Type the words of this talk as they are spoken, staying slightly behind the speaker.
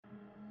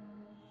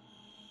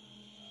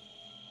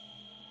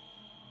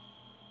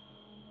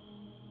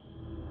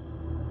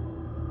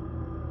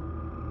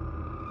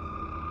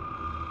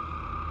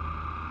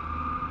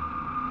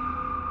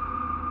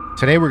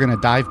Today we're going to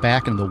dive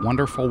back into the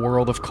wonderful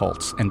world of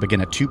cults and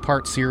begin a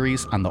two-part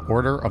series on the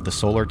Order of the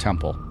Solar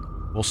Temple.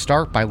 We'll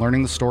start by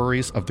learning the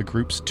stories of the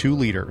group's two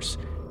leaders,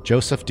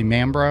 Joseph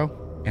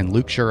DiMambro and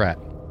Luke Jarrett.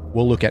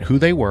 We'll look at who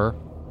they were,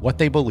 what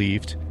they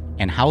believed,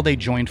 and how they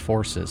joined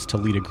forces to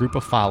lead a group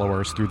of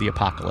followers through the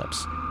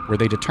apocalypse, where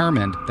they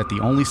determined that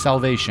the only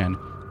salvation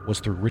was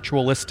through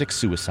ritualistic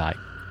suicide.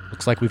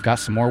 Looks like we've got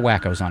some more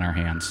wackos on our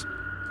hands.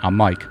 I'm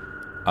Mike.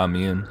 I'm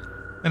Ian.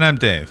 And I'm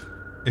Dave.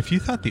 If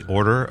you thought The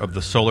Order of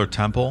the Solar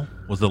Temple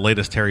was the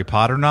latest Harry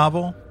Potter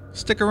novel,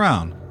 stick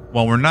around.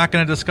 While we're not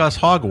going to discuss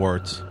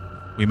Hogwarts,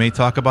 we may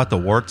talk about the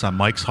warts on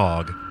Mike's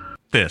hog.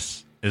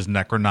 This is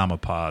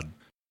Necronomipod.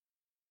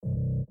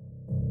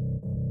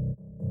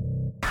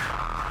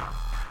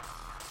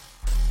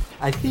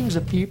 I think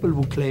the people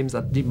who claim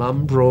that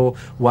DiMambro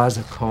was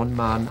a con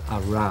man are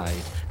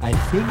right. I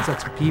think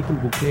that the people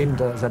who claim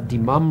that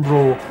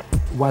DiMambro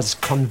was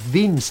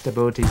convinced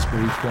about his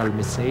spiritual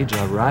message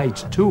are right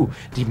too.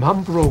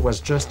 DiMambro was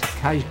just a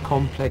kind of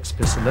complex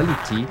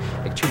personality,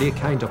 actually a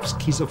kind of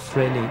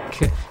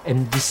schizophrenic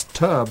and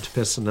disturbed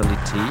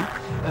personality.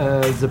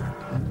 The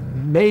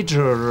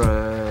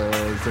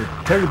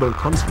terrible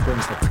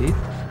consequence of it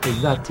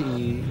is that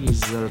he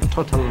is a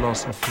total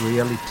loss of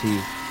reality.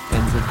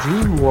 And the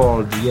dream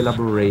world he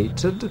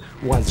elaborated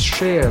was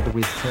shared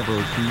with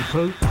several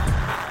people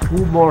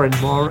who more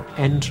and more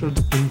entered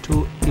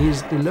into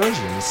his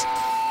delusions.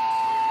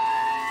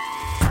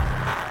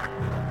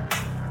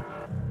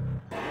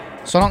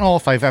 So I don't know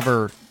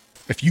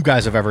if you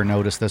guys have ever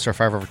noticed this or if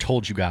I've ever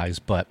told you guys,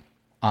 but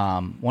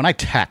when I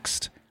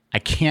text, I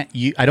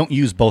don't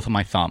use both of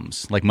my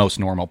thumbs like most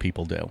normal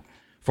people do.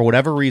 For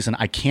whatever reason,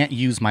 I can't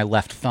use my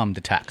left thumb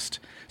to text.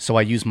 So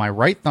I use my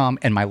right thumb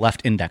and my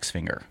left index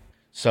finger.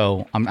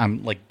 So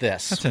I'm like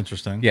this. That's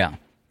interesting. Yeah.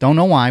 Don't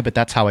know why, but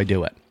that's how I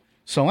do it.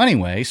 So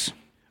anyways,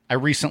 I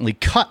recently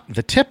cut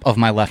the tip of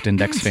my left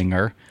index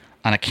finger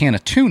on a can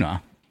of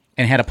tuna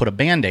and had to put a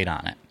Band-Aid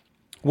on it.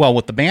 Well,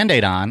 with the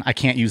Band-Aid on, I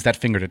can't use that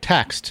finger to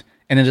text,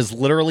 and it has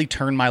literally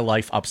turned my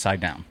life upside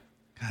down.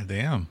 God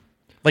damn.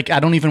 Like, I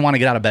don't even want to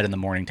get out of bed in the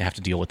morning to have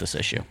to deal with this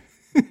issue.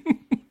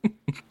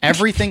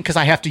 Everything, because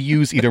I have to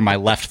use either my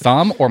left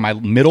thumb or my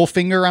middle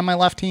finger on my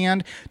left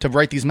hand to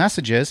write these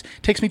messages,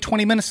 takes me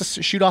 20 minutes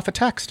to shoot off a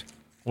text.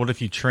 What if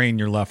you train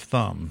your left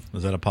thumb?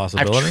 Is that a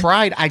possibility? I've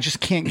tried. I just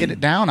can't get it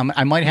down.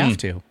 I might have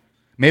to.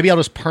 Maybe I'll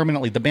just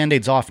permanently, the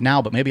Band-Aid's off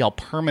now, but maybe I'll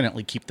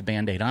permanently keep the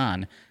Band-Aid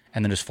on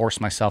and then just force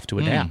myself to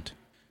adapt.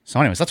 So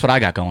anyways, that's what I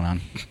got going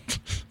on.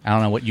 I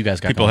don't know what you guys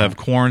got People going on. have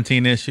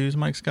quarantine issues.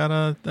 Mike's got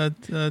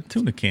a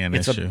tuna can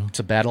issue. It's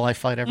a battle I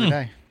fight every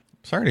day.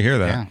 Sorry to hear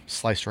that. Yeah,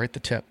 sliced right the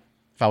tip.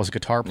 If I was a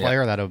guitar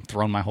player, that would have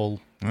thrown my whole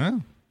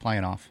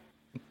playing off.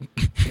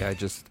 Yeah, I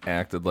just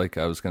acted like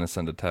I was going to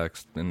send a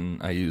text,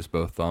 and I used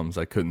both thumbs.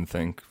 I couldn't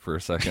think for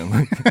a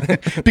second.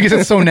 Because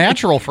it's so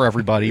natural for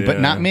everybody, but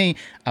not me.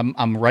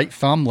 I'm right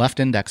thumb, left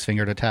index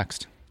finger to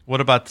text. What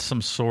about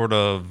some sort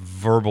of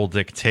verbal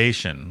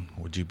dictation?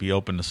 Would you be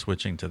open to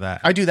switching to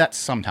that? I do that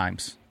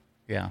sometimes.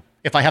 Yeah.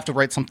 If I have to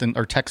write something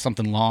or text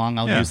something long,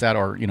 I'll use that,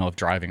 or, if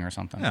driving or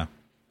something. Yeah.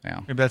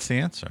 Maybe that's the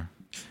answer.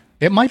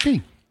 It might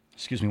be.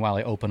 Excuse me while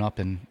I open up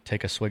and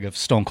take a swig of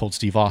Stone Cold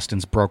Steve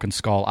Austin's Broken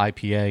Skull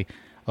IPA,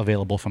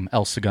 available from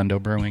El Segundo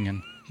Brewing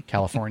in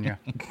California.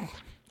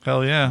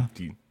 Hell yeah.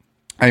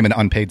 I am an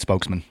unpaid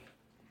spokesman.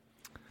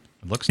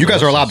 It looks you guys are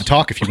delicious. allowed to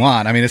talk if you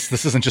want. I mean,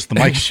 this isn't just the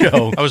Mike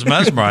show. I was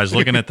mesmerized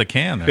looking at the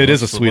can there. It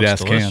is a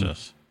sweet-ass can.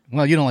 Delicious.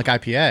 Well, you don't like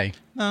IPA.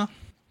 No.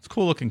 It's a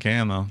cool-looking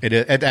can, though.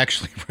 It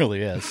actually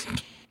really is.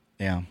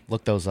 Yeah,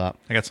 look those up.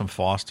 I got some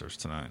Fosters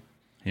tonight.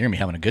 You're going to be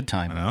having a good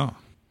time. I know.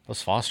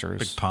 Those Fosters.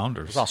 Big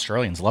pounders. Those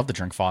Australians love to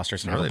drink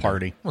Fosters and have a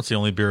party. Well, it's the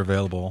only beer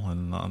available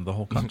in the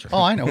whole country.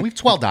 Oh, I know.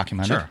 It's well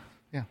documented. Sure.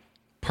 Yeah.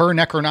 Per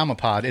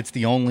Necronomipod, it's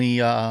the only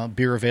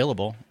beer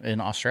available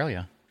in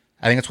Australia.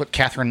 I think that's what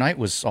Catherine Knight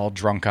was all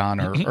drunk on,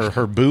 or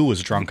her boo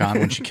was drunk on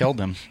when she killed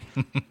him.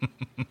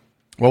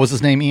 What was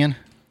his name, Ian?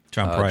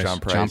 John Price. John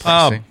Price. John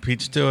Price. Oh,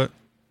 Peach to it.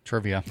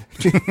 Trivia.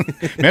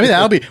 Maybe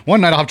that'll be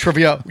one night. I'll have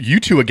trivia, you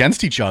two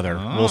against each other.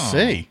 We'll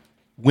see.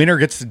 Winner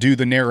gets to do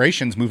the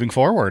narrations moving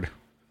forward.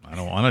 I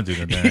don't want to do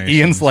the narration.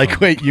 Ian's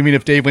like, wait, you mean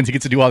if Dave wins, he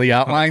gets to do all the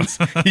outlines?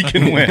 He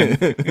can win.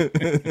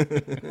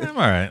 I'm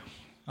all right.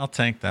 I'll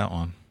tank that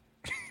one.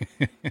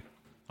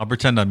 I'll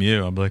pretend I'm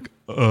you. I'm like,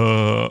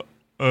 I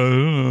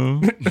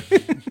don't know.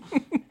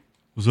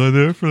 Was I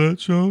there for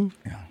that show?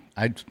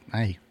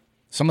 Yeah.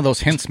 Some of those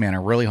hints, man,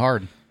 are really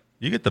hard.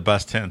 You get the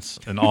best hints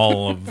in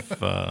all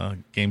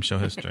of game show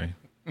history.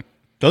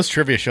 Those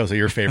trivia shows are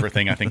your favorite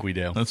thing I think we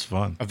do. That's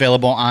fun.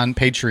 Available on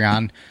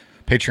Patreon,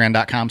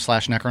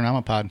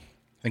 patreon.com/Necronomipod.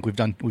 I think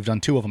we've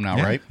done two of them now,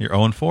 right? You're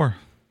 0-4.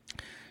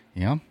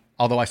 Yeah.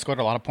 Although I scored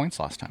a lot of points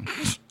last time.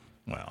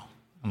 Well,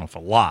 I don't know if a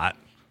lot.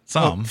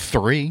 Some.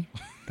 3.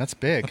 That's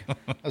big.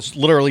 That's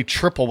literally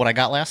triple what I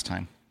got last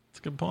time. That's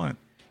a good point.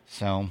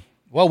 So,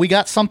 well, we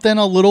got something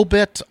a little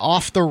bit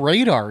off the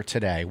radar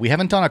today. We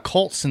haven't done a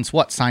cult since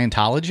what,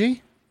 Scientology?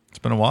 It's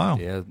been a while.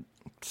 Yeah,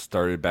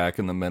 started back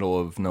in the middle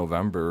of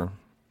November.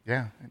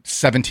 Yeah.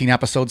 17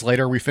 episodes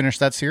later, we finished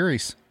that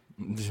series.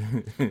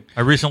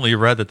 I recently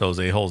read that those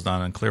a-holes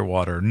down in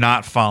Clearwater are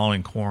not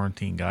following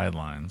quarantine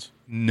guidelines.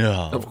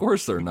 No. Of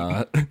course they're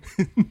not.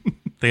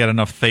 They got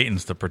enough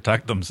thetans to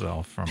protect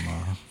themselves from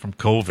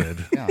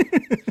COVID. Yeah.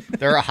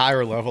 They're a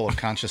higher level of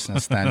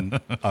consciousness than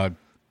a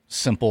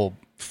simple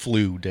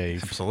flu,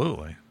 Dave.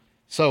 Absolutely.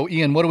 So,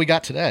 Ian, what do we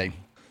got today?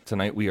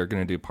 Tonight we are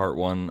going to do part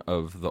 1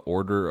 of the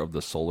Order of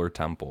the Solar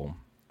Temple.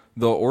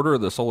 The Order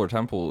of the Solar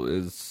Temple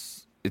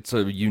it's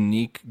a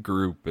unique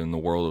group in the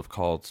world of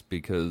cults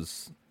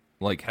because,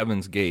 like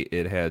Heaven's Gate,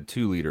 it had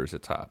 2 leaders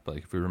at top.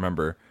 Like, if we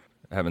remember,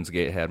 Heaven's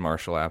Gate had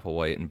Marshall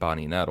Applewhite and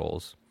Bonnie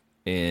Nettles.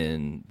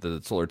 And the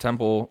Solar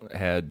Temple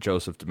had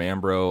Joseph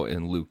DiMambro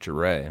and Luke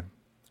Jarre.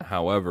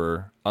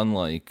 However,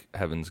 unlike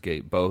Heaven's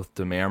Gate, both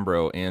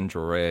DiMambro and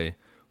Jarre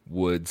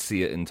would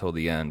see it until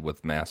the end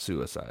with mass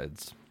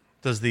suicides.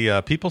 Does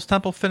the People's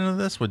Temple fit into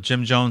this with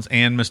Jim Jones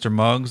and Mr.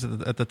 Muggs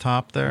at the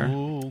top there?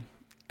 Ooh.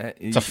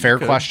 It's a fair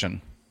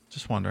question.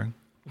 Just wondering.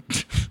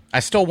 I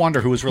still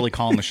wonder who was really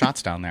calling the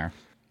shots down there.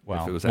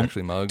 Well, If it was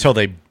actually Muggs. until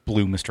they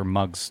blew Mr.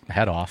 Muggs'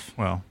 head off.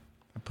 Well,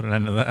 I put an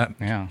end to that.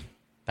 Yeah.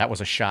 That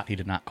was a shot he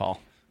did not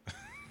call.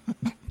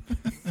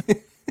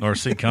 Nor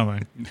see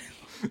coming.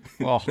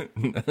 Well,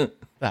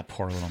 that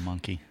poor little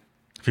monkey.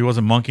 If he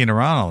wasn't monkeying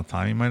around all the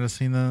time, you might have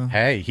seen the...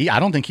 Hey, I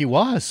don't think he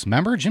was.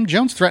 Remember, Jim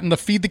Jones threatened to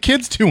feed the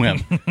kids to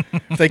him.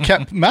 If they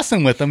kept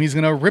messing with him, he's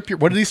going to rip your...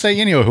 What did he say,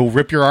 Ian? He'll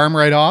rip your arm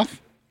right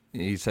off?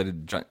 He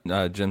said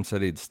Jim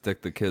said he'd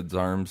stick the kids'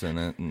 arms in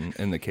it and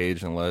in the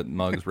cage and let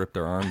Muggs rip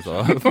their arms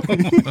off.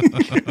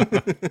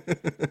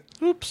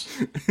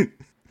 Oops.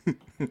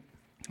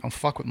 Don't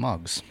fuck with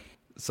Muggs.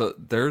 So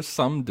there's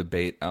some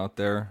debate out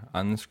there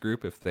on this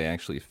group if they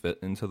actually fit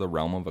into the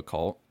realm of a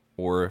cult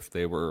or if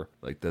they were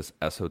like this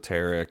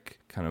esoteric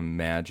kind of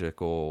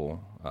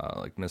magical,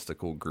 like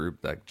mystical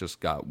group that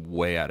just got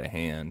way out of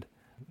hand.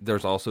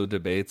 There's also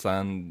debates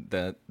on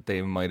that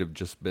they might have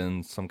just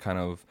been some kind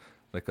of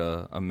like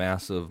a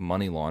massive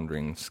money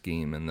laundering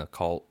scheme and the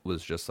cult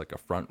was just like a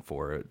front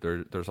for it.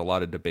 There's a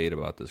lot of debate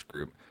about this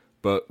group.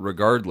 But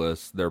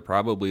regardless, they're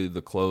probably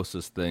the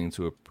closest thing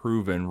to a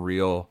proven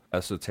real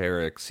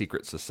esoteric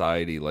secret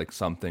society, like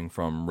something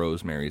from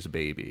Rosemary's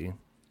Baby.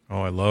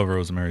 Oh, I love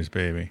Rosemary's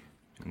Baby.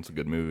 It's a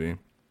good movie.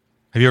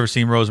 Have you ever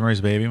seen Rosemary's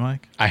Baby,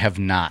 Mike? I have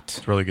not.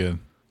 It's really good.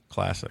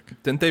 Classic.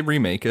 Didn't they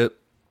remake it?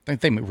 I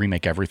think they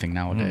remake everything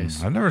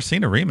nowadays. I've never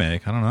seen a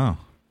remake. I don't know.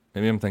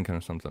 Maybe I'm thinking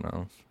of something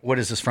else. What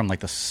is this from,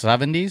 like the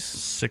 70s?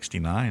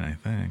 69, I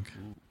think.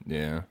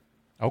 Yeah.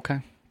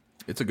 Okay.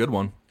 It's a good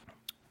one.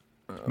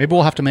 Maybe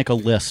we'll have to make a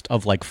list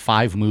of like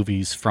 5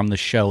 movies from the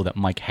show that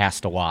Mike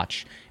has to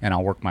watch, and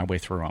I'll work my way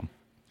through them.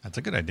 That's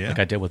a good idea. Like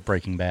I did with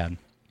Breaking Bad.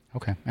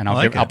 Okay. And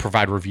like I'll it.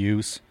 provide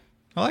reviews.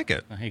 I like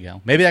it. There you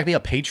go. Maybe that could be a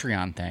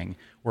Patreon thing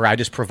where I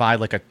just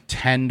provide like a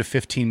 10 to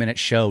 15 minute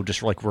show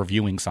just like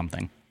reviewing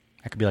something.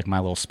 That could be like my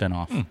little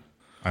spinoff.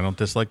 I don't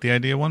dislike the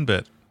idea one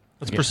bit.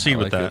 Let's proceed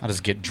with that. I'll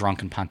just get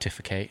drunk and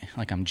pontificate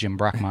like I'm Jim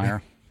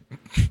Brockmeyer.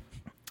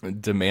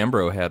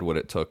 DiMambro had what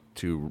it took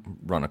to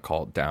run a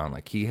cult down.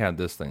 Like he had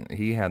this thing.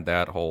 He had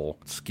that whole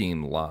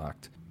scheme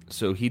locked.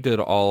 So he did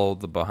all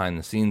the behind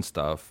the scenes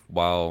stuff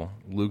while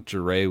Luke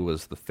Jarre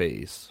was the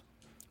face.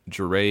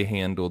 Jarre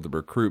handled the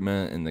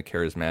recruitment and the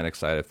charismatic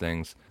side of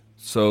things.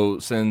 So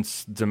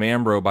since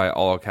DiMambro, by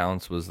all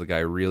accounts, was the guy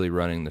really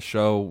running the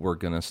show, we're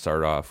going to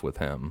start off with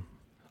him.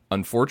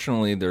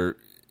 Unfortunately, there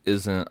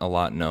isn't a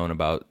lot known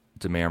about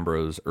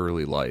DiMambro's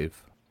early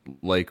life.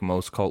 Like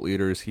most cult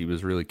leaders, he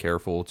was really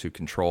careful to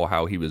control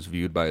how he was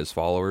viewed by his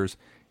followers,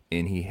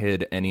 and he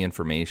hid any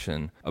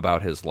information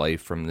about his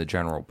life from the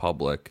general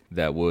public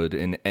that would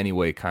in any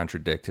way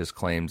contradict his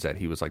claims that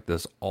he was like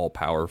this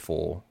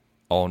all-powerful,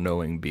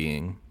 all-knowing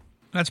being.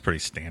 That's pretty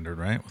standard,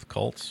 right, with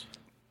cults?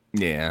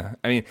 Yeah,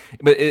 I mean,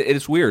 but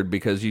it's weird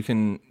because you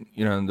can,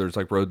 there's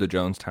like Road to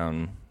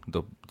Jonestown,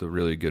 the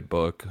really good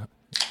book.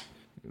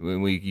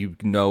 You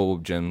know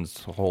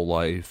Jim's whole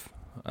life.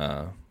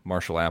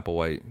 Marshall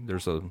Applewhite,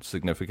 there's a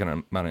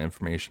significant amount of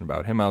information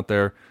about him out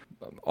there.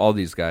 All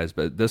these guys,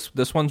 but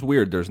this one's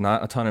weird. There's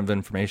not a ton of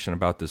information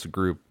about this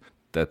group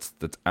that's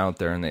out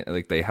there,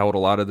 and they held a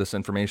lot of this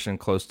information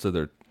close to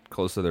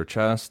their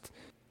chest.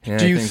 And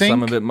Do you I think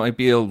some of it might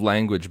be a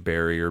language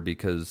barrier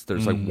because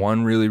there's like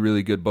one really,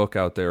 really good book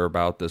out there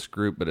about this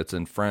group, but it's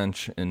in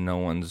French and no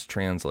one's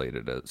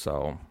translated it.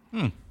 So,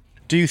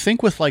 Do you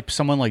think with like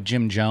someone like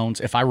Jim Jones,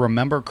 if I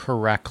remember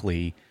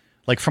correctly,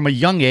 like from a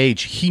young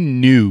age, he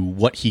knew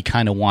what he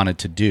kind of wanted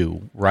to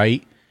do,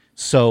 right?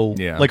 So,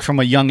 like from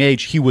a young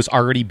age, he was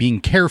already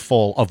being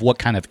careful of what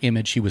kind of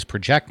image he was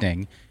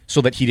projecting, so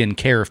that he didn't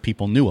care if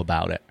people knew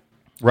about it,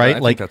 right? I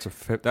think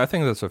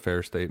that's a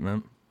fair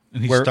statement.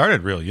 And he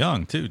started real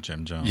young too,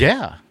 Jim Jones.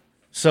 Yeah.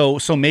 So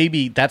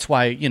maybe that's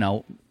why,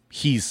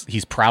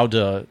 he's proud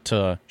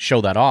to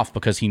show that off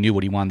because he knew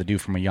what he wanted to do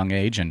from a young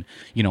age and,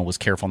 was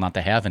careful not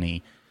to have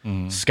any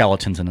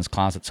skeletons in his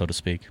closet, so to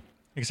speak.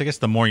 Because I guess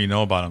the more you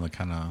know about him, it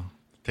kind of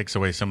takes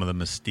away some of the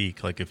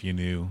mystique. Like if you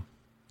knew,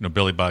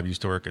 Billy Bob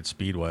used to work at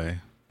Speedway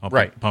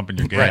pumping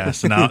your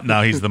gas.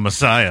 Now he's the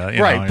Messiah.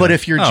 Right, but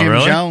if you're Jim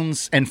really?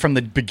 Jones, and from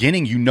the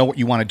beginning you know what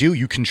you want to do,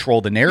 you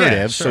control the narrative,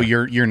 Yeah, sure. so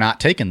you're not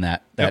taking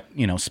that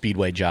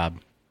Speedway job.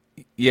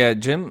 Yeah,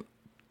 Jim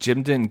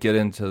didn't get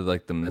into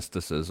like the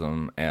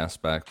mysticism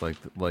aspect like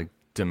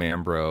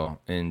DeMambro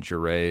and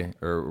Jure,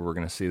 or we're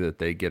going to see that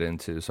they get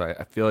into. So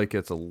I feel like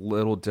it's a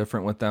little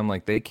different with them.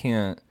 Like they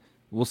can't.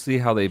 We'll see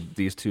how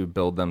these two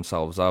build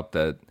themselves up.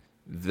 That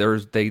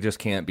they just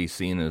can't be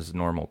seen as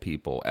normal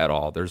people at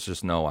all. There's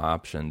just no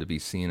option to be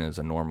seen as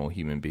a normal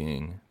human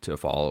being to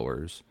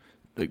followers.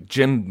 Like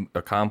Jim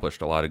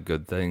accomplished a lot of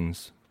good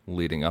things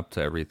leading up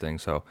to everything.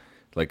 So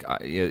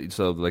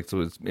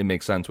it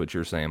makes sense what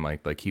you're saying,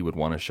 Mike. Like he would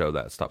want to show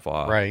that stuff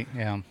off, Right?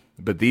 Yeah.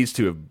 But these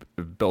two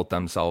have built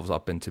themselves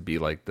up into be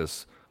like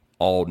this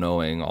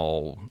all-knowing,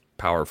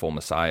 all-powerful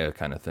Messiah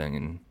kind of thing,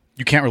 and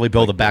You can't really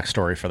build a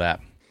backstory for that.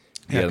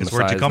 Yeah, the 'cause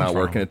where'd you Messiah's come not from?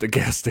 working at the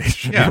gas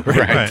station. Yeah, right.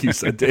 right. Like you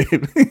said, Dave.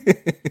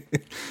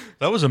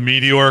 That was a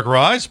meteoric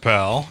rise,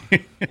 pal.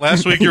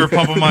 Last week you were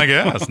pumping my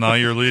gas. Now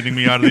you're leading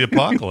me out of the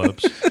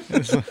apocalypse.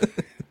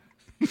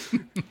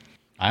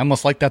 I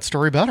almost like that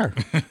story better.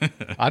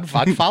 I'd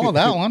follow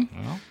that one.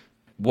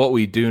 What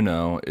we do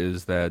know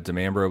is that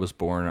DeMambro was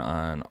born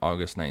on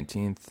August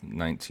 19th,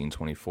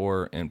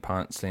 1924 in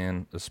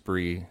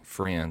Pont-Saint-Esprit,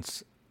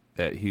 France,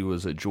 that he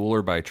was a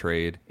jeweler by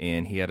trade,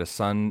 and he had a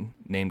son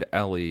named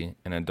Ellie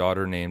and a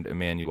daughter named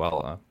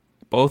Emanuela,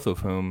 both of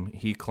whom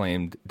he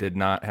claimed did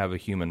not have a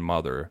human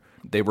mother.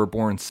 They were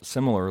born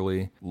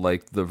similarly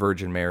like the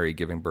Virgin Mary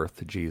giving birth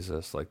to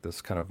Jesus, like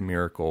this kind of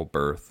miracle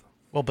birth.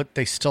 Well, but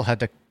they still had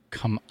to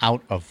come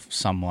out of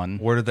someone.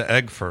 Where did the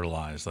egg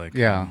fertilize? Like,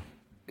 Yeah.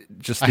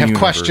 Just I the have universe.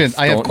 questions.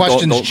 I have Don't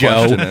questions, Joe.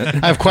 question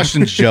it. I have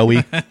questions, Joey.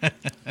 the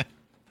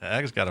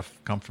egg's got to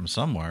come from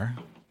somewhere.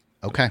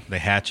 Okay. They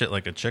hatch it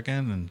like a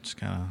chicken and just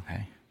kind of.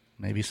 Hey,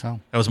 maybe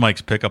so. That was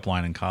Mike's pickup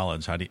line in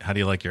college. How do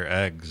you like your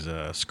eggs?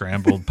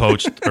 Scrambled,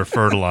 poached, or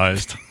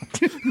fertilized?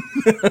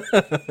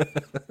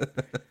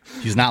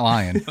 He's not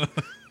lying.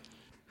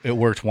 It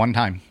worked one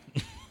time.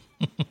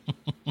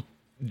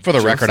 For the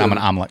record, I'm an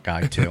omelet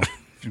guy, too.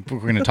 If we're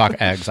going to talk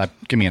eggs.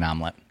 Give me an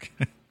omelet.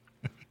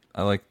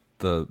 I like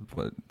the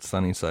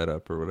sunny side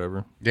up or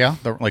whatever. Yeah,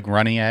 the, like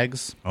runny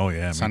eggs. Oh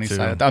yeah, Sunny me too.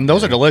 side.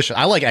 Those are delicious.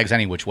 I like eggs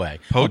any which way.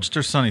 Poached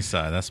or sunny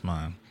side? That's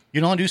mine. You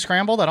don't do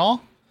scrambled at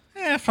all?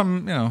 Yeah, if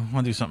I'm want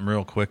to do something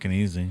real quick and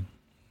easy,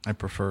 I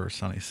prefer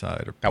sunny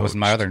side or. That was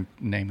my poached. other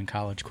name in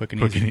college. Quick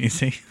and Quick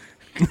easy.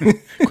 and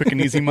easy. Quick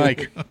and easy,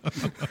 Mike.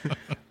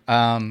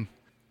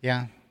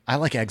 Yeah, I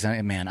like eggs.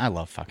 Man, I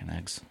love fucking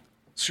eggs.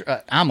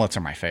 Omelets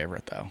are my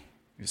favorite, though.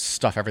 You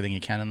stuff everything you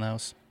can in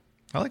those.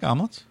 I like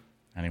omelets.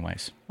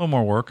 Anyways, A little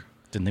more work.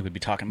 didn't think we'd be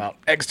talking about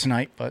eggs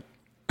tonight, but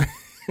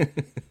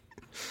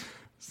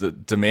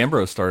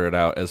DeMambro started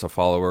out as a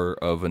follower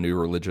of a new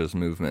religious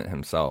movement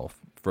himself.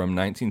 From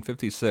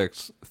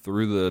 1956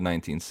 through the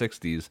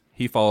 1960s,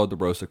 he followed the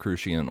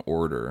Rosicrucian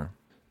order.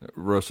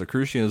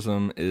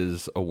 Rosicrucianism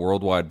is a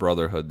worldwide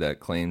brotherhood that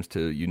claims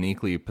to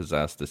uniquely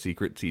possess the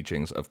secret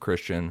teachings of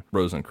Christian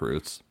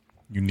Rosenkreuz.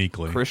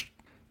 Uniquely.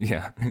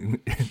 Yeah,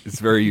 it's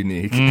very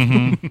unique.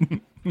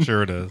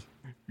 Sure it is.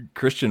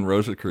 Christian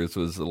Rosenkreuz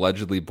was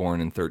allegedly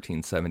born in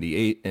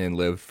 1378 and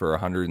lived for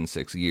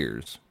 106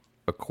 years.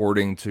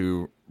 According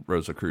to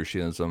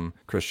Rosicrucianism,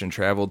 Christian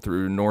traveled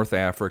through North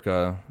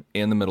Africa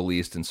and the Middle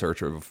East in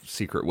search of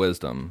secret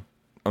wisdom.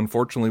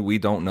 Unfortunately, we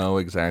don't know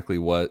exactly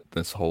what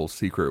this whole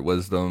secret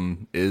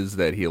wisdom is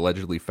that he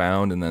allegedly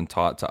found and then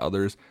taught to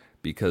others,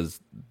 because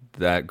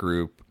that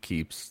group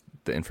keeps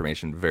the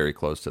information very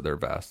close to their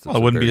vest. Well,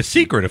 it wouldn't be a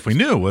secret if we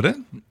knew, would it?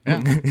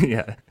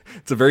 Yeah,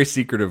 it's a very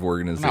secretive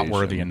organization. not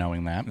worthy of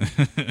knowing that.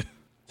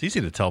 It's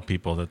easy to tell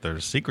people that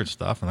there's secret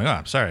stuff. And like, oh,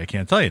 I'm sorry, I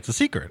can't tell you. It's a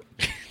secret.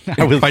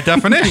 I would, By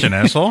definition,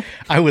 asshole.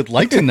 I would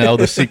like to know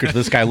the secret to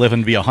this guy living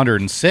to be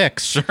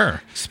 106.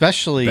 Sure.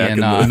 Especially Back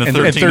in in the in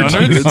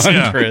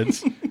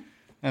 1300s.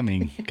 I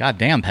mean,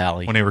 goddamn,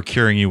 Pally. When they were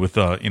curing you with,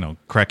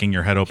 cracking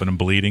your head open and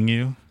bleeding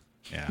you.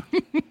 Yeah.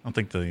 I don't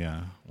think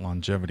the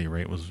longevity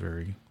rate was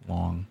very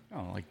long.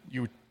 Oh, like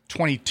you were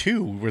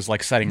 22 was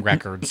like setting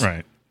records.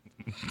 Right.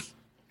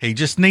 He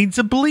just needs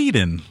a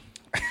bleeding.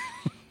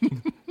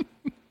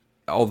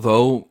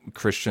 Although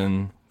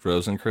Christian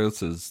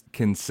Rosenkreuz is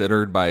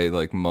considered by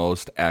like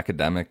most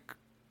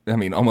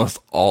almost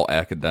all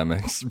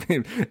academic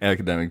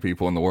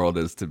people in the world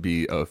is to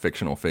be a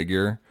fictional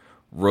figure,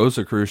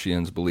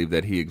 Rosicrucians believe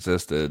that he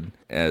existed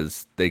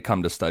as they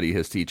come to study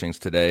his teachings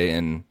today.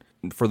 And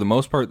for the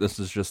most part, this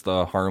is just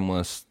a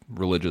harmless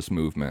religious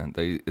movement.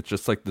 It's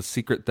just like the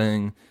secret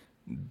thing.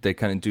 They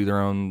kind of do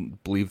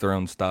believe their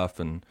own stuff,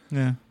 and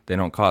they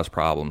don't cause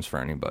problems for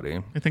anybody.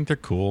 I think they're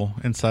cool.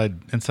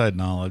 Inside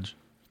knowledge.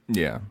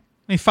 Yeah.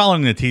 I mean,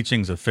 following the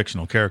teachings of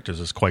fictional characters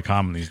is quite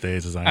common these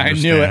days, as I I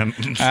knew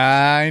understand. it.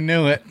 I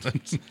knew it.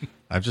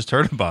 I've just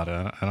heard about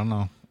it. I don't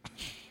know.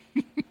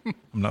 I'm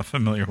not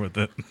familiar with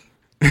it.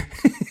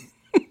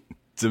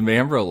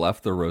 DeMambro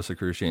left the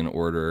Rosicrucian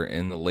order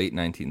in the late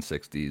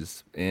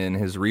 1960s, and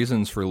his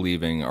reasons for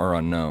leaving are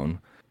unknown.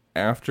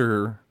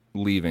 After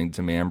leaving,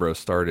 DiMambro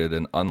started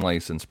an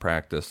unlicensed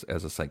practice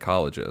as a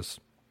psychologist.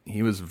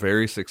 He was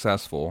very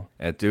successful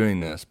at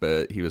doing this,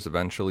 but he was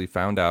eventually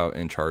found out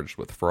and charged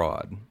with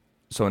fraud.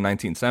 So in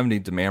 1970,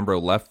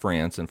 DiMambro left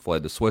France and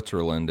fled to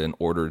Switzerland in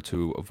order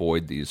to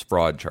avoid these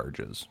fraud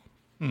charges.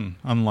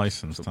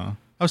 Unlicensed, huh?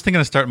 I was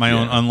thinking of starting my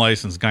own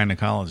unlicensed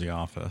gynecology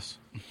office.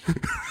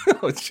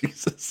 Oh,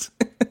 Jesus.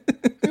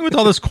 With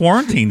all this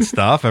quarantine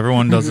stuff,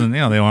 everyone doesn't, they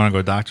want to go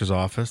to doctor's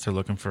office. They're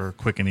looking for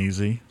quick and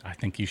easy. I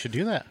think you should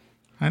do that.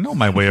 I know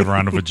my way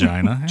around a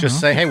vagina. Just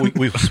say, hey,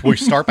 we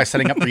start by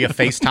setting up via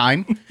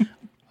FaceTime.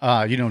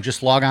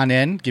 Just log on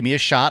in, give me a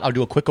shot. I'll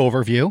do a quick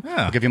overview.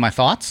 Yeah. I'll give you my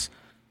thoughts,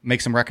 make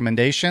some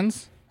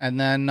recommendations, and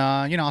then,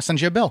 I'll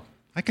send you a bill.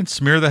 I can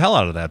smear the hell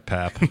out of that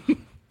pap.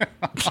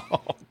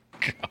 Oh,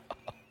 God.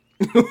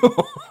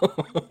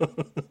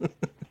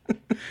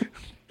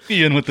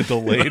 Ian with the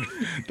delayed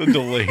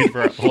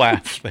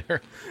laugh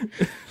there.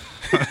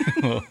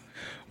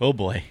 Oh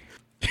boy.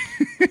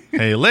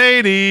 Hey,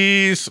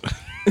 ladies.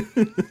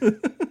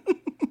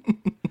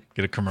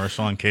 Get a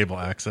commercial on cable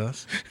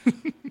access.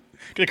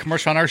 Get a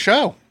commercial on our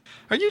show.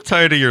 Are you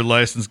tired of your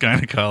licensed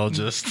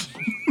gynecologist?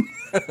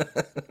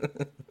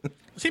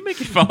 Does he make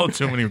you follow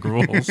too many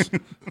rules?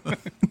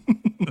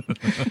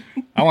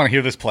 I want to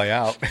hear this play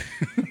out.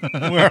 We're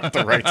going to have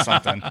to write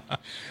something. We're going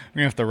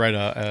to have to write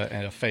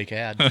a fake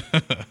ad.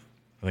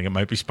 I think it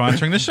might be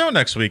sponsoring the show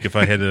next week if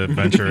I had to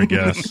venture a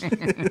guess.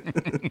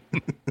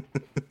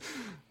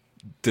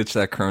 Ditch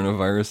that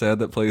coronavirus ad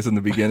that plays in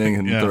the beginning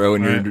and throw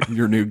in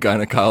your new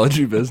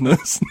gynecology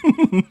business.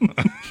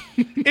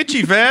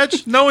 Itchy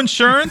vag, no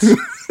insurance.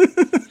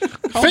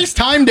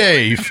 FaceTime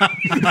Dave.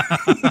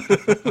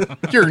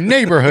 Your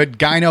neighborhood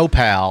gyno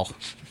pal.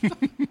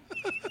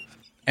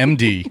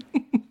 MD.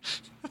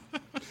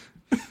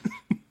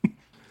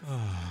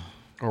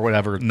 Or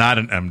whatever. Not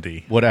an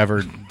MD.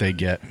 Whatever they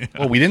get.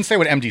 Well, we didn't say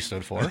what MD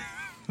stood for.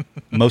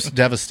 Most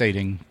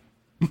devastating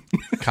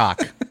cock.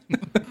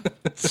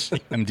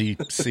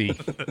 MDC.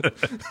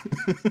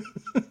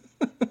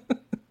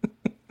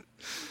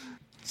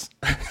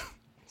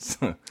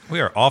 We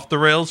are off the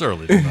rails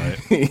early tonight.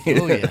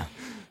 Oh, yeah.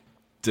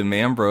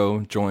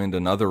 DiMambro joined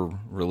another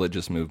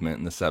religious movement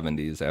in the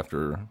 70s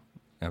after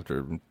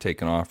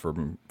taking off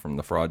from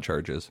the fraud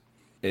charges.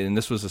 And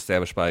this was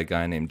established by a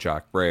guy named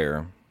Jacques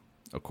Breyer.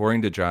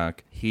 According to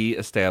Jacques, he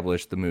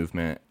established the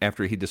movement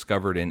after he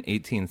discovered an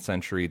 18th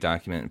century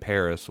document in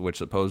Paris which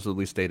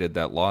supposedly stated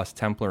that lost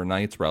Templar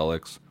Knights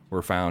relics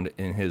were found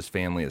in his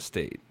family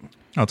estate.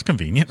 Oh, it's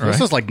convenient, right?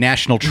 This is like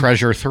National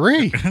Treasure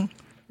 3. Where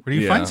do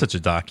you find such a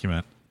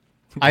document?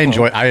 I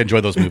enjoy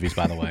those movies,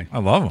 by the way. I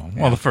love them.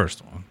 Yeah. Well, the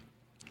first one.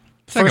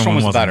 The first one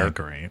was wasn't better. that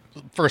great.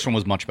 First one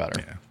was much better.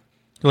 Yeah.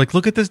 You're like,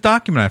 look at this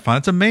document I found.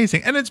 It's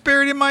amazing. And it's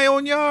buried in my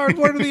own yard.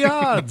 What are the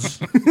odds?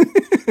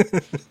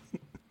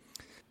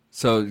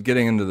 So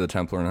getting into the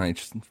Templar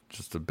Knights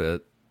just a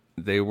bit,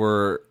 they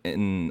were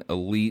an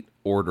elite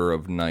order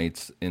of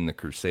knights in the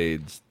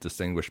Crusades,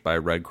 distinguished by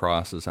red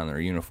crosses on their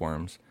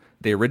uniforms.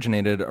 They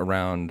originated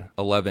around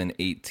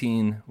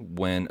 1118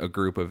 when a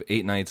group of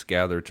 8 knights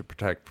gathered to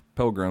protect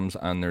pilgrims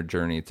on their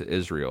journey to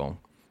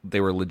Israel. They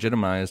were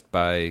legitimized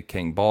by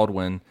King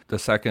Baldwin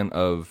II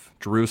of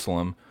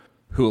Jerusalem,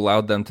 who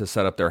allowed them to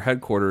set up their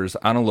headquarters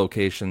on a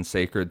location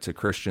sacred to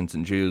Christians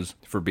and Jews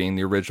for being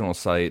the original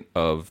site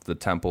of the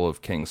Temple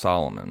of King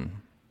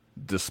Solomon.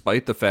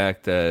 Despite the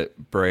fact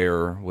that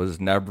Breyer was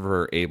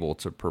never able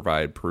to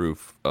provide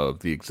proof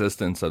of the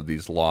existence of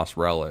these lost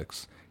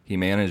relics, he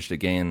managed to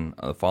gain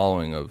a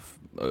following of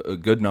a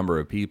good number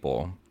of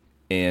people,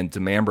 and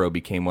DiMambro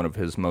became one of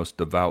his most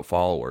devout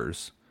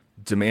followers.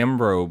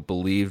 DiMambro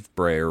believed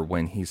Breyer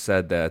when he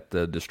said that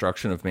the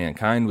destruction of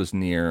mankind was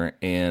near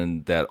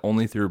and that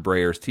only through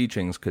Breyer's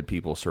teachings could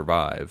people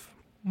survive.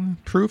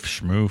 Proof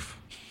schmoof.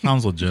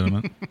 Sounds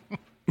legitimate.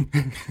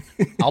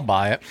 I'll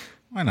buy it.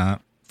 Why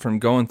not? From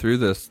going through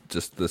this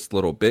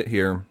little bit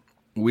here,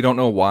 we don't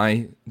know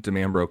why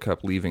DiMambro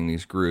kept leaving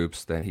these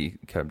groups that he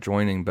kept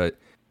joining, but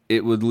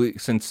it would,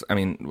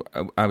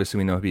 obviously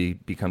we know he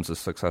becomes a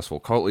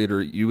successful cult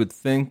leader. You would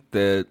think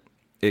that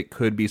it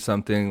could be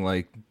something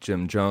like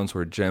Jim Jones,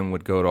 where Jim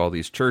would go to all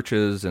these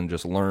churches and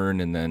just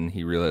learn, and then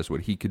he realized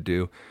what he could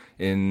do.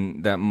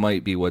 And that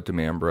might be what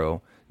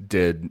DiMambro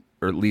did,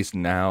 or at least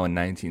now in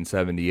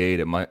 1978,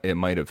 it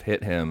might have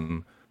hit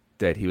him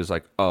that he was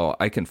like, oh,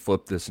 I can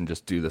flip this and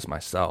just do this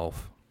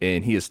myself.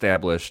 And he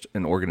established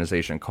an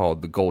organization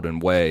called the Golden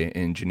Way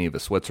in Geneva,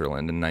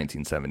 Switzerland in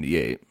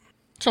 1978.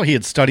 So he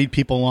had studied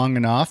people long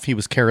enough, he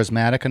was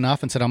charismatic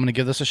enough, and said, I'm going to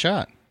give this a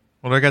shot.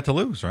 What do I got to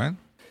lose, right?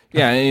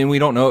 Yeah, and we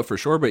don't know it for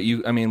sure, but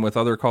with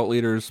other cult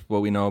leaders,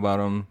 what we know about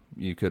them,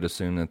 you could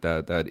assume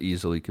that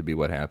easily could be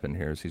what happened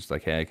here. Is he's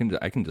like, hey,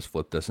 I can just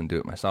flip this and do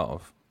it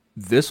myself.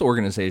 This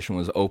organization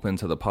was open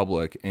to the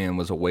public and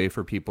was a way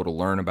for people to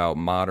learn about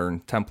modern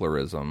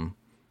Templarism,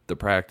 the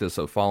practice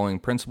of following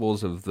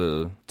principles of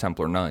the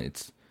Templar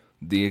Knights.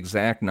 The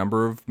exact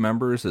number of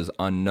members is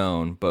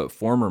unknown, but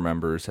former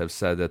members have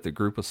said that the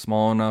group was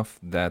small enough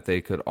that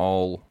they could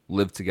all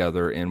live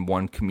together in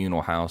one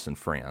communal house in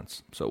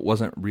France. So it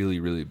wasn't really,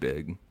 really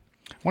big.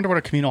 Wonder what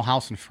a communal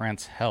house in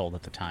France held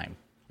at the time.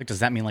 Like, does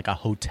that mean like a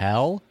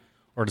hotel,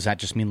 or does that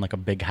just mean like a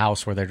big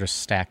house where they're just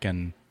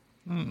stacking?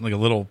 Like a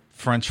little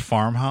French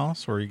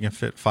farmhouse where you can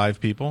fit 5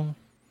 people.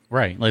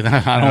 Right. Like,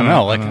 I don't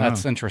know. Like,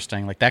 that's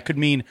interesting. Like, that could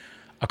mean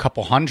a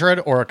couple hundred,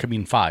 or it could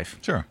mean 5.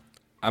 Sure.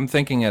 I'm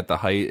thinking at the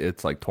height,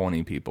 it's like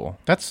 20 people.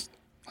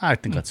 I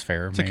think that's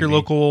fair. It's like your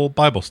local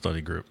Bible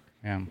study group.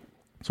 Yeah.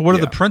 So what are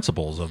the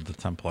principles of the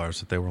Templars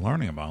that they were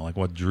learning about? Like,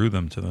 what drew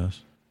them to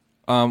this?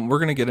 We're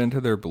going to get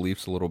into their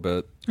beliefs a little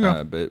bit,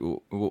 Yeah. but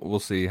we'll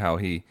see how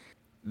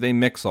they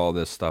mix all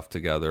this stuff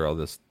together, all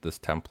this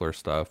Templar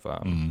stuff.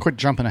 Quit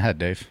jumping ahead,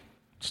 Dave.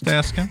 Just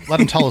asking. Let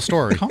him tell a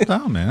story. Calm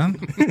down, man.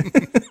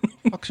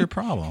 What's your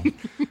problem?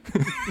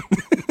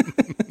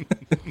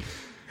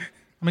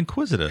 I'm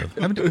inquisitive.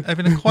 I have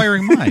an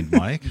inquiring mind,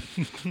 Mike.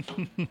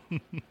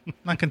 I'm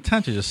not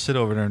content to just sit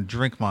over there and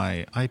drink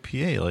my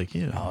IPA like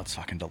you. Oh, it's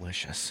fucking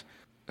delicious.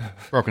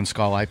 Broken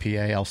Skull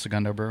IPA, El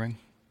Segundo Brewing.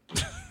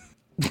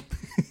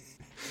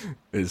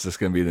 Is this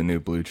going to be the new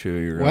Blue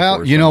Chew?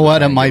 Well, you know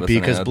what? It might be,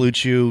 because Blue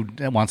Chew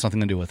wants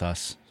something to do with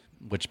us,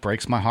 which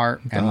breaks my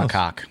heart and my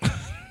cock.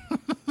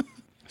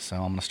 So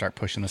I'm going to start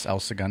pushing this El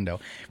Segundo,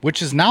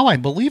 which is now, I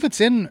believe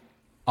it's in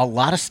a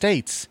lot of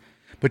states,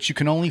 but you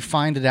can only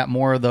find it at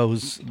more of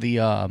those,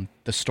 the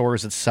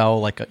stores that sell,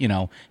 like,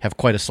 have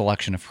quite a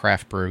selection of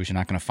craft brews. You're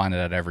not going to find it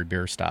at every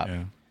beer stop.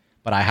 Yeah.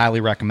 But I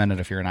highly recommend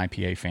it if you're an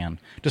IPA fan.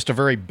 Just a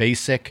very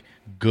basic,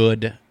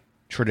 good,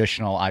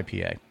 traditional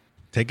IPA.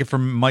 Take it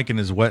from Mike and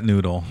his wet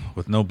noodle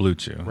with no Blue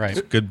Chew. Right.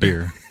 It's good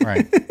beer.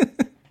 Right.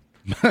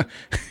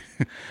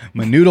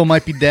 My noodle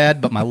might be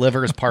dead, but my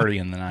liver is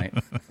partying tonight.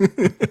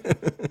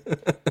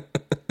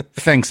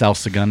 Thanks, El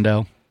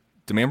Segundo.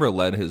 DeMambro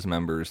led his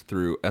members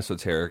through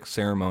esoteric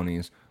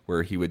ceremonies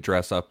where he would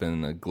dress up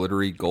in a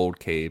glittery gold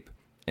cape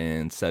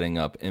and setting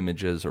up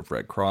images of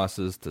red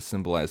crosses to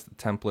symbolize the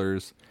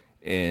Templars,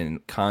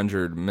 and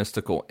conjured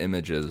mystical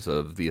images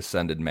of the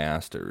Ascended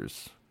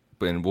Masters.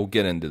 And we'll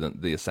get into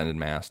the Ascended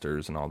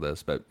Masters and all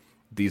this, but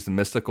these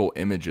mystical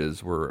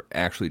images were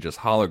actually just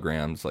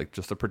holograms, like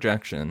just a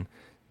projection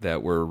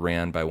that were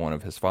ran by one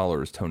of his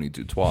followers, Tony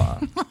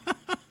Dutoit.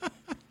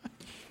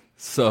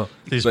 So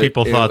These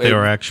people thought they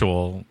were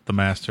the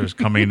masters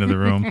coming into the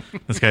room.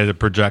 This guy has a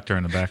projector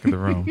in the back of the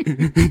room.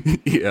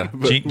 Yeah,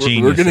 but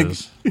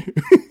geniuses.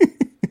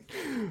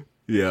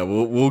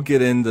 We'll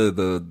get into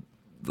the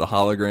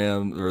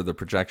holograms or the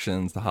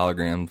projections, the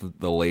holograms,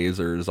 the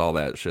lasers, all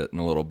that shit in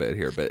a little bit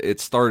here. But it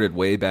started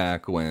way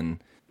back when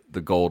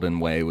the Golden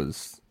Way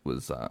was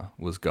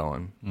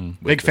going.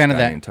 Big fan of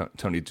that.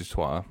 Tony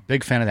Dutoit.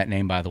 Big fan of that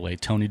name, by the way,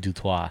 Tony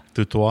Dutoit.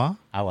 Dutoit?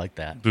 I like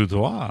that.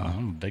 Dutoit.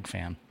 I'm a big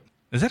fan.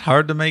 Is it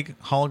hard to make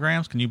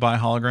holograms? Can you buy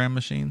hologram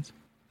machines?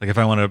 Like if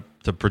I wanted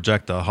to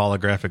project a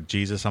holographic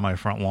Jesus on my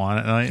front lawn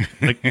at night,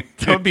 like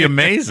that would be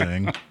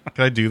amazing.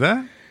 Could I do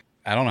that?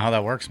 I don't know how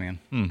that works, man.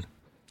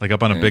 Like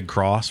up on a big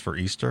cross for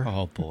Easter?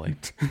 Oh, boy.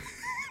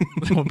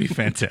 That would be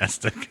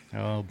fantastic.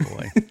 Oh,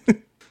 boy.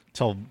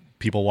 Until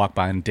people walk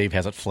by and Dave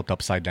has it flipped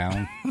upside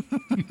down.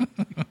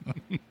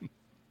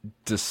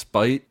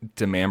 Despite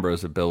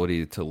DeMambro's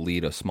ability to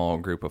lead a small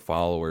group of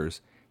followers,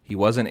 he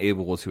wasn't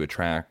able to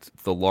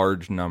attract the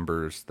large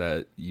numbers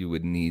that you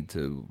would need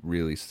to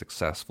really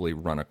successfully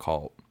run a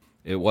cult.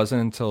 It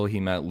wasn't until he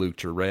met Luc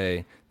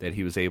Jouret that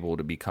he was able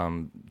to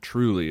become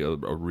truly a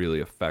really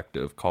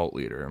effective cult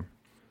leader.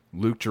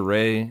 Luc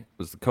Jouret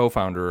was the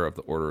co-founder of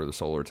the Order of the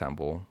Solar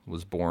Temple,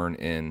 was born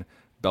in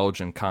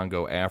Belgian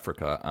Congo,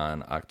 Africa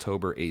on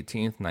October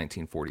 18th,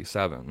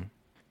 1947.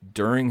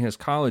 During his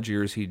college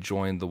years, he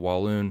joined the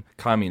Walloon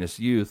Communist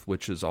Youth,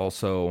 which is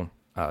also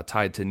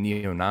tied to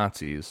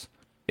neo-Nazis,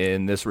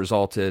 and this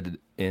resulted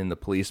in the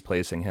police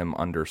placing him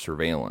under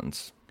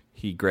surveillance.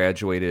 He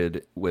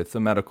graduated with a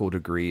medical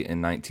degree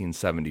in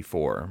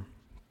 1974.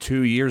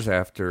 2 years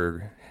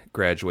after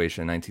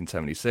graduation in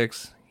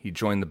 1976, he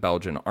joined the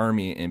Belgian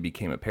army and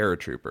became a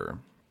paratrooper.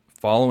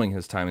 Following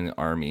his time in the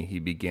army, he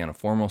began a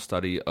formal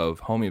study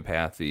of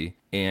homeopathy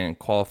and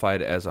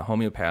qualified as a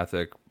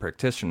homeopathic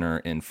practitioner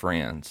in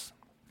France.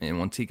 And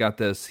once he got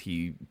this,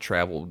 he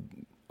traveled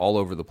all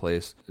over the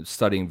place,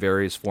 studying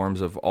various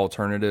forms of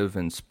alternative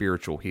and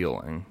spiritual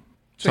healing.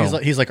 So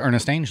he's like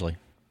Ernest Angley.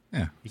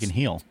 Yeah. He can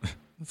heal.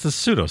 It's a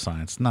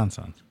pseudoscience,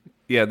 nonsense.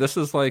 Yeah, this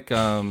is like...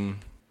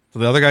 So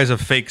the other guy's a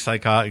fake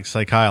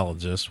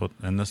psychologist,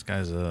 and this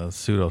guy's a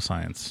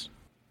pseudoscience.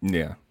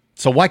 Yeah.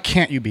 So why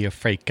can't you be a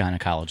fake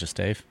gynecologist,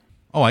 Dave?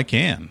 Oh, I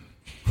can.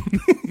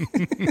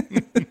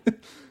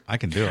 I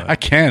can do it. I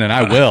can, and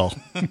I will.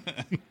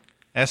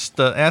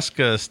 Ask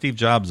Steve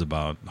Jobs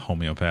about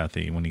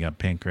homeopathy when he got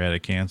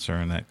pancreatic cancer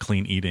and that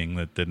clean eating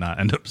that did not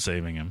end up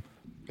saving him.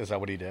 Is that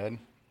what he did?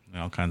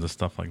 All kinds of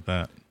stuff like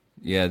that.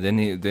 Yeah, then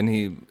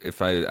he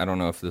if I don't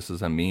know if this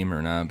is a meme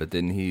or not, but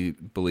didn't he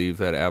believe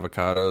that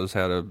avocados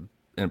had an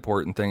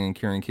important thing in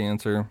curing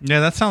cancer? Yeah,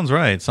 that sounds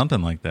right.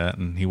 Something like that.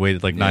 And he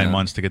waited like 9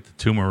 months to get the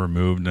tumor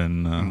removed,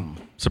 and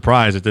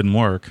surprise, it didn't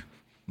work.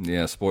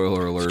 Yeah,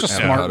 spoiler alert, Just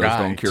a smart avocados guy,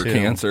 don't cure too.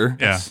 cancer.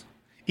 Yeah.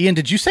 Ian,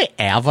 did you say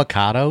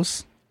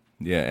avocados?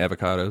 Yeah,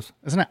 avocados.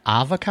 Isn't it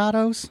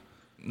avocados?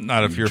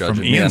 Not if you're Judging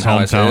from me on Ian's how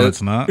I say hometown, it.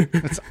 it's not.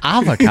 It's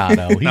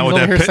avocado. He's Not with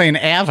over that here pit- saying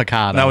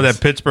avocado. Now with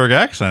that Pittsburgh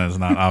accent, it's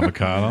not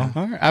avocado.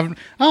 All right.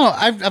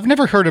 I've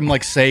never heard him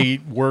like say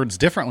words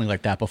differently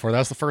like that before. That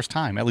was the first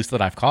time, at least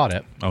that I've caught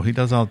it. Oh, he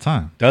does all the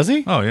time. Does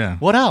he? Oh, yeah.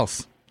 What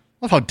else?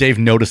 I love how Dave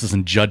notices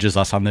and judges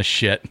us on this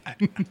shit,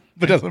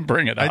 but doesn't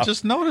bring it up. I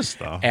just noticed,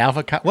 though.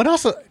 avocado. What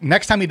else?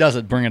 Next time he does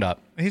it, bring it up.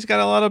 He's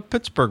got a lot of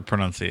Pittsburgh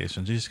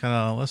pronunciations. You just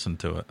got to listen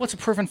to it. What's a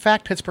proven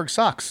fact? Pittsburgh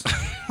sucks.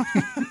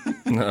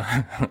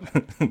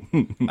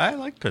 I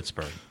like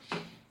Pittsburgh.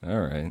 All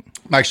right.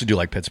 I actually do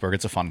like Pittsburgh.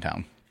 It's a fun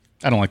town.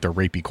 I don't like their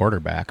rapey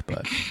quarterback,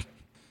 but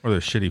Or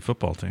their shitty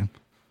football team.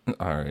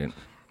 All right.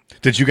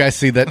 did you guys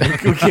see that?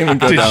 We can't even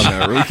go down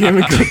that road. We can't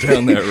even go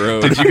down that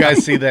road. Did you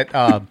guys see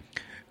that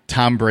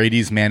Tom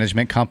Brady's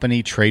management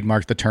company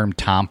trademarked the term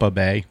Tampa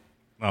Bay?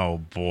 Oh,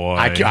 boy.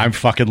 I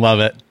fucking love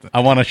it.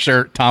 I want a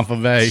shirt, Tampa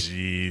Bay.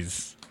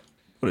 Jeez.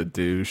 What a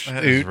douche.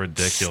 That is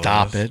ridiculous.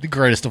 Stop it. The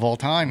greatest of all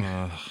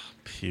time.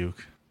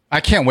 Puke. I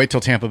can't wait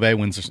till Tampa Bay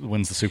wins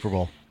the Super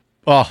Bowl.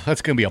 Oh,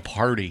 that's going to be a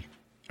party.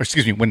 Or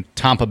excuse me, when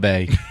Tampa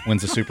Bay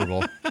wins the Super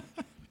Bowl.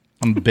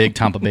 I'm a big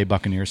Tampa Bay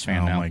Buccaneers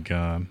fan Oh, now. my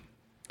God.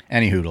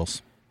 Any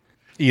hoodles.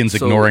 Ian's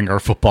ignoring our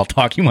football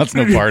talk. He wants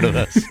no part of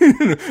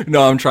this.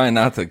 No, I'm trying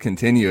not to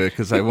continue it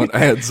because I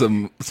had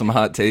some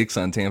hot takes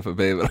on Tampa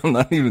Bay, but I'm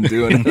not even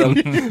doing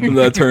it. I'm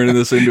not turning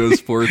this into a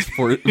sports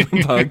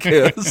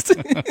podcast.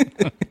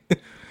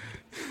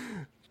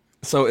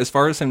 So as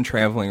far as him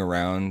traveling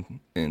around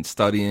and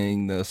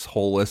studying this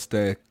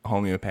holistic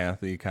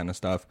homeopathy kind of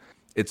stuff,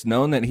 it's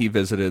known that he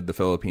visited the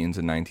Philippines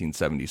in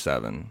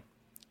 1977.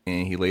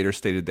 And he later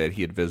stated that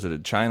he had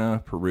visited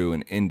China, Peru,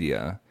 and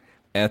India.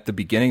 At the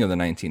beginning of the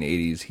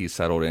 1980s, he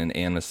settled in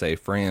Annonay,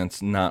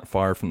 France, not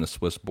far from the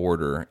Swiss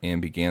border,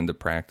 and began to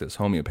practice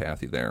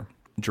homeopathy there.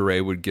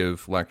 Jaret would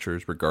give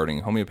lectures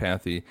regarding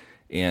homeopathy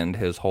and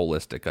his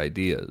holistic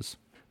ideas.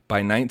 By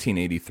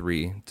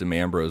 1983,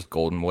 DiMambro's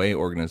Golden Way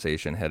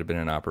organization had been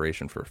in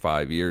operation for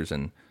 5 years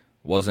and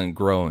wasn't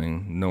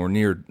growing nor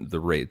near the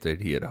rate that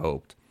he had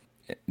hoped.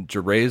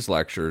 Jaret's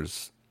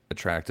lectures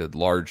attracted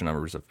large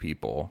numbers of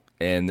people,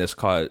 and this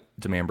caught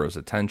DiMambro's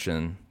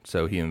attention,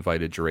 so he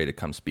invited Jaret to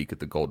come speak at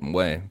the Golden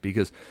Way,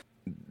 because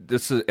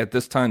this is, at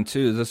this time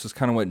too, this is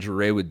kind of what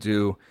Jaret would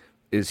do,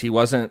 is he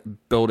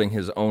wasn't building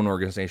his own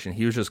organization,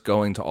 he was just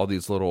going to all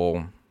these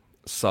little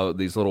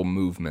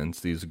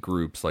movements, these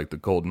groups like the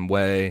Golden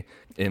Way,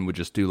 and would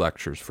just do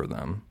lectures for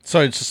them.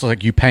 So it's just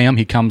like you pay him,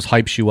 he comes,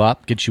 hypes you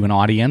up, gets you an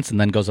audience, and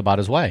then goes about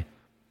his way.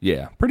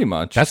 Yeah, pretty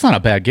much. That's not a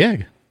bad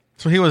gig.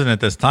 So he wasn't at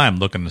this time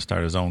looking to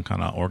start his own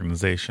kind of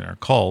organization or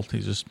cult.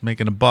 He's just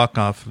making a buck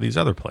off of these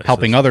other places.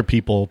 Helping other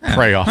people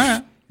prey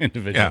off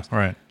individuals. Yeah,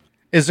 right.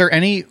 Is there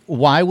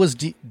why was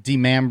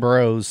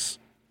DiMambro's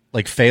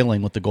like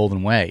failing with the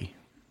Golden Way?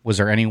 Was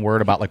there any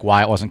word about like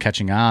why it wasn't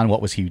catching on?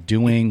 What was he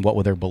doing? What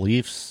were their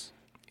beliefs?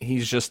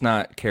 He's just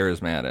not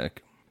charismatic.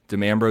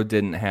 DiMambro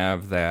didn't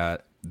have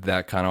that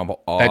kind of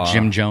awe. That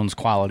Jim Jones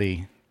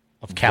quality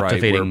of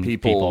captivating where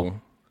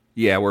people.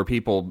 Yeah, where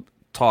people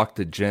talk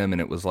to Jim and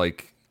it was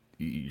like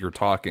you're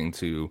talking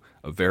to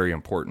a very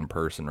important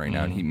person right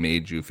now, and he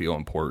made you feel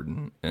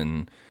important,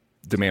 and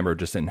DiMambro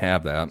just didn't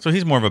have that. So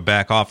he's more of a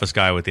back office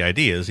guy with the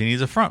ideas. He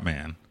needs a front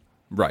man.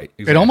 Right.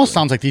 Exactly. It almost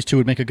sounds like these two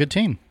would make a good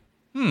team.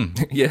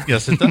 Yeah.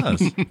 Yes, it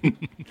does.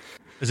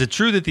 Is it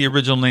true that the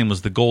original name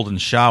was the Golden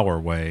Shower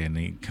Way, and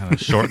he kind of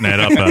shortened that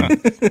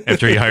up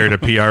after he hired a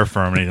PR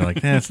firm, and he's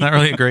like, it's not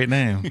really a great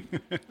name.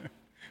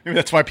 Maybe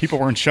that's why people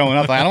weren't showing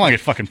up. I don't want to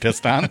get fucking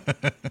pissed on.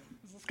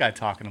 What's this guy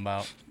talking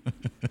about?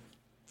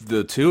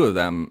 The two of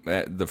them,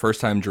 the first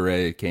time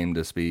Jaret came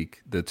to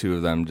speak, the two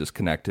of them just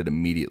connected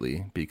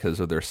immediately because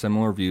of their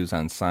similar views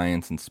on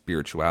science and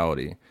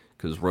spirituality.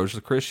 Because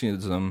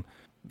Rosicrucianism,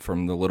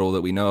 from the little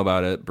that we know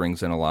about it,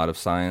 brings in a lot of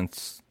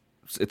science.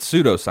 It's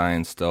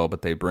pseudoscience still,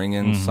 but they bring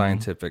in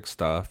scientific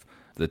stuff.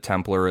 The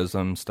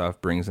Templarism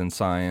stuff brings in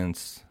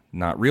science.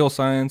 Not real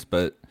science,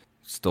 but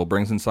still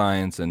brings in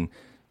science. And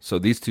so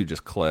these two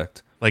just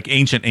clicked. Like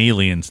ancient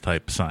aliens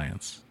type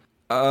science.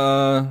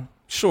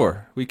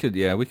 Sure, we could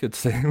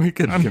say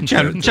I'm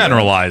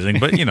generalizing,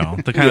 but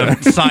the kind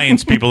of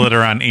science people that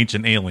are on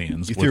Ancient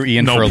Aliens. You threw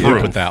Ian for a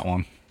loop with that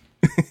one.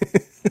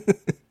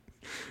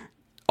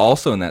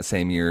 Also in that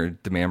same year,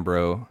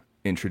 DiMambro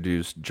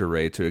introduced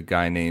Jaret to a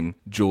guy named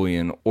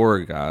Julian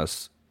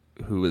Origas,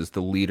 who is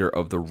the leader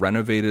of the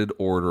Renovated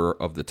Order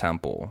of the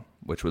Temple,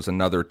 which was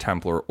another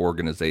Templar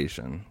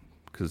organization.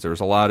 Because there's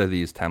a lot of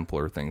these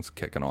Templar things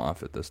kicking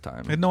off at this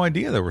time. I had no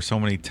idea there were so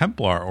many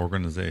Templar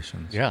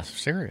organizations. Yeah,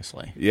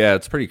 seriously. Yeah,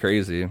 it's pretty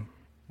crazy.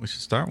 We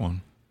should start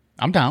one.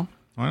 I'm down.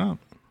 Why not?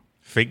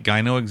 Fake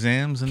gyno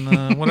exams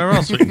and whatever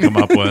else we can come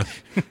up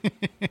with.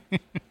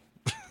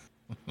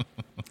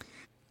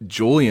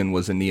 Julian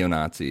was a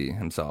neo-Nazi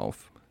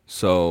himself.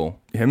 So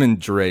him and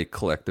Jaret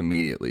clicked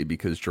immediately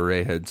because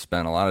Jaret had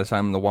spent a lot of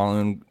time in the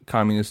Walloon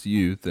Communist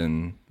Youth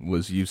and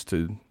was used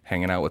to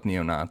hanging out with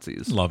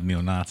neo-Nazis. Love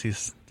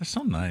neo-Nazis. They're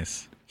so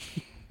nice.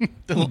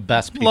 They're the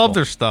best people. Love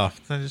their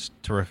stuff. They're just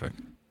terrific.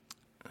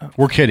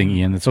 We're kidding,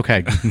 Ian. It's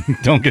okay.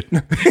 don't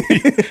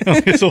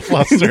get so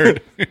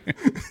flustered.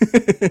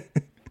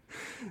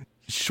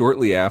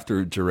 Shortly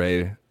after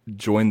Jure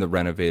joined the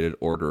renovated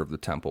Order of the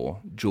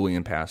Temple,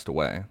 Julian passed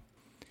away.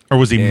 Or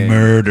was he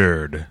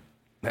murdered?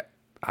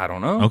 I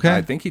don't know. Okay.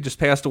 I think he just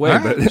passed away, All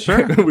right, but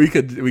sure. we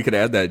could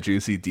add that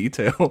juicy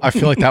detail. I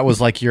feel like that was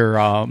like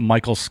your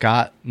Michael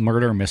Scott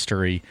murder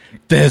mystery.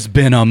 There's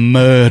been a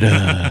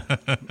murder.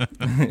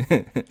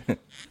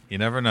 You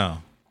never know.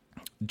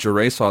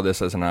 Jure saw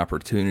this as an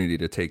opportunity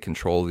to take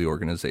control of the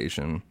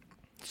organization,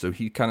 so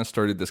he kind of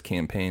started this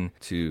campaign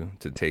to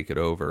take it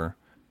over.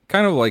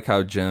 Kind of like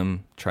how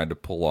Jim tried to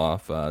pull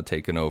off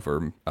taking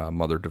over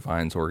Mother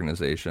Divine's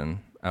organization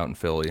out in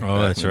Philly.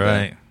 Oh, that's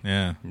right.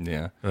 Yeah.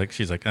 Yeah. Like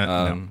she's like,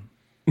 no.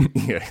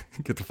 Yeah,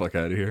 get the fuck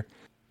out of here.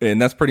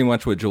 And that's pretty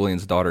much what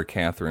Julian's daughter,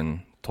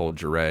 Catherine, told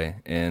Jure.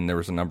 And there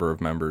was a number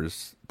of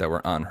members that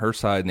were on her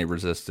side, and they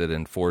resisted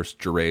and forced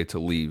Jure to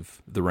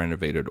leave the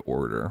renovated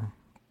order.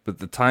 But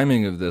the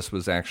timing of this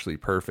was actually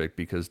perfect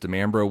because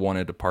DiMambro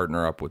wanted to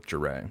partner up with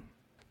Jure.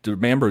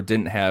 DiMambro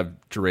didn't have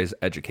Jure's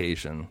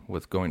education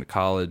with going to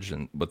college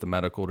and with the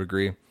medical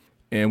degree.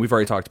 And we've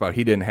already talked about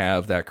he didn't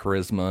have that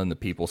charisma and the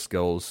people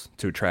skills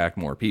to attract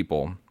more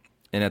people.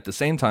 And at the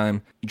same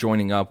time,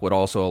 joining up would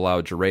also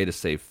allow Jure to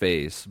save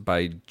face.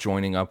 By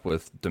joining up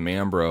with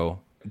DiMambro,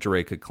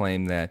 Jure could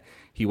claim that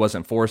he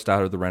wasn't forced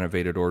out of the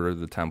renovated Order of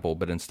the Temple,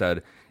 but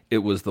instead it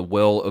was the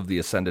will of the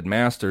Ascended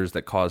Masters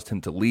that caused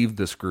him to leave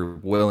this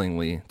group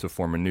willingly to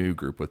form a new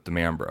group with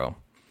DiMambro.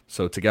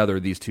 So together,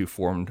 these two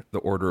formed the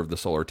Order of the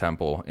Solar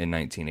Temple in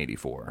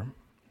 1984.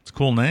 It's a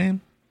cool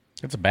name.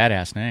 It's a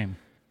badass name.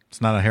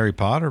 It's not a Harry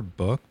Potter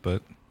book,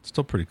 but it's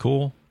still pretty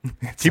cool.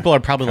 People are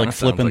probably like Kinda sounds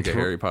flipping like a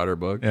through. Harry Potter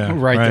book. Yeah,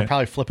 Right, they're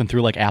probably flipping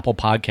through like Apple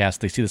Podcasts.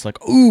 They see this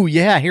like, ooh,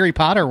 yeah, Harry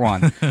Potter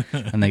one.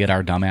 And they get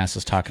our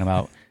dumbasses talking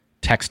about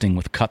texting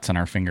with cuts on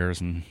our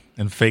fingers. And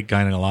fake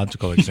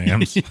gynecological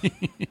exams.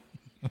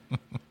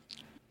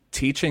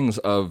 Teachings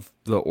of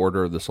the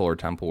Order of the Solar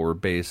Temple were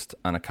based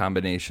on a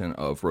combination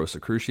of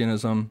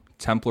Rosicrucianism,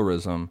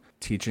 Templarism,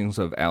 teachings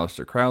of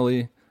Aleister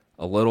Crowley,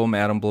 a little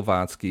Madame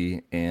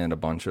Blavatsky, and a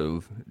bunch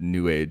of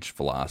New Age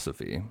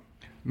philosophy.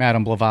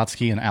 Madame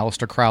Blavatsky and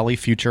Aleister Crowley,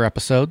 future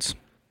episodes.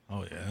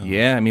 Oh, yeah.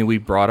 Yeah, I mean, we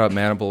brought up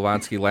Madame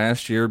Blavatsky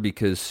last year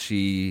because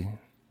she,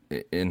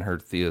 in her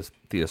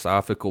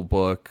theosophical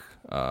book,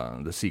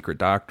 The Secret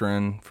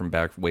Doctrine,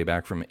 way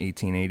back from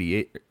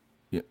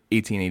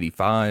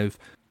 1885,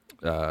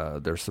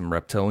 there's some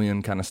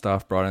reptilian kind of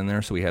stuff brought in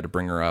there, so we had to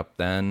bring her up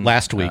then.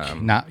 Last week,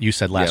 you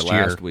said last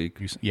year. Last week.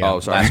 Yeah, oh,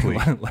 sorry, last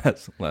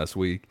week. last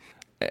week.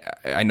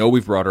 I know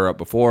we've brought her up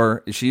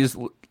before. She's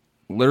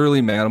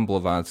literally, Madame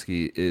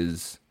Blavatsky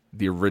is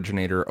the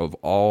originator of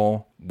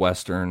all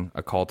Western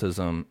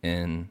occultism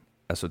and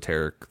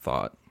esoteric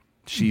thought.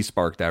 She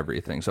sparked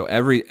everything. So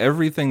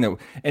everything that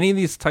any of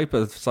these type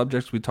of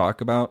subjects we talk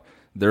about,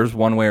 there's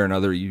one way or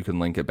another you can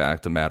link it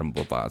back to Madame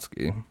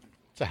Blavatsky.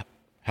 It's a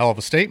hell of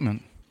a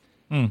statement.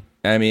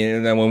 I mean,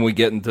 and then when we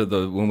get into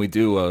when we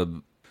do a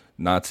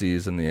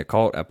Nazis and the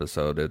occult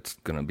episode, it's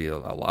going to be a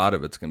lot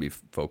of it's going to be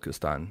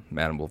focused on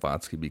Madame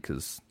Blavatsky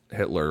because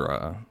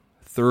Hitler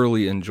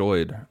thoroughly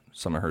enjoyed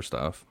some of her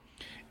stuff.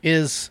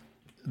 Is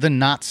the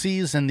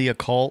Nazis and the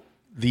occult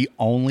the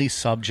only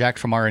subject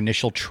from our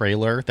initial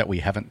trailer that we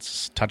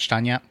haven't touched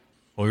on yet?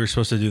 Well, we were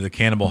supposed to do the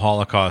Cannibal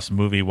Holocaust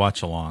movie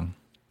watch along.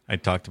 I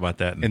talked about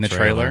that in the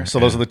trailer. So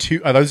those are the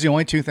two. Are those the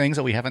only two things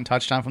that we haven't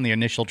touched on from the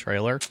initial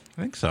trailer?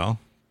 I think so.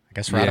 I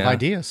guess we're out of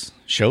ideas.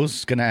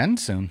 Show's going to end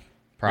soon,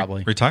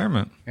 probably.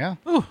 Retirement. Yeah.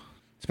 Ooh.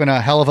 It's been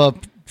a hell of a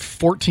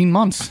 14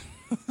 months,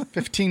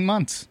 15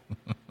 months.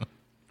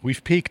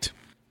 We've peaked.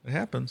 It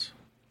happens.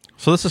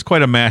 So this is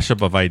quite a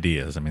mashup of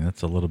ideas. I mean,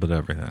 that's a little bit of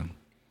everything.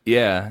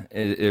 Yeah,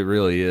 it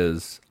really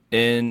is.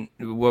 And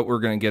what we're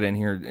going to get in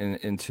here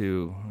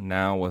into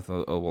now with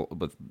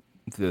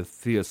the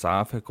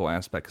theosophical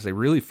aspect, because they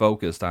really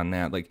focused on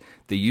that. Like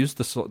they used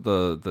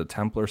the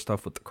Templar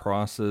stuff with the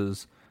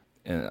crosses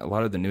and a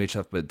lot of the New Age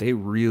stuff, but they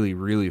really,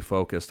 really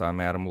focused on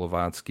Madame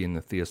Blavatsky and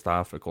the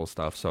theosophical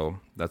stuff.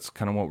 So that's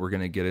kind of what we're going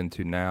to get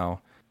into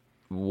now.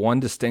 One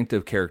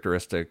distinctive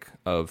characteristic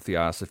of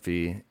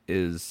theosophy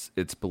is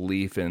its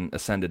belief in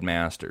ascended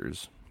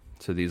masters.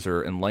 So these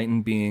are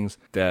enlightened beings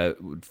that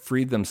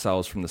freed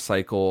themselves from the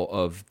cycle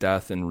of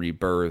death and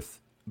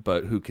rebirth,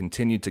 but who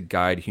continued to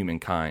guide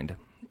humankind.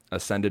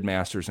 Ascended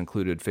masters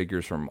included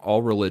figures from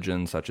all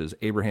religions, such as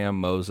Abraham,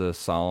 Moses,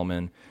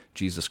 Solomon,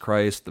 Jesus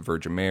Christ, the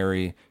Virgin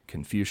Mary,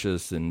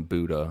 Confucius, and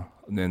Buddha.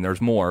 And then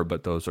there's more,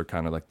 but those are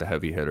kind of like the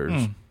heavy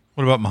hitters.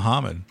 What about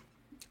Muhammad?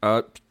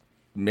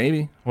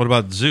 Maybe. What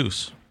about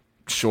Zeus?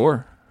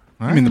 Sure.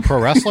 I mean, the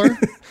pro wrestler?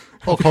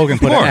 Hulk Hogan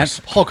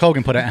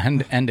put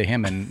an end to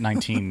him in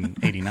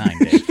 1989,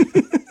 Dave.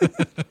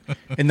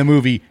 In the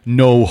movie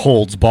No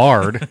Holds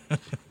Barred.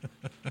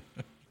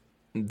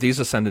 These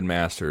ascended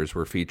masters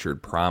were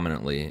featured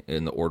prominently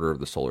in the Order of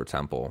the Solar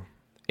Temple,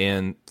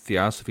 and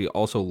Theosophy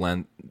also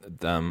lent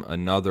them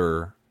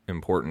another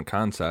important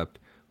concept,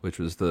 which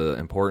was the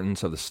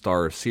importance of the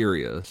star of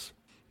Sirius.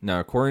 Now,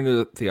 according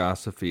to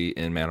Theosophy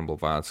and Madame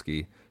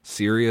Blavatsky,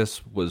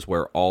 Sirius was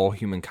where all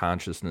human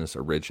consciousness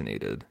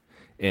originated,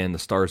 and the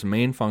star's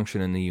main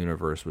function in the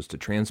universe was to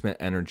transmit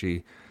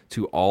energy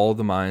to all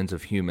the minds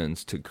of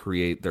humans to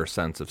create their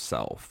sense of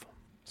self.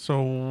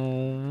 So,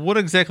 what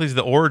exactly is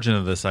the origin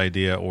of this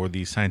idea or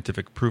the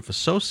scientific proof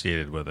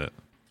associated with it?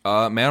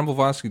 Madame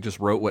Blavatsky just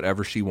wrote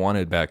whatever she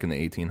wanted back in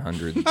the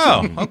 1800s.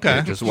 Oh, okay.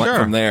 It just went Sure.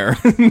 from there.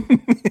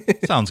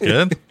 Sounds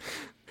good.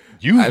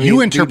 You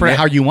interpret dude,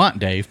 how you want,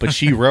 Dave, but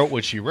she wrote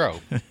what she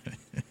wrote.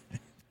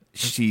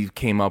 She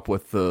came up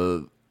with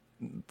the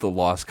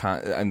lost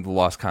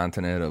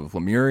continent of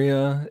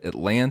Lemuria,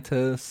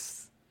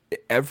 Atlantis,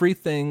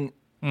 everything,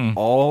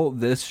 all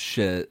this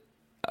shit,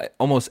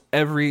 almost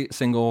every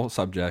single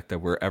subject that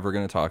we're ever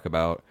going to talk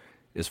about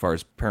as far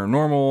as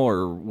paranormal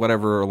or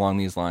whatever along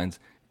these lines,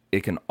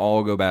 it can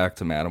all go back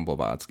to Madame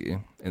Blavatsky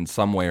in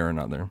some way or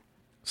another.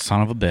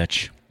 Son of a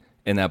bitch.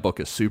 And that book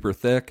is super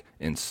thick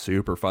and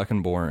super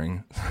fucking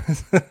boring.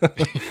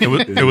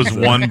 It was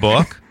one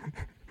book.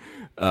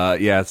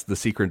 Yeah, it's The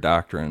Secret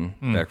Doctrine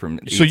back from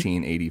So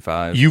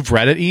 1885. You've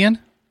read it, Ian?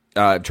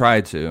 I've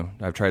tried to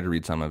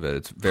read some of it.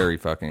 It's very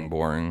fucking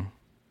boring.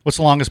 What's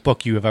the longest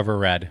book you have ever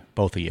read,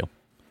 both of you?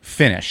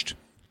 Finished.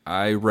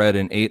 I read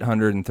an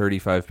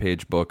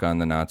 835-page book on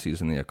the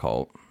Nazis and the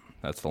occult.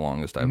 That's the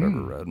longest I've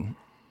ever read.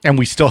 And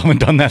we still haven't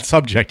done that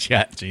subject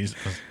yet. Jesus.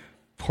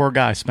 Poor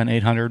guy spent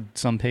 800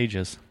 some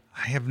pages.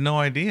 I have no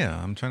idea.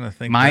 I'm trying to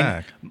think Mine,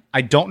 back.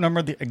 I don't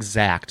remember the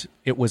exact.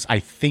 It was, I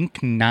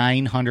think,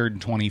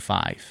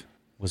 925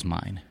 was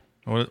mine.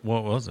 What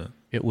was it?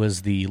 It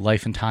was The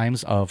Life and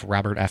Times of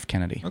Robert F.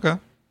 Kennedy. Okay.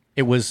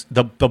 It was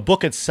the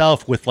book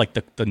itself with like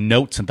the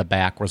notes in the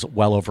back was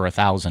well over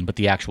 1,000, but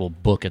the actual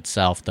book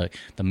itself, the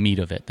meat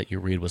of it that you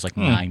read was like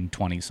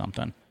 920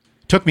 something.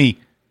 Took me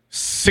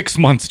 6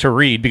 months to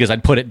read because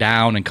I'd put it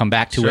down and come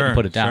back to it and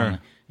put it down.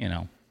 Sure. You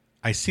know,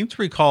 I seem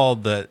to recall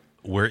that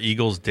Where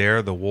Eagles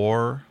Dare, the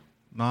war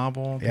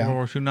novel, the World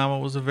War II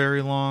novel, was a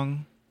very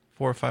long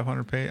 400 or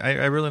 500 page.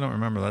 I really don't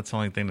remember. That's the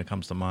only thing that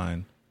comes to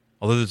mind.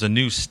 Although there's a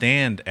new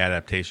Stand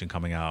adaptation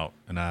coming out,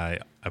 and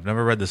I've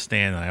never read The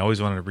Stand, and I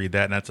always wanted to read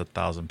that, and that's a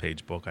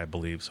 1,000-page book, I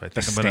believe. So I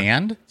think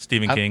Stand?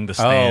 Stephen King, The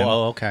Stand.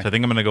 Oh, okay. So I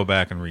think I'm going to go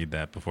back and read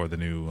that before the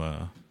new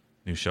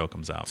show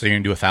comes out. so you're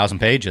gonna do 1,000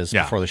 pages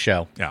before the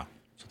show. Yeah.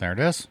 So there it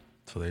is.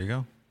 So there you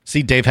go.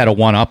 See, Dave had to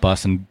one up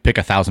us and pick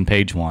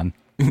 1,000-page one.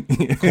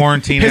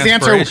 Quarantine His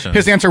aspiration.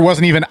 answer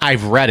wasn't even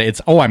I've read it.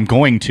 It's I'm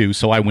going to,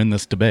 so I win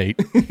this debate.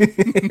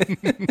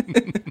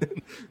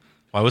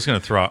 Well, I was going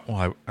to throw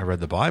out, I read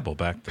the Bible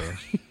back to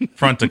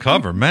front to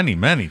cover many,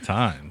 many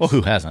times. Well,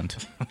 who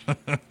hasn't?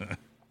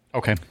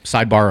 Okay,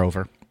 sidebar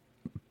over.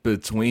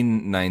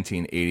 Between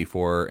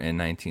 1984 and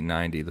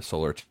 1990, the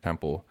Solar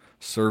Temple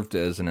served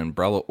as an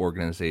umbrella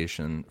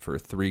organization for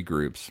three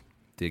groups: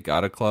 the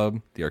Agata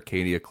Club, the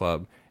Arcadia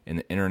Club, and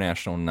the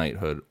International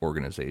Knighthood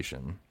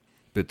Organization.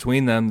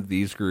 Between them,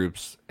 these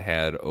groups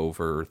had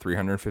over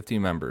 350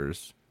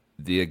 members.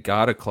 The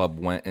Agata Club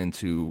went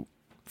into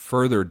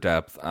further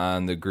depth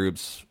on the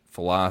group's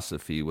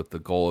philosophy with the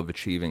goal of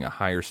achieving a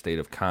higher state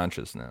of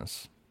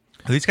consciousness.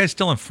 Are these guys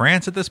still in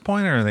France at this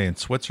point, or are they in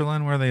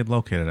Switzerland? Where are they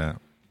located at?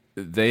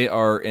 They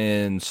are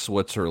in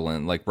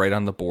Switzerland, like right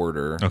on the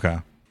border. Okay.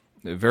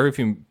 Very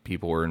few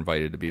people were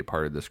invited to be a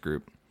part of this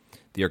group.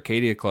 The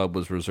Arcadia Club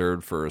was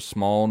reserved for a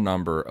small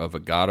number of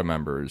Agata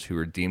members who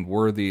were deemed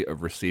worthy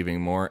of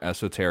receiving more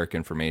esoteric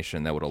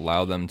information that would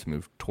allow them to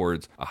move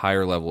towards a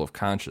higher level of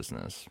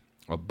consciousness.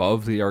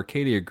 Above the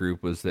Arcadia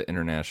group was the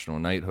International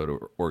Knighthood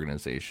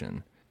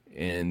Organization,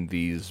 and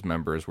these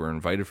members were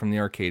invited from the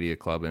Arcadia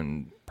Club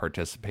and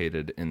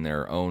participated in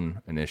their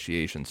own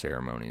initiation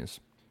ceremonies.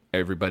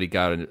 Everybody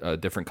got a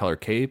different color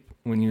cape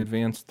when you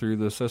advanced through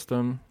the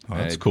system. Oh,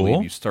 that's I cool.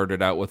 believe you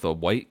started out with a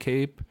white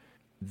cape,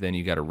 then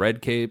you got a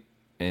red cape,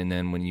 and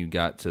then when you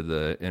got to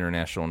the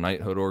International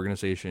Knighthood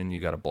Organization, you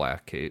got a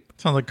black cape.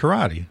 Sounds like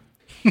karate.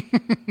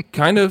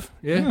 Kind of,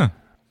 yeah. Yeah.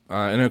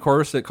 And of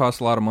course, it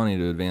costs a lot of money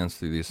to advance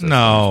through these systems.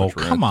 No, which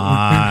we're come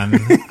gonna-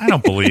 on. I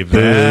don't believe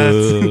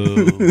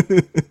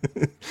that.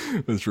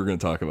 Which we're going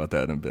to talk about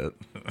that in a bit.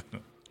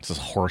 This is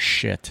horse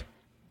shit.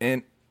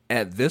 And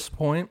at this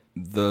point,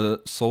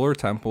 the Solar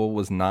Temple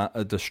was not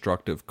a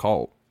destructive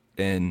cult.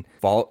 And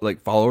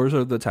followers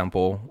of the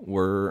temple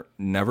were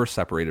never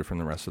separated from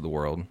the rest of the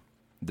world.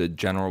 The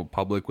general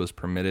public was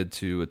permitted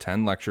to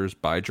attend lectures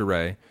by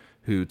Jure,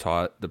 who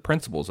taught the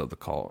principles of the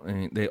cult.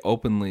 And they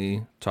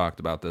openly talked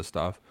about this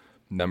stuff.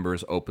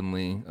 Members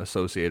openly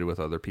associated with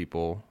other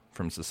people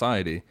from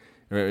society.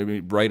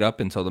 Right up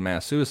until the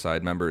mass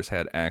suicide, members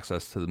had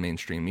access to the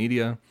mainstream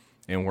media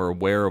and were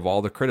aware of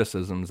all the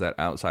criticisms that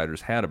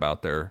outsiders had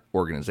about their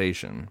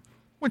organization.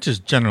 Which is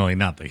generally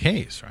not the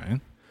case, right?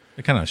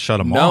 They kind of shut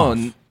them No, off.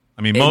 and-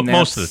 I mean, and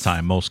most of the that's-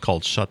 time, most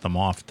cults shut them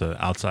off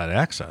to outside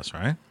access,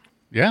 right?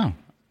 Yeah.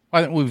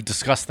 I think we've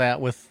discussed that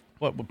with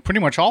pretty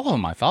much all of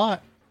them, I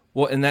thought.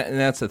 Well, and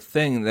that's a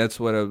thing. That's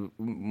what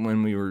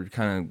when we were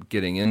kind of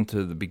getting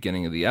into the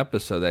beginning of the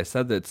episode, I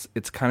said that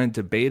it's kind of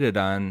debated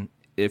on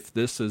if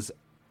there's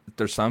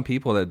some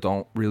people that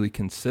don't really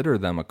consider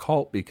them a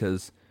cult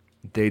because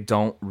they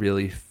don't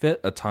really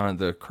fit a ton of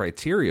the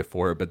criteria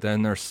for it. But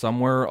then there's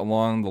somewhere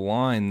along the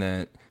line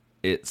that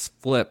it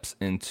flips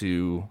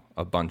into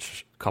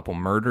couple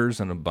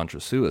murders and a bunch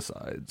of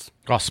suicides.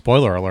 Oh,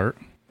 spoiler alert.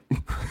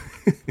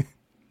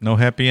 No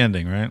happy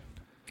ending, right?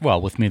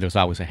 Well, with me, there's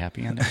always a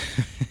happy ending.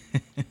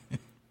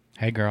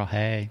 Hey, girl,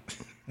 hey.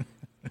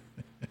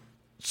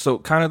 So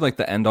kind of like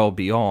the end-all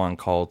be-all on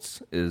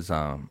cults is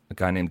a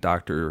guy named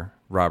Dr.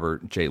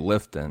 Robert J.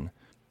 Lifton.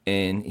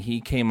 And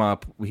he came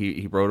up,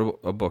 he wrote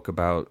a book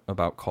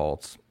about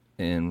cults.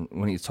 And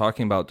when he's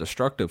talking about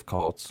destructive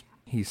cults,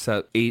 he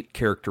set 8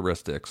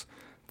 characteristics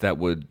that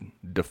would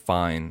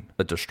define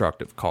a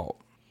destructive cult.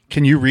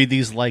 Can you read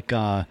these like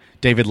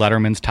David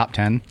Letterman's top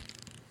 10?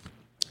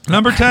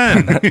 Number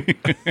 10.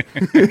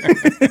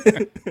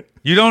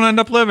 You don't end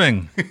up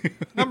living.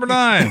 Number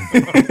 9.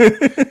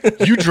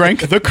 You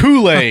drank the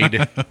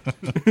Kool-Aid.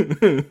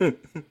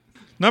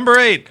 Number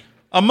 8.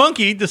 A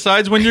monkey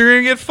decides when you're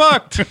going to get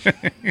fucked.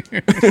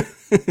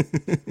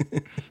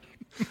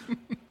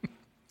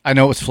 I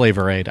know it was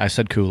Flavor Aid. I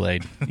said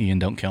Kool-Aid. Ian,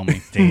 don't kill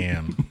me.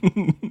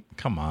 Damn.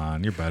 Come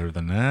on, you're better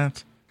than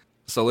that.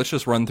 So let's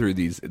just run through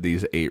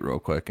these 8 real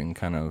quick and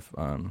kind of,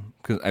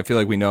 because I feel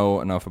like we know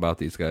enough about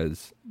these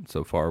guys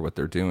so far, what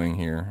they're doing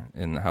here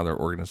and how their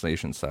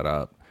organization's set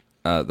up.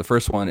 The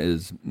first one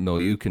is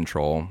milieu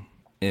control,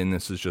 and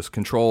this is just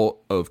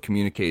control of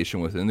communication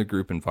within the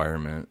group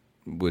environment,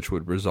 which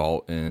would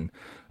result in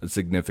a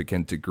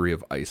significant degree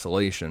of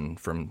isolation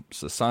from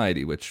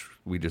society, which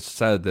we just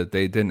said that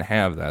they didn't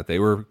have that. They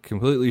were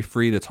completely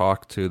free to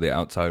talk to the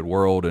outside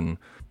world and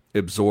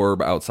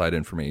absorb outside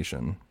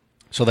information.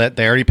 So that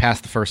they already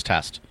passed the first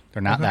test.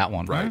 They're not that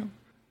one. Right.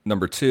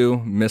 Number 2,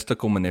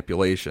 mystical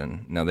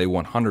manipulation. Now, they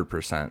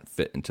 100%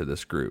 fit into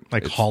this group.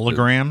 Like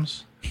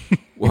holograms?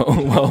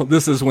 Well,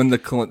 this is when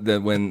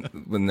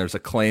when there's a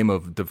claim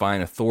of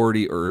divine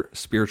authority or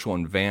spiritual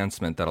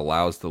advancement that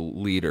allows the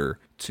leader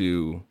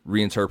to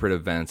reinterpret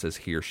events as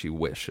he or she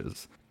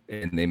wishes.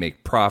 And they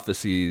make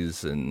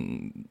prophecies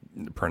and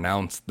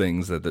pronounce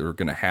things that are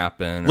going to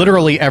happen.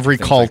 Literally every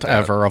cult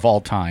ever of all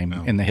time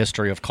in the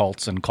history of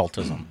cults and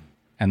cultism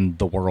and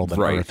the world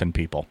and earth and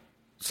people.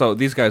 So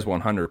these guys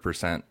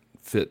 100%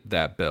 fit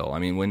that bill. I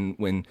mean,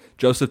 when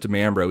Joseph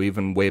DiMambro,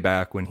 even way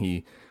back when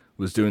he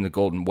was doing the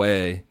Golden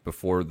Way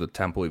before the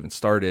temple even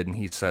started, and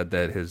he said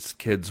that his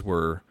kids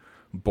were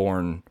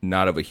born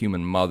not of a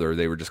human mother,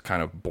 they were just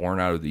kind of born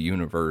out of the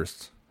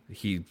universe.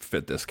 He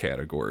fit this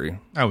category.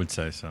 I would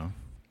say so.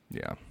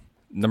 Yeah.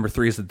 Number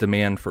 3 is the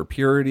demand for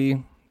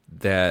purity,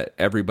 that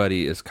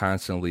everybody is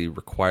constantly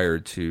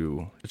required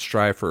to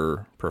strive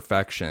for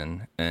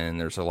perfection, and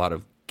there's a lot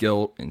of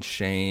guilt and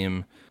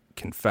shame,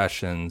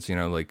 confessions,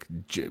 like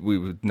we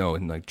would know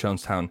in like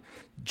Jonestown,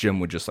 Jim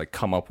would just like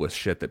come up with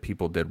shit that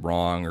people did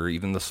wrong, or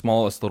even the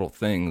smallest little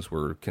things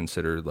were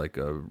considered like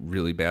a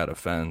really bad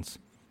offense.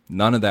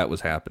 None of that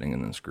was happening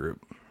in this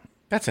group.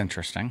 That's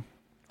interesting.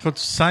 So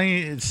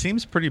it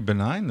seems pretty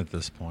benign at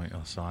this point.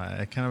 So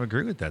I kind of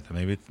agree with that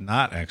maybe it's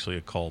not actually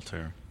a cult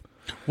here.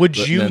 Would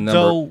you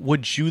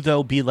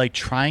though be like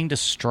trying to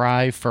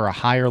strive for a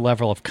higher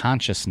level of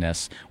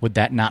consciousness? Would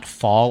that not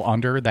fall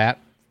under that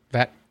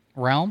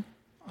realm?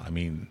 I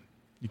mean,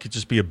 you could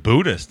just be a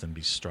Buddhist and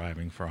be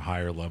striving for a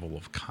higher level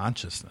of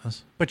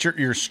consciousness. But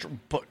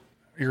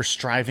you're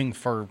striving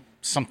for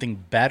something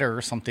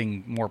better,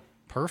 something more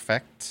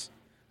perfect.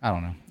 I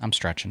don't know. I'm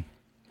stretching.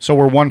 So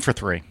we're 1 for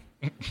 3.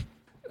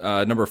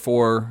 Number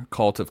 4,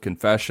 cult of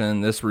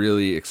confession. This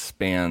really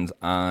expands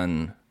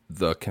on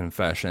the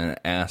confession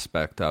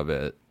aspect of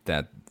it,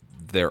 that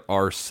there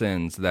are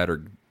sins that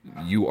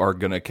you are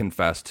going to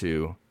confess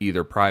to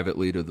either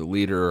privately to the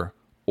leader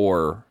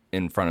or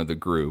in front of the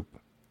group.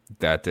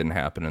 That didn't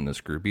happen in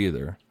this group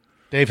either.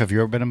 Dave, have you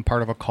ever been in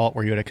part of a cult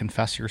where you had to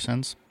confess your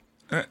sins?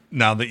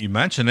 Now that you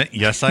mention it,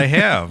 yes, I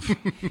have.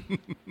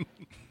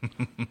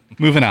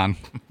 Moving on.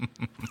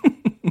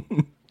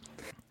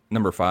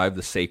 Number 5,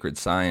 the sacred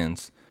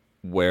science,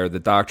 where the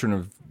doctrine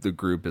of the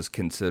group is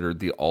considered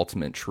the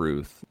ultimate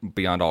truth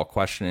beyond all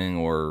questioning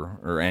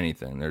or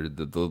anything.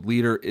 The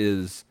leader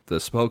is the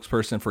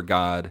spokesperson for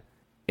God,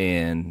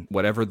 and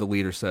whatever the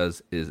leader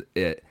says is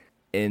it.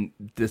 And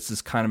this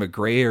is kind of a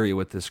gray area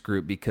with this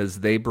group because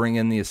they bring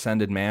in the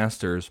ascended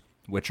masters,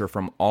 which are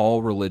from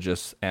all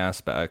religious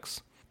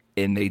aspects,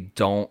 and they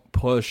don't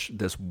push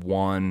this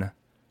one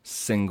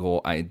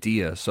single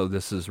idea. So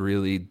this is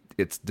really,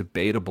 it's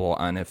debatable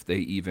on if they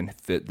even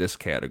fit this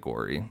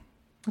category.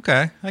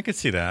 Okay, I could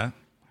see that.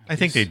 I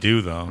think they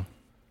do, though,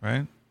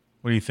 right?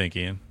 What do you think,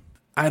 Ian?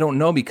 I don't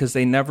know, because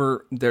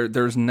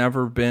there's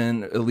never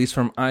been, at least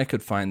from I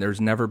could find,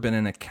 there's never been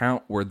an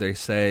account where they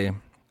say,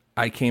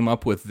 I came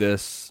up with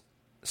this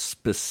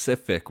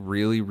specific,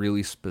 really,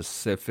 really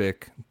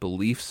specific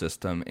belief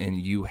system, and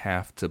you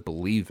have to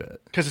believe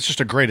it. Because it's just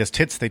a greatest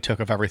hits they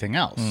took of everything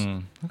else.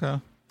 Okay.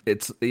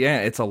 It's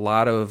a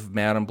lot of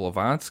Madame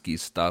Blavatsky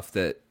stuff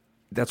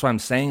that's why I'm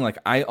saying, like,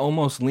 I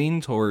almost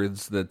lean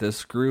towards that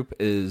this group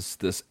is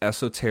this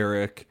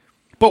esoteric.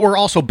 But we're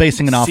also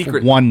basing it off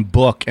of one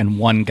book and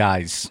one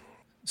guy's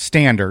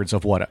standards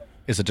of what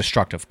is a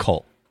destructive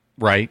cult.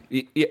 Right.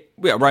 Yeah,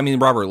 I mean,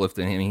 Robert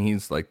Lifton, I mean,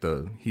 he's the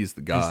guy. He's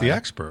the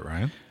expert,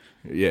 right?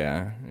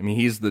 Yeah. I mean,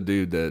 he's the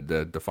dude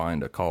that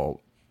defined a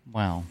cult.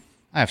 Well,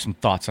 I have some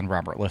thoughts on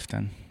Robert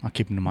Lifton. I'll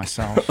keep them to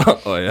myself.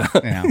 Oh, yeah.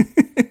 Yeah.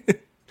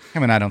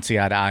 Him and I don't see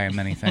eye to eye on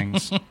many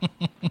things.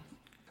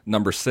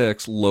 Number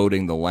 6,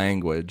 loading the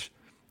language.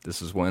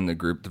 This is when the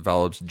group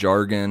develops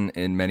jargon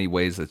in many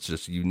ways that's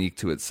just unique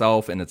to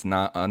itself, and it's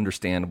not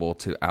understandable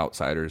to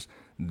outsiders.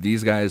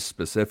 These guys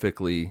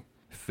specifically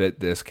fit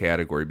this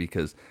category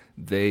because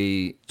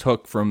they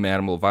took from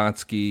Madame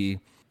Blavatsky,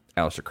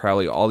 Aleister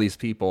Crowley, all these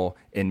people,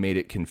 and made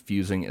it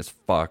confusing as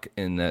fuck,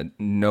 and that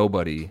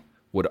nobody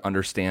would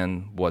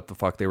understand what the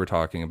fuck they were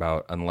talking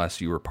about unless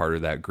you were part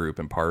of that group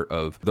and part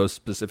of those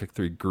specific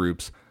 3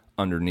 groups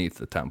underneath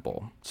the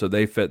temple. So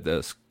they fit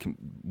this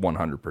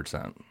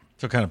 100%.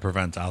 So it kind of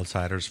prevents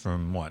outsiders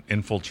from what?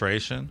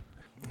 Infiltration?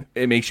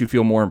 It makes you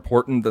feel more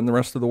important than the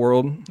rest of the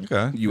world.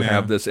 Okay. You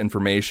have this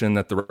information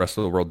that the rest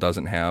of the world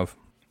doesn't have.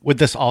 Would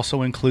this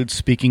also include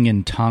speaking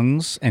in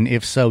tongues? And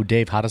if so,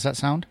 Dave, how does that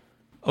sound?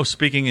 Oh,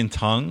 speaking in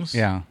tongues?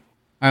 Yeah.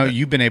 I know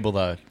you've been able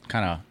to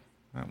kind of...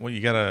 Well,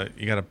 you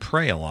gotta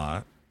pray a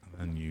lot,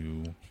 and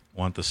you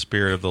want the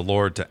Spirit of the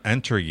Lord to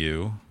enter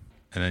you,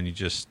 and then you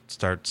just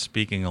start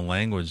speaking a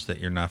language that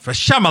you're not.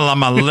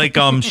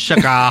 Shamalama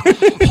shaka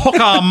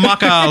hoka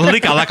maka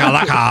lika laka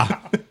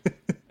laka.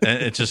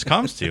 And it just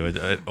comes to you.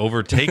 It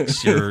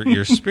overtakes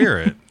your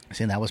spirit.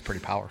 See, that was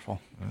pretty powerful.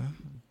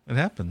 It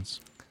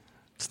happens.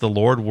 It's the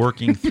Lord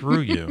working through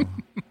you.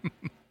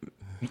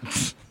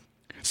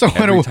 So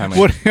what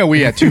are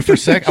we at 2 for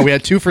 6? Are we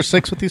at 2 for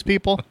 6 with these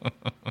people?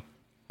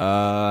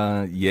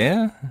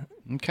 Yeah.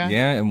 Okay.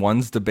 Yeah, and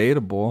one's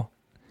debatable.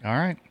 All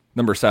right.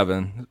 Number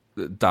 7,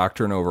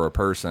 doctrine over a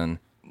person,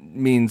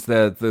 means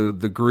that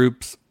the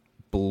group's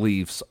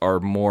beliefs are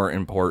more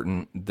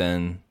important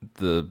than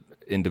the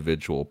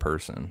individual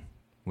person,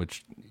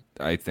 which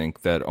I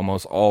think that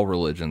almost all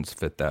religions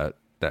fit that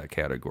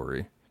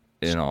category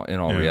in all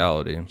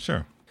reality.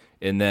 Sure.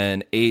 And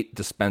then 8,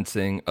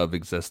 dispensing of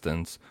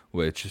existence,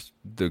 which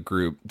the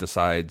group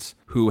decides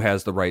who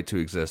has the right to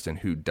exist and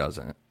who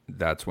doesn't.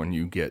 That's when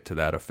you get to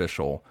that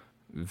official,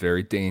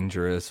 very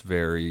dangerous,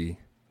 very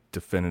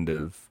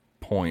definitive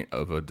point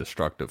of a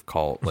destructive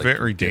cult. Like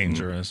very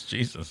dangerous.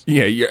 Jesus.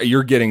 Yeah,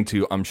 you're getting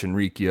to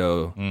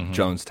Shinrikyo,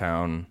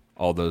 Jonestown,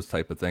 all those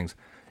type of things.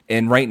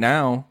 And right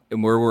now,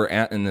 and where we're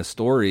at in this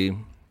story,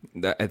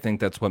 I think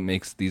that's what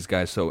makes these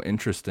guys so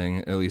interesting,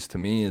 at least to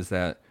me, is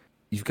that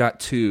you've got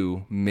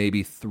 2,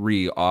 maybe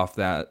 3 off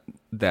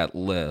that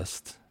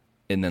list,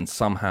 and then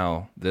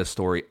somehow this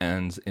story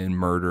ends in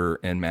murder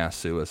and mass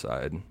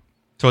suicide.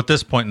 So at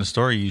this point in the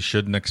story, you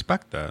shouldn't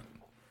expect that.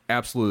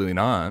 Absolutely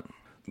not.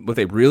 What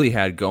they really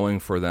had going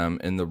for them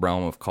in the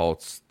realm of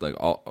cults, like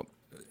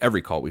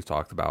every cult we've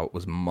talked about,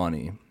 was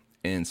money,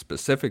 and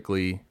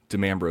specifically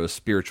Dimambro's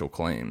spiritual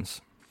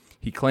claims.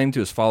 He claimed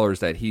to his followers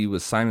that he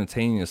was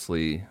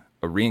simultaneously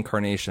a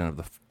reincarnation of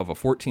a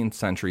 14th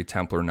century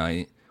Templar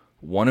knight,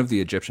 one of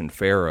the Egyptian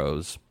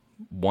pharaohs,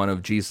 one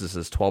of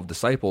Jesus' 12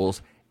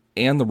 disciples,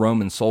 and the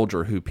Roman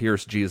soldier who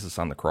pierced Jesus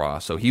on the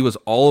cross. So he was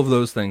all of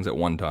those things at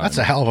one time. That's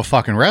a hell of a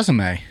fucking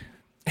resume.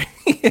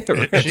 Yeah,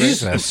 right.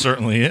 Jesus. It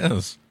certainly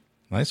is.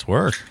 Nice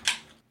work.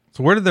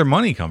 So where did their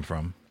money come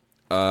from?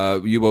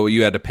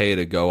 You had to pay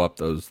to go up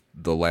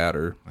the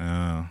ladder.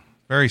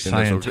 Very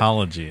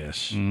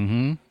Scientology-ish.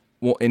 Mm-hmm.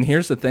 Well, and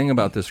here's the thing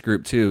about this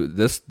group too.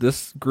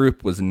 This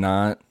group was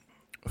not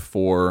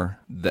for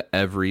the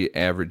every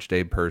average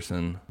day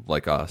person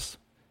like us.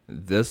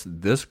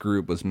 This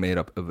group was made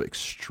up of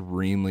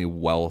extremely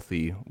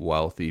wealthy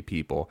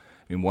people.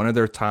 I mean, one of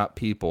their top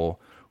people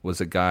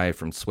was a guy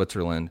from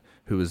Switzerland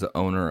who was the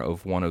owner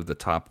of one of the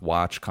top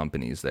watch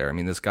companies there. I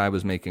mean, this guy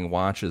was making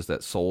watches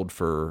that sold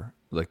for,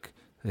 like,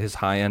 his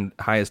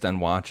highest end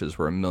watches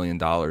were $1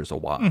 million a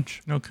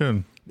watch. No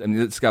kidding. I mean,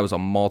 this guy was a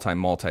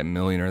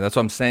multi-millionaire. That's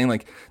what I'm saying.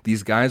 Like,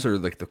 these guys are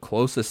like the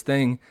closest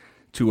thing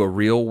to a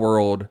real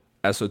world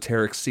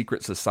esoteric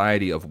secret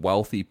society of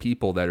wealthy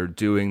people that are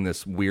doing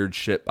this weird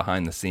shit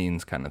behind the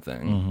scenes kind of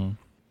thing. Mm-hmm.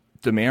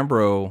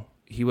 Dimambro,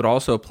 he would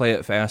also play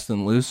it fast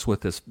and loose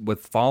with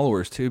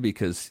followers too,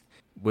 because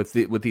with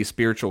these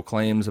spiritual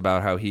claims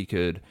about how he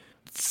could,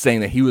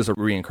 saying that he was a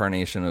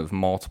reincarnation of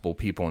multiple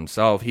people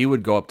himself, he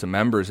would go up to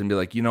members and be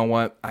like, you know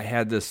what, I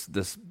had this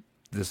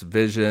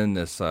vision,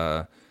 this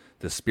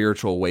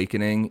spiritual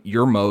awakening.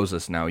 You're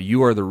Moses now.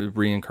 You are the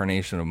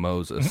reincarnation of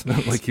Moses.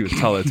 Like, he would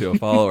tell it to a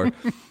follower.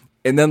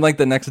 And then, like,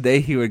 the next day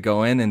he would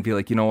go in and be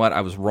like, you know what, I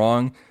was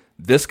wrong.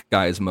 This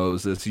guy's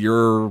Moses.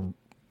 You're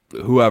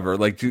whoever.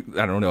 Like,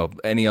 I don't know,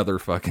 any other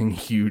fucking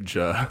huge...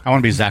 I want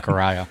to be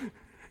Zechariah.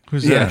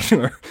 Who's yeah, that?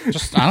 sure.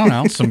 Just, I don't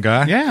know. Some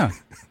guy? Yeah.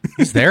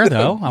 He's there,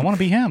 though. I want to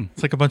be him.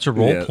 It's like a bunch of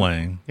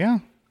role-playing. Yeah.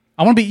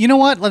 I want to be... You know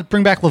what? Let's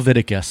bring back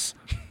Leviticus.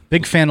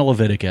 Big fan of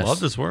Leviticus. Love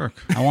this work.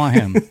 I want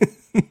him.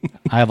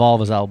 I have all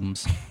of his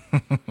albums.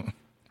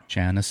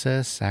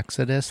 Genesis,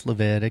 Exodus,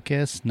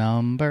 Leviticus,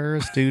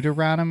 Numbers,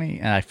 Deuteronomy.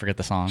 And I forget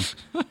the song.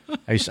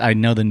 I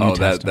know the New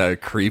Testament.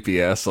 That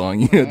creepy ass song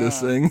you had to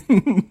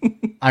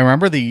sing. I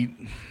remember the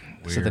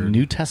So the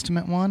New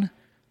Testament one?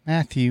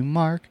 Matthew,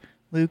 Mark,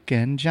 Luke,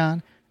 and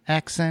John.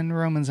 Acts and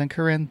Romans and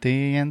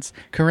Corinthians.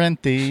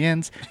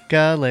 Galatians,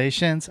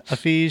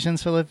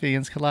 Ephesians,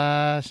 Philippians,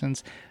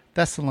 Colossians,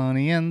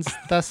 Thessalonians,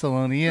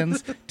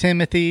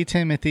 Timothy,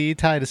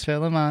 Titus,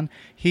 Philemon,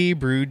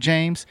 Hebrew,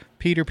 James,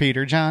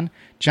 Peter, John,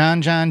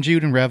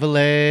 Jude, and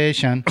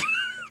Revelation.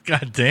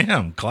 God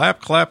damn.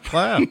 Clap.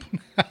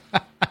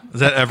 Is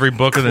that every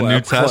book of the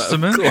New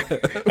Testament?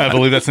 Clap. I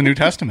believe that's the New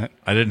Testament.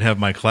 I didn't have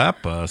my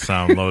clap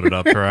sound loaded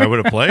up, or I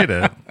would have played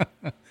it.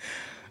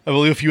 I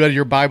believe if you had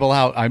your Bible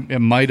out, it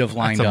might have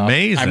lined That's up.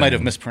 amazing. I might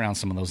have mispronounced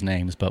some of those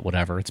names, but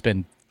whatever. It's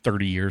been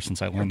 30 years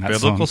since I learned that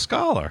Biblical song.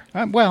 scholar.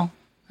 Well,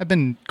 I've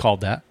been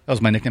called that. That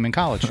was my nickname in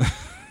college.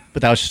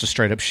 But that was just a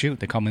straight up shoot.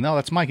 They called me, no,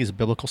 that's Mike. He's a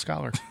biblical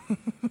scholar.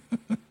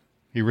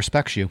 He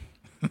respects you.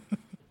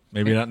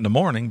 Maybe not in the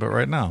morning, but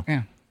right now.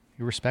 Yeah.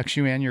 He respects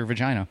you and your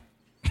vagina.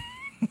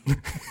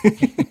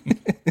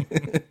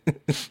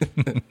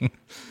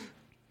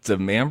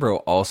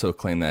 DiMambro also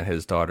claimed that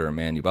his daughter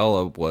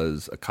Emanuela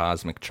was a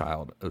cosmic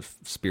child of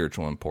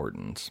spiritual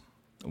importance.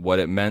 What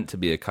it meant to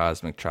be a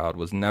cosmic child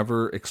was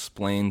never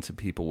explained to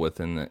people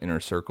within the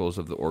inner circles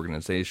of the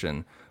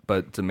organization,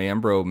 but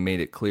DiMambro made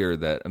it clear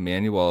that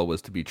Emanuela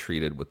was to be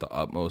treated with the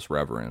utmost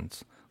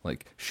reverence.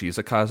 Like, she's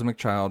a cosmic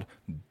child,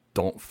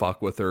 don't fuck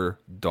with her,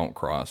 don't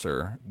cross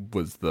her,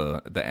 was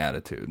the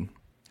attitude.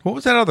 What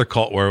was that other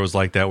cult where it was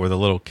like that, where the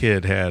little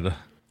kid had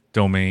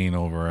domain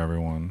over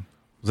everyone?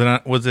 Was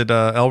it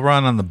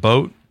Elron on the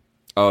boat?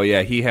 Oh,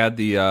 yeah, he had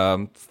the,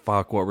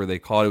 what were they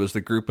called? It was the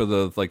group of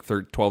the,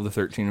 12 to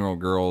 13-year-old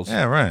girls.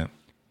 Yeah, right.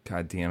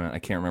 God damn it, I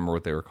can't remember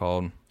what they were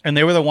called. And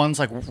they were the ones,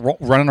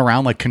 running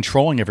around,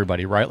 controlling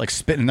everybody, right? Like,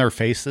 spitting in their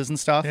faces and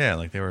stuff. Yeah,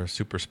 like they were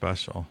super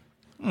special.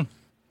 All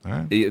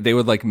right. They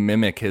would,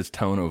 mimic his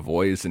tone of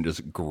voice and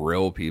just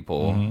grill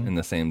people in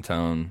the same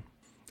tone.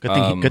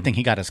 Good thing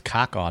he got his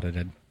cock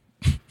audited.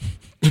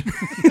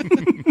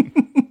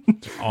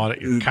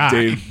 Audit your cock.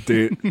 Dave,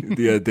 do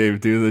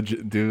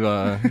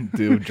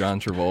John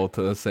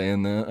Travolta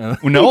saying that?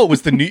 No, it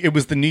was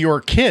the New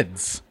York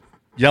kids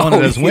yelling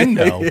at his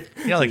window.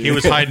 Yeah, like he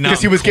was hiding out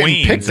Because he was in getting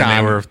Queens picked and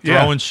on. they were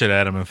Yeah. throwing shit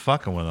at him and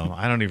fucking with him.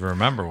 I don't even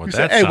remember what He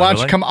that said, hey, why don't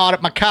you like. come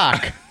audit my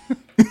cock?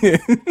 Hey,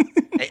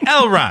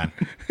 Elron,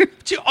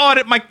 would you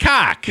audit my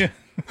cock?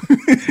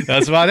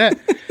 That's about it.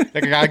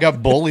 That guy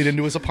got bullied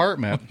into his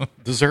apartment.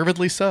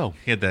 Deservedly so.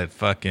 He had that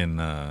fucking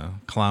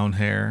clown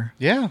hair.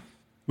 Yeah.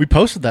 We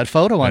posted that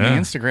photo on the Yeah,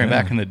 Instagram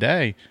back in the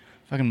day.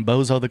 Fucking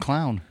Bozo the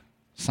Clown.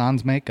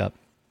 Sans makeup.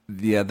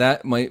 Yeah,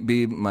 that might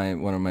be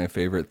one of my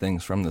favorite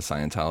things from the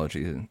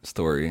Scientology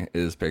story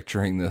is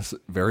picturing this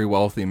very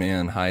wealthy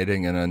man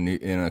hiding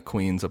in a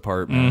Queens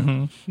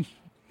apartment,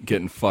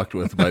 getting fucked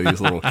with by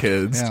these little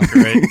kids. Yeah.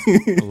 Great.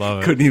 I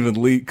love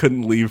it.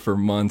 Couldn't leave for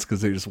months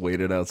because they just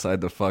waited outside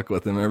to fuck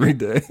with him every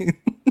day.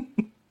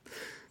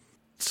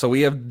 So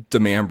we have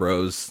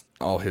DiMambro's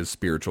all his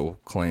spiritual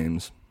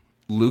claims.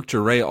 Luke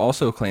Jarre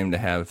also claimed to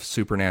have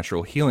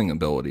supernatural healing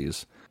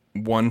abilities.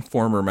 One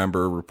former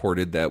member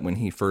reported that when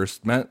he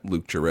first met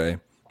Luke Jarre,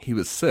 he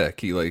was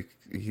sick. He had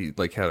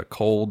a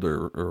cold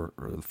or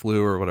the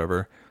flu or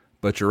whatever.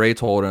 But Jarre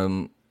told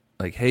him,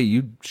 hey,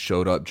 you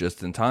showed up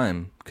just in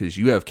time because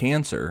you have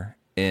cancer,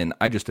 and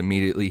I just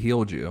immediately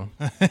healed you.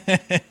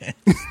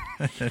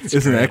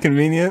 Isn't that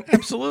convenient?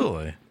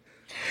 Absolutely.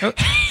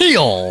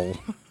 Heal.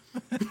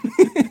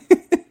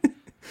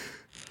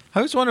 I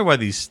always wonder why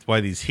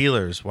these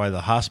healers, why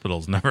the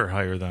hospitals never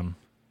hire them.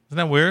 Isn't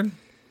that weird?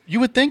 You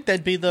would think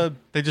that'd be They'd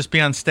just be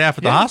on staff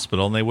at the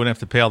hospital and they wouldn't have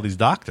to pay all these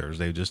doctors.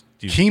 They just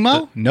use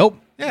chemo? Nope.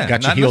 Yeah,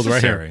 Got you not healed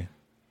necessary.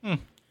 right here.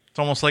 It's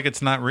almost like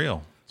it's not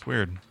real. It's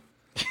weird.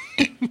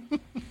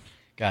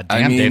 God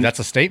damn, mean- Dave, that's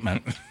a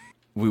statement.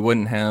 We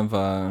wouldn't have,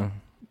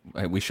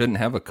 we shouldn't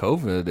have a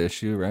COVID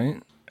issue,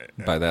 right?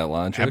 By that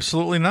logic.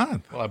 Absolutely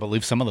not. Well, I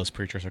believe some of those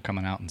preachers are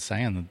coming out and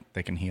saying that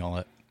they can heal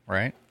it,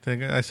 right?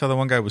 I saw the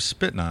one guy was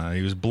spitting on it.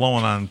 He was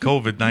blowing on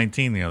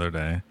COVID-19 the other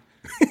day.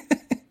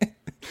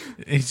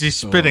 He's just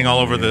spitting all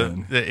over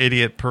the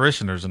idiot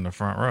parishioners in the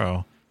front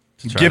row.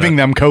 Giving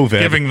them COVID.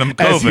 Giving them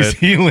As he's COVID.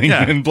 healing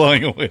Yeah. and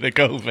blowing away the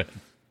COVID.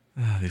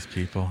 These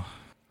people.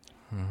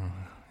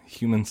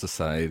 Human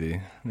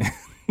society.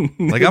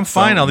 Like, I'm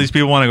fine. All these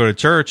people want to go to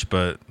church,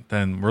 but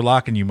then we're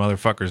locking you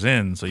motherfuckers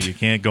in so you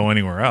can't go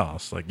anywhere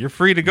else. Like, you're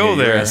free to go Your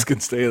there. ass can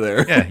stay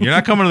there. Yeah, you're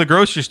not coming to the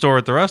grocery store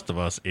with the rest of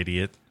us,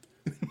 idiot.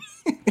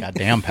 God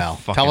damn, pal.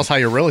 Tell us how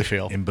you really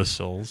feel.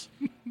 Imbeciles.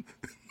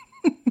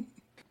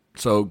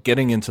 So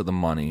getting into the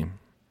money,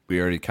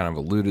 we already kind of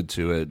alluded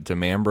to it.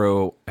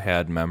 DiMambro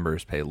had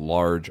members pay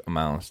large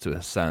amounts to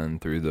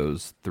ascend through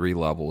those 3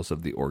 levels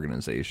of the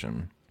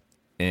organization.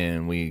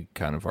 And we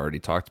kind of already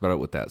talked about it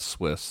with that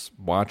Swiss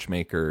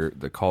watchmaker.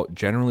 The cult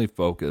generally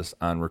focused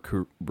on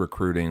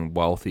recruiting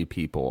wealthy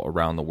people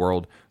around the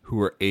world who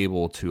were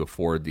able to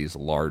afford these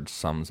large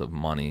sums of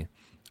money.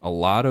 A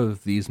lot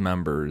of these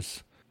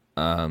members,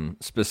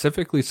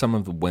 specifically some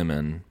of the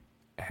women,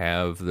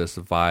 have this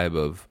vibe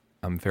of,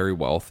 I'm very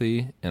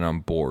wealthy and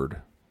I'm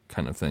bored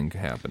kind of thing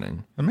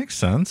happening. That makes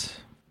sense.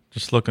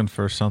 Just looking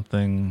for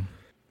something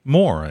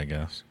more, I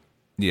guess.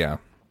 Yeah.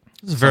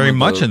 This is very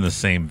much in the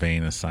same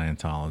vein as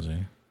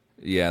Scientology.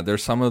 Yeah,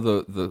 there's some of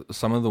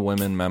the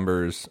women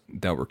members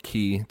that were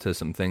key to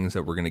some things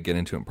that we're going to get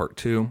into in part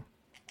 2.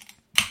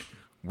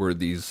 Were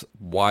these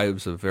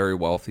wives of very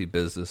wealthy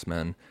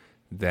businessmen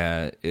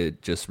that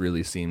it just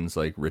really seems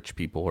like rich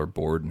people are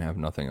bored and have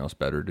nothing else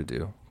better to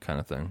do, kind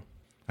of thing.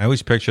 I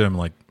always picture them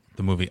like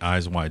the movie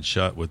Eyes Wide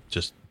Shut with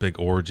just big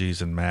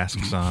orgies and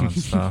masks on and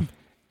stuff.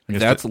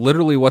 That's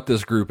literally what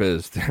this group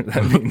is.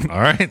 I mean, all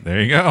right,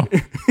 there you go.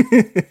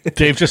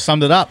 Dave just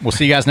summed it up. We'll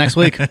see you guys next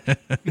week.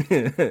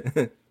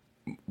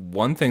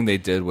 One thing they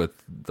did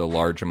with the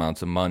large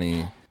amounts of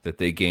money that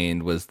they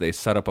gained was they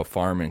set up a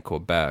farm in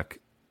Quebec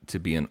to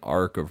be an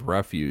ark of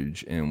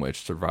refuge in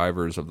which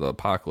survivors of the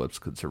apocalypse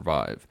could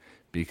survive,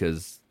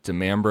 because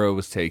DiMambro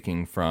was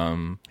taking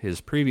from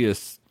his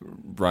previous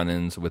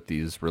run-ins with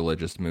these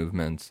religious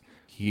movements.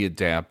 He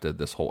adapted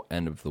this whole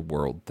end of the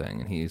world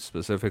thing, and he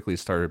specifically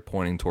started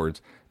pointing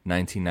towards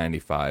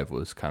 1995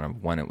 was kind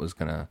of when it was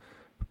going to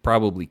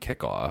probably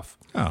kick off.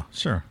 Oh,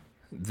 sure.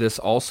 This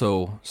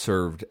also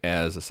served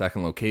as a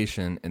second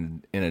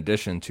location in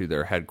addition to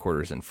their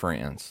headquarters in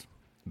France.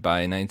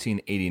 By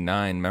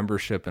 1989,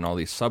 membership in all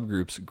these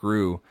subgroups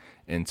grew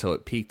until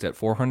it peaked at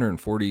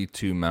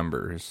 442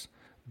 members.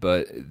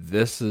 But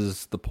this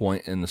is the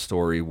point in the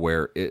story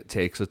where it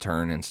takes a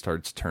turn and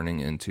starts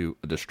turning into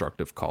a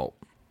destructive cult.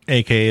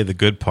 AKA the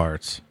good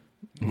parts.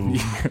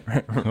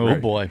 Oh,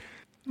 boy.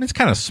 It's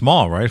kind of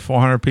small, right?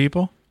 400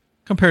 people?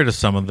 Compared to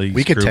some of these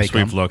groups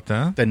we've looked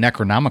at. The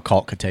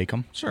Necronomicon could take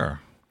them.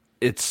 Sure.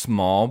 It's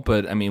small,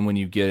 but I mean, when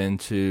you get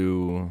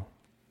into...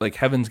 like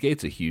Heaven's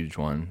Gate's a huge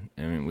one.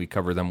 I mean, we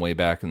covered them way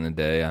back in the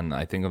day, and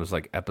I think it was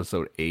like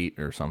episode 8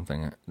 or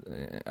something.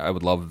 I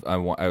would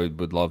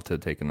love to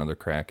take another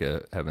crack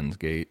at Heaven's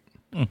Gate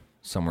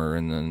somewhere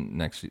in the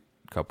next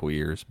couple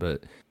years.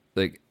 But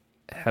like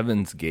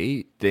Heaven's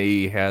Gate,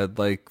 they had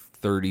like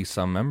 30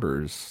 some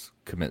members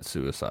commit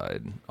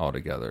suicide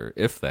altogether,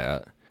 if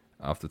that.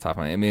 Off the top of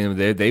my head, I mean,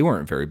 they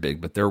weren't very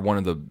big, but they're one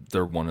of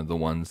the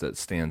ones that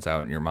stands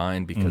out in your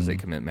mind because they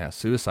commit mass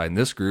suicide. And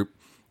this group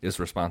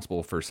is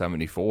responsible for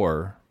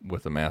 74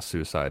 with a mass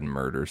suicide and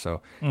murder.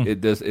 So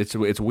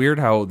it's weird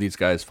how these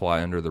guys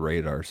fly under the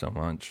radar so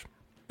much.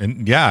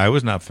 And yeah, I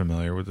was not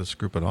familiar with this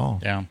group at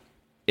all. Yeah.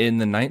 In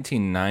the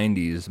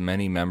 1990s,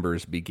 many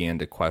members began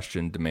to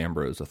question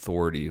DiMambro's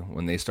authority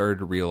when they started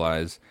to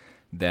realize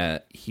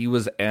that he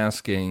was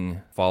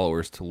asking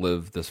followers to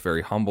live this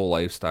very humble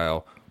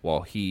lifestyle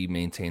while he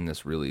maintained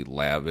this really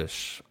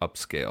lavish,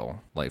 upscale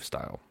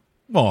lifestyle.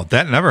 Well,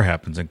 that never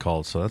happens in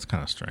cults, so that's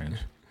kind of strange.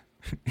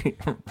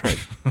 Right.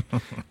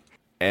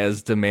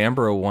 As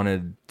DiMambro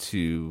wanted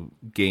to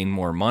gain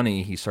more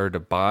money, he started to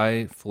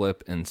buy,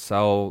 flip, and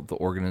sell the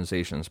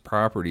organization's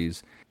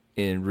properties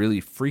in really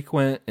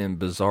frequent and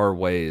bizarre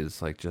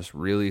ways, like just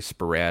really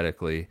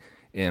sporadically.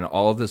 And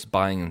all of this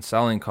buying and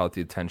selling caught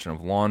the attention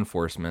of law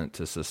enforcement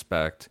to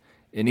suspect,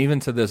 and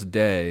even to this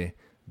day,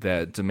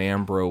 that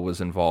DiMambro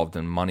was involved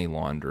in money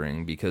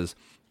laundering because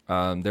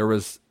there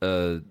was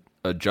a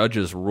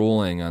judge's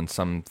ruling on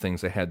some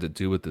things that had to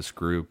do with this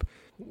group,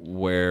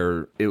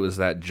 where it was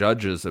that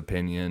judge's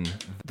opinion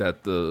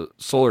that the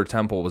Solar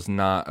Temple was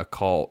not a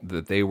cult,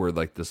 that they were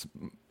like this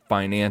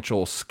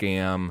financial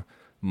scam,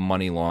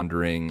 money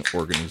laundering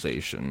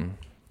organization.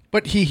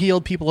 But he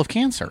healed people of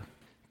cancer.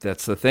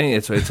 That's the thing.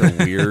 It's a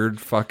weird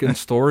fucking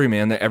story,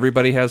 man. That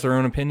everybody has their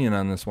own opinion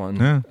on this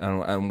one,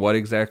 on what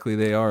exactly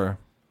they are.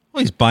 Well,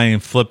 he's buying,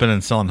 flipping,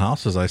 and selling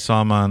houses. I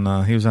saw him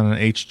on, he was on an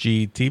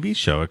HG TV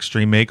show,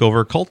 Extreme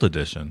Makeover Cult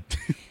Edition.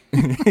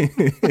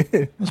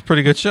 It was a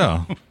pretty good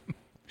show.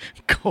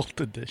 Cult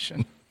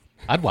Edition.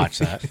 I'd watch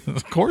that.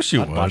 Of course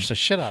you would. I'd watch the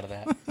shit out of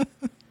that.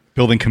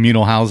 Building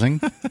communal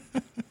housing.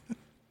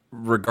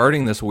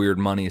 Regarding this weird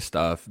money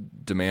stuff,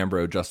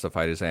 DiMambro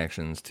justified his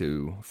actions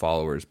to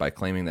followers by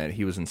claiming that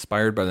he was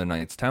inspired by the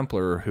Knights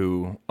Templar,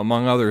 who,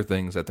 among other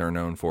things that they're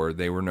known for,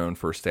 they were known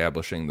for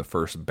establishing the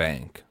first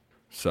bank.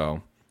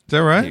 So... Is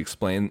that right? He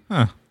explained,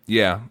 huh.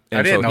 Yeah. And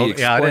I didn't so know.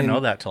 he I didn't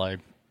know that till I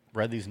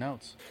read these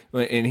notes.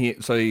 And he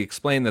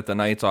explained that the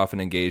Knights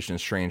often engaged in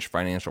strange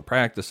financial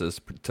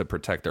practices to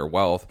protect their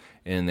wealth,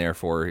 and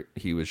therefore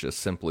he was just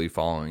simply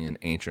following an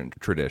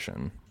ancient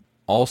tradition.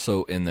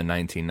 Also, in the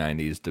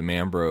 1990s,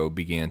 DiMambro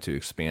began to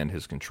expand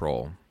his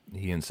control.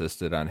 He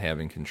insisted on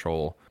having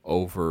control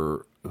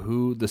over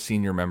who the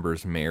senior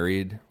members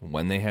married,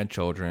 when they had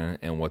children,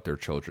 and what their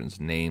children's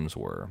names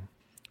were.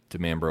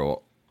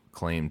 DiMambro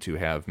claimed to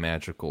have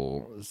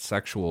magical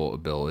sexual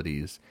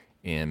abilities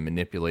and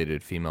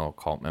manipulated female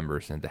cult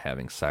members into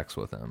having sex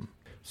with him.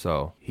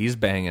 So he's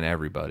banging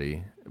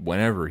everybody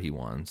whenever he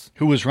wants.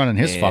 Who was running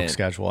his fuck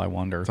schedule, I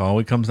wonder? It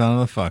always comes down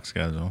to the fuck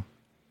schedule.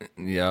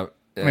 Yeah.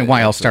 I mean,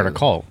 why else start a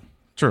cult?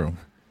 True.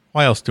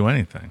 Why else do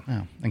anything?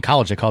 Yeah. In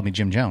college, they called me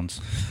Jim Jones.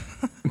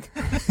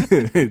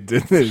 Did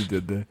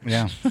they?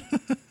 Yeah.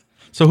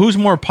 So who's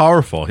more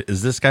powerful?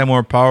 Is this guy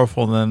more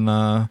powerful than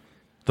the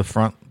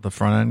front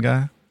end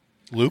guy?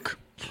 Luke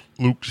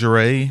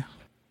Jarret?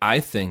 I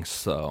think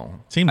so.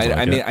 Seems like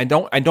I it. mean, I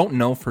don't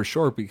know for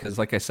sure because,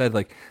 like I said,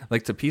 like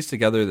to piece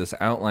together this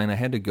outline, I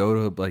had to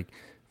go to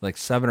like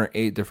 7 or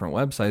 8 different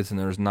websites, and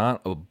there's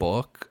not a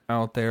book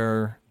out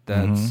there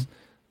that's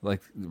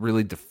like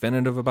really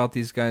definitive about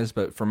these guys.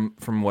 But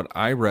from what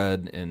I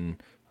read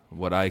and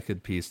what I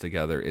could piece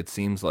together, it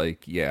seems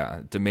like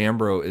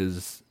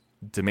DiMambro's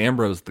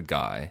the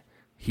guy.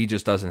 He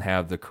just doesn't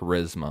have the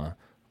charisma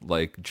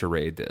like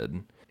Jarre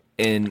did.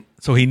 And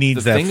So he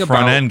needs that thing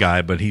front about- end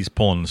guy, but he's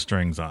pulling the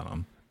strings on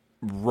him.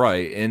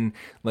 Right. And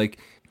like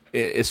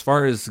as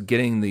far as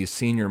getting these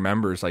senior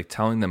members, like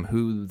telling them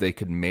who they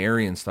could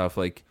marry and stuff,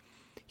 like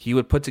he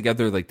would put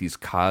together like these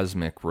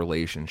cosmic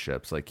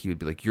relationships. Like he would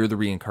be like, you're the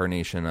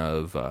reincarnation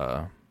of,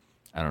 I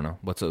don't know,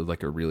 what's a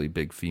really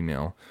big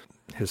female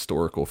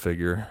historical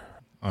figure.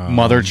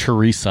 Mother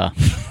Teresa.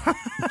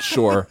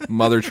 Sure,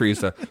 Mother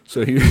Teresa.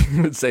 So he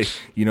would say,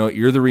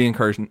 you're the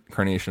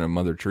reincarnation of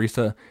Mother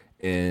Teresa,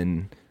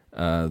 and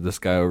this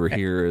guy over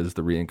here is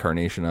the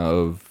reincarnation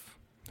of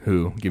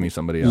who? Give me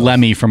somebody else.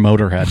 Lemmy from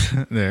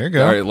Motorhead. There you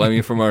go. All right,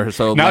 Lemmy from our.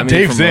 So Now Lemmy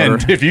Dave's from in.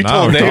 Motorhead. If you No,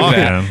 told we're Dave talking.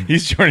 that,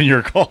 he's joining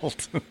your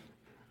cult.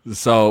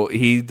 So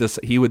he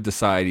would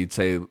decide. He'd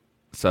say,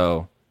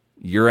 "So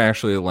you're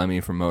actually a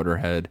Lemmy from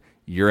Motorhead.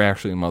 You're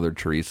actually Mother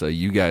Teresa.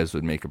 You guys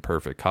would make a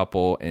perfect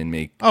couple and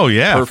make Oh,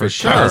 yeah, for perfect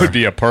sure. That cos- would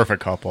be a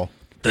perfect couple.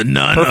 The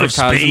nun Perfect of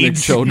cosmic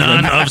spades. children.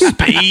 Nun of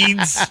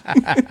spades.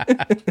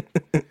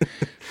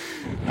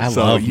 I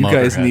So love you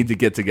guys Motorhead. need to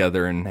get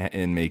together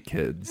and make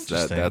kids.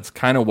 Interesting. That's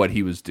kind of what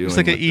he was doing. It's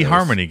like an with this.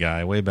 eHarmony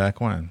guy way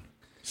back when.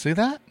 See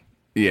that?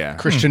 Yeah,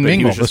 Christian But he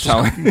Mingle. was just This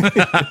was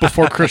telling.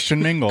 before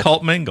Christian Mingle.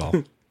 Cult Mingle.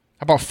 How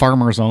about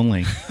Farmers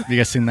Only? Have you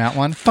guys seen that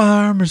one?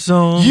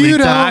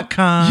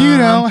 FarmersOnly.com. You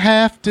don't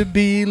have to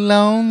be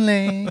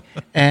lonely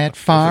at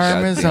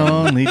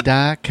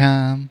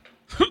farmersonly.com.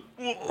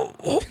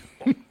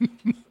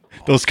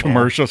 Those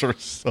commercials are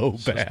so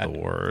It's just the bad.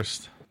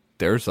 worst.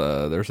 There's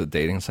a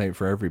dating site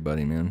for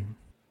everybody, man.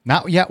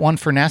 Not yet one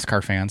for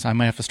NASCAR fans. I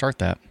might have to start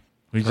that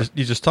You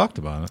just talked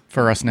about it.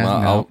 for us now.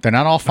 Well, No, I'll- they're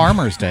not all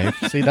farmers, Dave.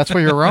 See, that's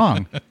where you're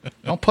wrong.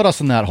 Don't put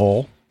us in that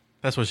hole.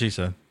 That's what she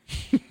said.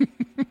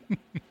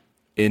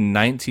 In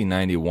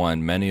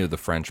 1991, many of the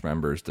French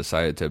members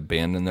decided to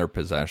abandon their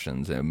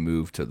possessions and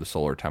move to the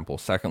Solar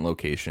Temple's second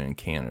location in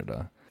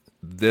Canada.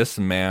 This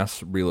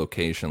mass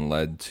relocation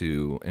led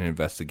to an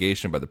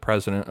investigation by the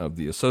president of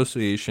the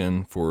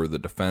Association for the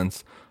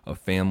Defense of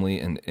Family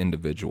and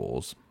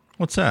Individuals.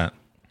 What's that?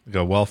 Like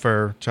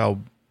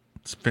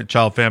a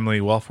child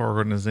family welfare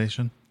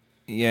organization?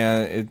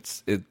 Yeah,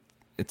 it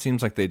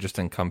seems like they just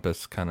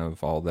encompass kind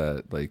of all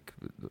that, like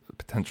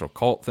potential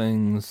cult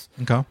things,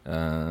 Okay.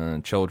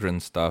 children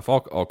stuff,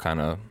 all kind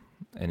of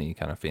any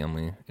kind of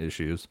family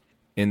issues.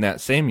 In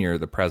that same year,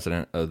 the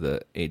president of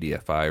the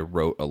ADFI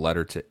wrote a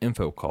letter to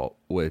InfoCult,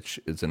 which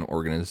is an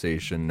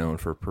organization known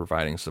for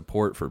providing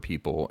support for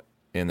people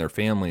and their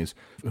families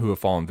who have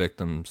fallen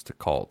victims to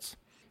cults.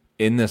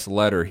 In this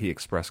letter, he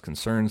expressed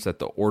concerns that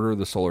the Order of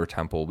the Solar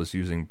Temple was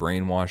using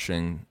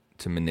brainwashing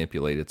to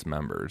manipulate its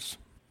members.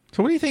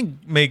 So what do you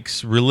think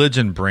makes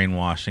religion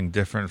brainwashing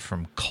different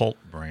from cult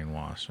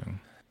brainwashing?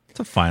 It's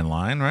a fine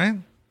line, right?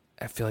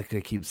 I feel like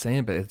I keep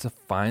saying, but it's a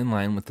fine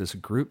line with this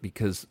group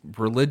because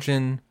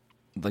religion,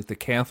 like the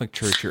Catholic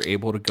Church, you're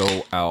able to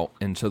go out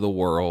into the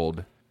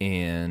world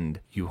and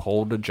you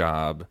hold a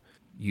job,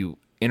 you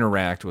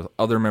interact with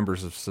other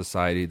members of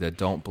society that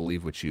don't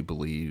believe what you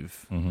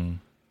believe.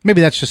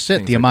 Maybe that's just it.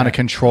 Things The like amount of that.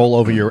 control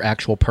over your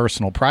actual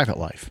personal private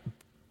life.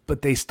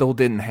 But they still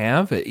didn't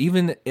have it.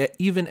 Even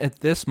at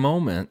this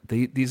moment,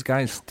 these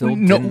guys still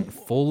No, didn't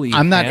fully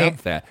I'm not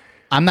have that.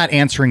 I'm not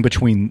answering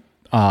between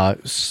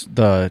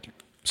the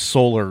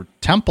Solar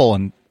Temple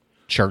and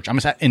church. I'm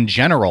saying in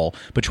general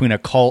between a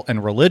cult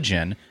and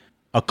religion.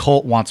 A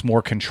cult wants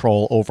more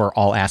control over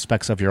all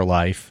aspects of your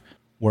life,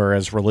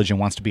 whereas religion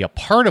wants to be a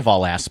part of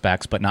all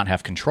aspects but not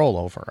have control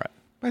over it.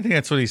 I think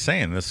that's what he's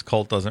saying. This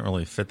cult doesn't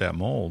really fit that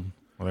mold.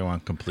 Well, they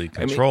want complete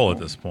control at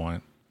this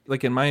point.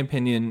 Like in my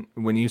opinion,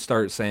 when you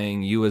start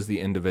saying you as the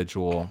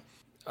individual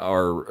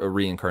are a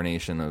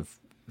reincarnation of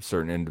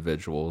certain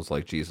individuals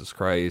like Jesus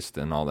Christ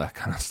and all that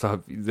kind of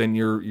stuff, then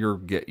you're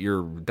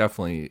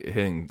definitely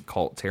hitting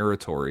cult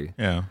territory.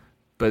 Yeah.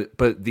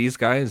 But these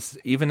guys,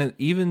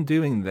 even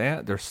doing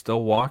that, they're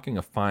still walking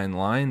a fine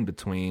line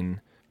between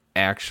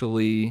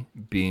actually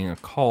being a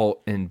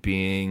cult and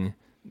being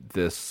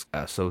this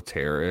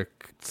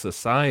esoteric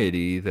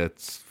society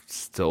that's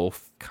still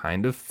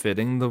kind of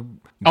fitting the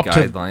Up to-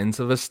 guidelines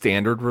of a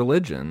standard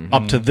religion.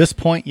 Up to this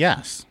point,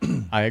 yes.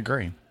 I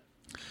agree.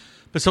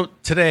 But so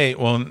today,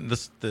 well,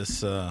 this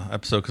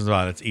episode comes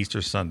out. It's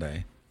Easter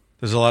Sunday.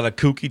 There's a lot of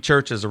kooky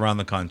churches around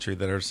the country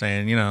that are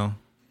saying,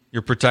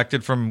 you're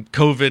protected from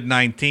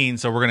COVID-19,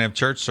 so we're going to have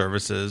church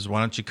services. Why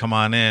don't you come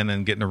on in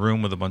and get in a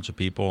room with a bunch of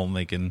people and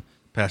they can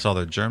pass all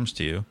their germs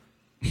to you?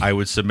 I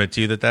would submit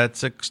to you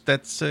that's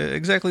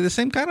exactly the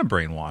same kind of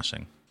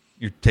brainwashing.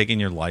 You're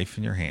taking your life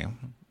in your hand,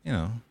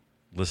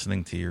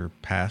 listening to your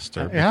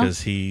pastor Yeah.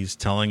 because he's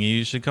telling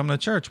you should come to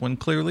church when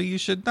clearly you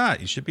should not.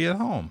 You should be at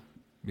home.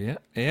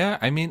 Yeah.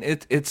 I mean,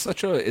 it's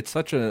such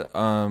a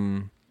I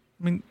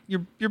mean,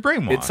 you're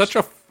brainwashed. it's such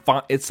a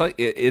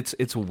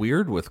it's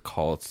weird with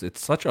cults.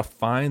 It's such a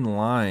fine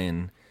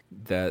line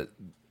that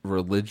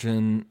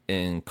religion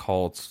and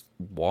cults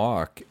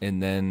walk,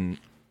 and then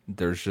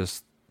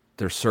there's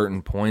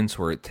certain points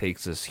where it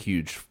takes this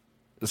huge.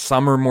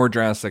 Some are more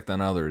drastic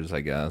than others,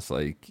 I guess.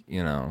 Like,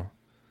 you know.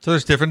 So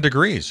there's different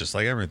degrees, just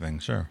like everything.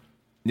 Sure.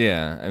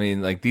 Yeah, I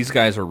mean, like, these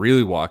guys are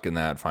really walking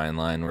that fine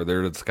line where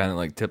they're just kind of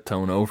like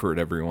tiptoeing over it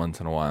every once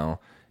in a while.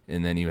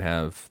 And then you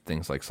have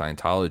things like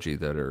Scientology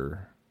that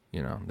are,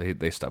 you know,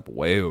 they step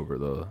way over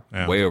the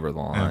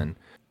line.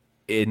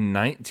 In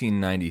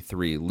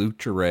 1993, Luc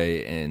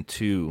Jouret and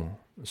 2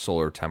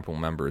 Solar Temple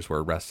members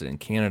were arrested in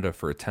Canada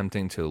for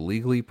attempting to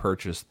illegally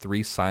purchase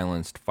 3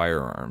 silenced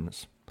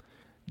firearms.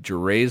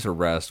 Jouret's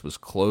arrest was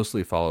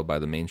closely followed by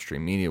the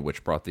mainstream media,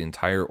 which brought the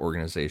entire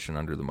organization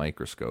under the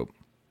microscope.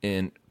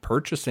 In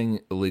purchasing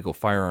illegal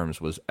firearms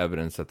was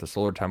evidence that the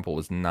Solar Temple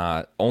was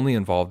not only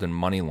involved in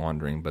money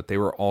laundering, but they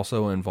were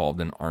also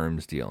involved in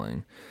arms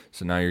dealing.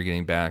 So now you're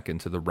getting back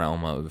into the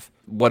realm of,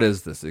 what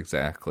is this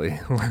exactly?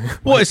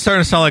 Well, it's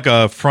starting to sound like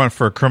a front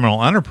for a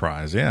criminal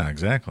enterprise. Yeah,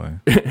 exactly.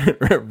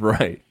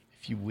 Right.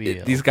 If you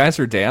will. These guys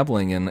are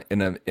dabbling in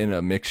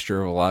a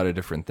mixture of a lot of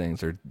different things.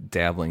 They're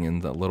dabbling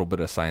in a little bit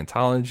of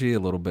Scientology, a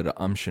little bit of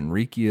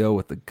Shinrikyo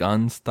with the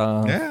gun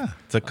stuff. Yeah,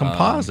 it's a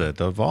composite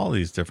of all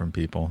these different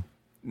people.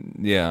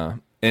 Yeah.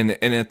 And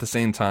at the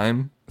same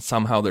time,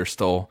 somehow they're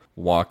still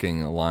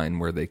walking a line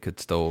where they could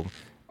still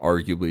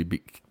arguably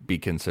be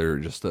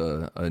considered just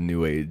a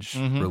new age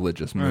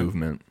religious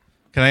movement.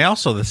 Can I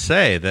also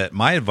say that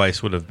my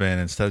advice would have been,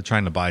 instead of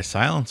trying to buy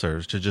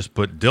silencers, to just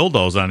put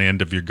dildos on the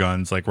end of your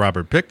guns like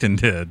Robert Pickton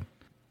did.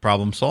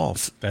 Problem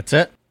solved. That's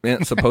it.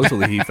 Man,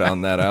 supposedly he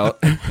found that out.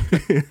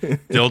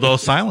 Dildo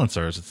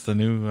silencers. It's the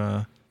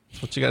new,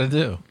 it's what you got to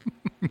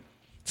do.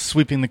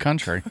 Sweeping the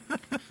country.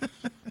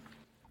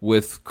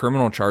 With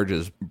criminal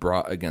charges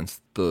brought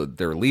against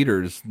their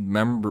leaders,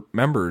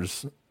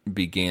 members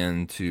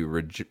began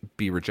to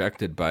be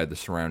rejected by the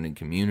surrounding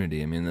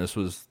community. I mean, this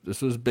was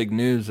big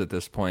news at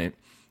this point.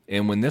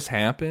 And when this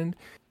happened,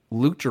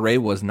 Luc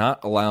Jouret was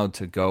not allowed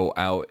to go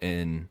out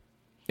and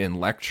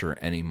lecture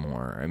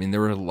anymore. I mean,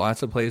 there were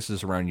lots of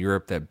places around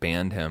Europe that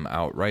banned him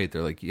outright.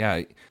 They're like,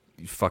 yeah,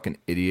 you fucking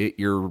idiot.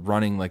 You're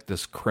running like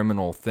this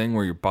criminal thing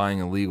where you're buying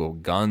illegal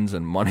guns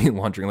and money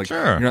laundering. Like,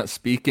 sure. You're not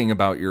speaking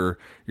about your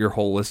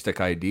holistic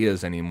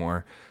ideas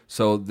anymore.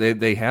 So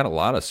they had a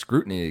lot of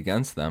scrutiny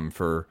against them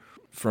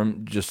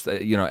from just,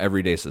 you know,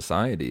 everyday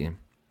society.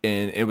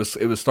 And it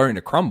was starting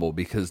to crumble,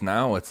 because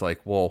now it's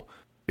like, well,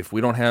 if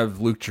we don't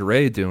have Luc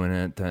Jouret doing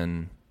it,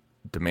 then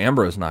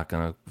DiMambro's not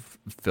going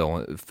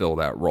to fill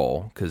that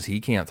role, because he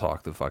can't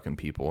talk to fucking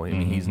people. I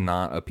mean, he's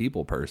not a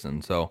people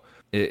person. So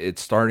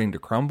it's starting to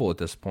crumble at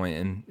this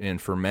point.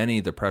 And for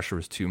many, the pressure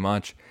was too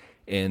much,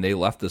 and they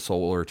left the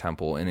Solar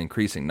Temple in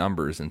increasing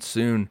numbers. And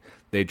soon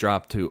they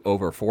dropped to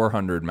over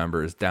 400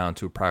 members, down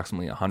to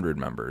approximately 100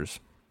 members.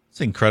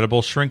 It's an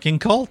incredible shrinking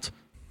cult.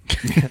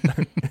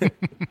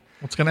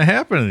 What's going to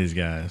happen to these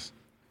guys?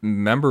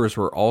 Members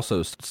were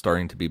also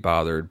starting to be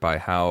bothered by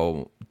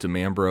how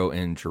DiMambro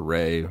and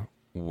Jouret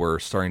were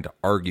starting to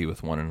argue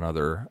with one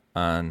another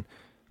on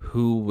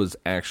who was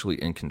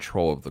actually in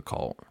control of the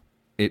cult.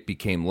 It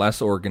became less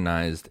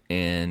organized,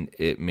 and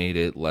it made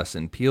it less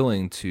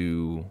appealing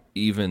to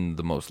even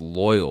the most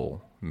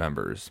loyal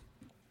members.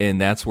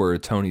 And that's where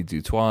Tony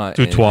Dutoit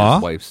and his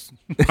wife's...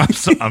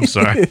 I'm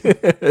sorry.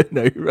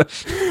 No, you're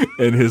right.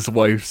 And his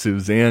wife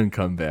Suzanne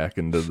come back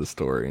into the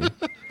story.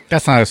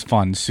 That's not as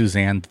fun.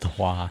 Suzanne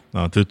Dutoit.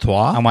 No,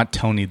 Dutoit? I want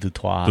Tony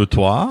Dutoit.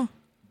 Dutoit?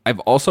 I've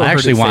also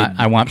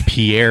I want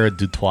Pierre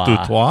Dutoit.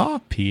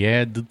 Dutoit?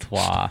 Pierre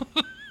Dutoit.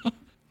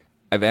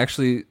 I've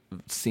actually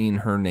seen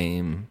her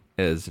name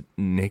as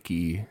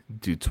Nikki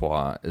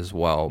Dutoit as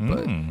well,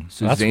 but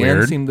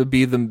Suzanne seemed to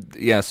be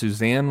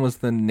Suzanne was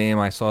the name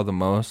I saw the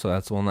most, so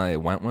that's the one I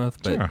went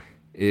with, but sure.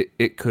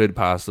 it could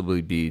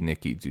possibly be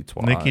Nikki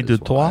Dutoit. Nikki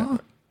Dutoit?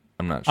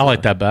 I'm not sure. I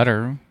like that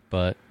better,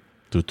 but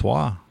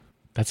Dutoit.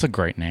 That's a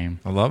great name.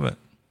 I love it.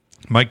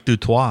 Mike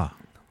Dutoit.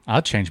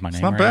 I'll change my name.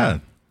 It's not bad.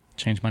 Now.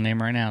 Change my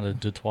name right now to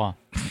Dutoit.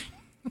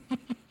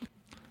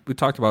 We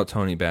talked about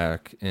Tony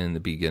back in the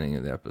beginning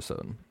of the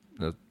episode.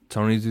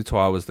 Tony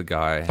Dutoit was the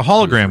guy. The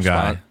hologram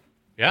guy.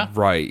 Yeah.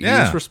 Right. Yeah.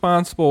 He was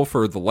responsible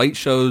for the light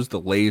shows,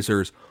 the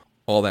lasers,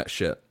 all that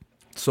shit.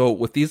 So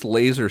with these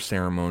laser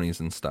ceremonies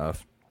and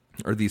stuff,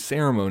 or these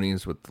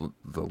ceremonies with the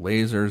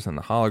lasers and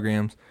the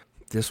holograms,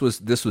 this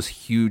was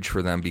huge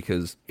for them,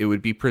 because it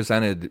would be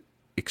presented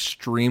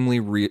extremely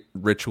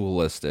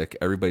ritualistic.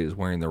 Everybody is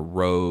wearing their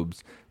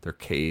robes, their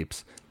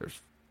capes.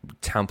 There's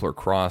Templar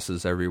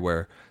crosses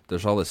everywhere.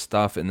 There's all this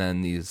stuff, and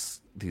then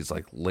these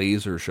like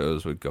laser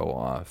shows would go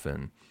off,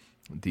 and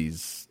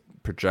these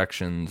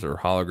projections or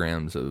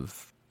holograms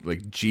of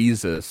like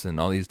Jesus and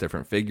all these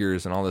different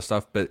figures and all this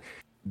stuff. But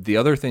the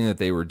other thing that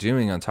they were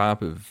doing on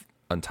top of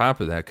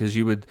that, because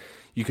you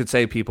could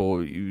say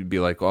you'd be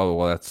like, oh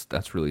well,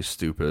 that's really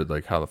stupid.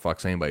 Like, how the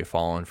fuck's anybody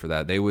falling for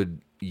that? They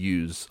would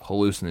use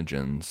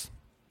hallucinogens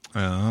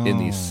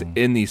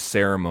in these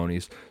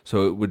ceremonies,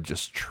 so it would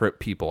just trip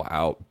people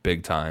out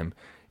big time.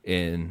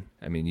 And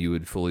I mean, you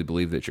would fully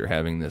believe that you're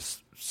having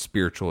this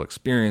spiritual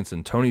experience.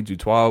 And Tony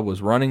Dutoit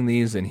was running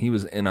these, and he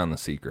was in on the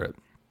secret.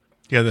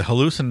 Yeah, the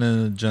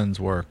hallucinogens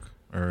work,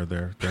 or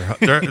they're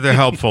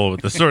helpful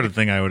with the sort of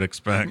thing I would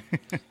expect.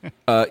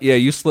 Yeah,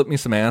 you slip me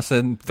some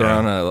acid, throw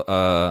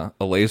on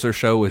a laser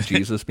show with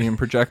Jesus being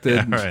projected.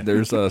 Yeah, right.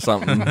 There's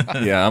something.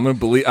 Yeah, I'm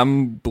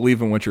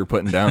believing what you're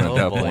putting down at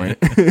that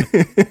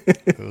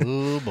point.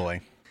 Oh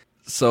boy.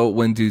 So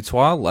when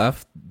Dutoit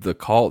left the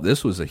cult,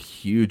 this was a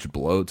huge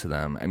blow to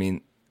them. I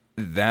mean,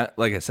 that,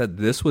 like I said,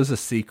 this was a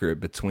secret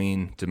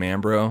between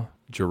DiMambro,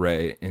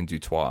 Jouret, and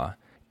Dutoit.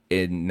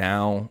 And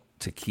now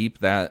to keep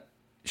that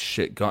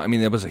shit going, I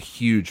mean, that was a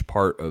huge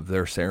part of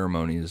their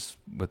ceremonies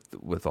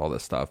with all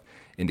this stuff.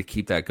 And to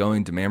keep that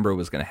going, DiMambro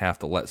was going to have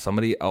to let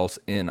somebody else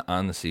in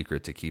on the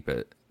secret to keep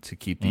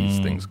these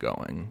things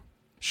going.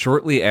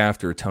 Shortly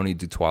after Tony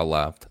Dutoit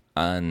left,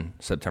 on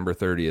September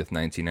 30th,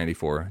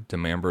 1994,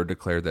 DiMambro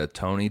declared that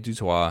Tony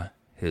Dutoit,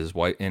 his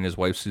wife, and his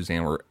wife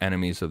Suzanne were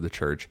enemies of the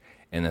church,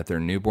 and that their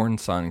newborn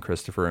son,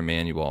 Christopher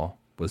Emmanuel,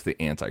 was the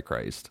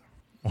Antichrist.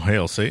 Well,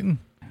 hail Satan.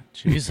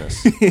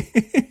 Jesus.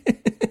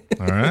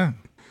 All right.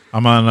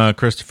 I'm on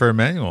Christopher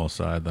Emmanuel's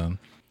side then.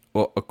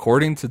 Well,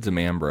 according to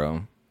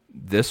DiMambro,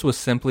 this was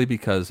simply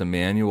because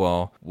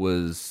Emmanuel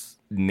was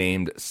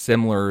named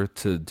similar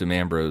to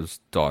DiMambro's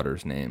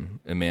daughter's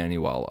name,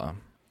 Emanuela.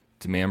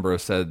 DiMambro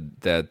said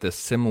that this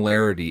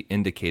similarity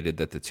indicated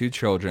that the two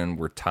children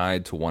were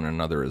tied to one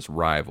another as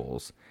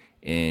rivals,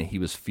 and he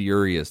was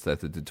furious that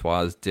the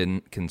Dutoits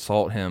didn't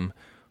consult him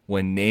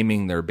when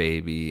naming their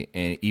baby,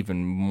 and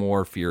even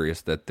more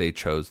furious that they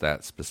chose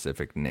that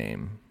specific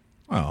name.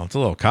 Well, it's a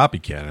little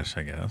copycatish,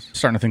 I guess.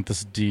 Starting to think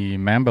this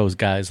DiMambro's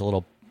guy is a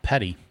little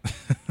petty.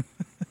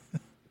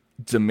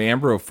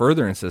 DiMambro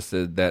further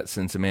insisted that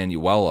since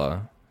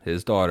Emanuela,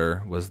 his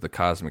daughter, was the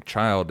cosmic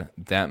child,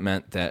 that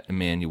meant that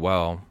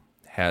Emmanuel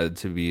had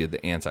to be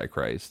the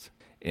Antichrist.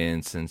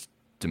 And since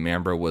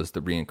DiMambro was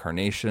the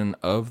reincarnation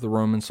of the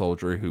Roman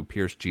soldier who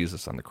pierced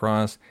Jesus on the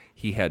cross,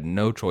 he had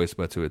no choice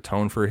but to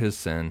atone for his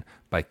sin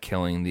by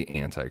killing the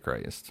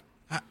Antichrist.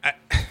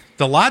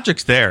 The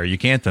logic's there. You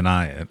can't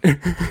deny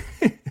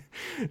it.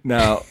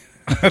 Now,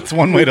 That's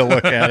one way to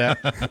look at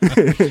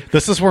it.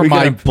 This is where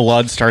my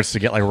blood starts to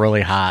get like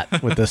really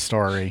hot with this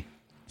story.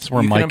 This is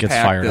where Mike gets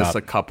fired up.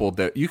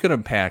 You can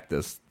unpack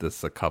this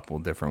a couple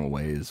different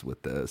ways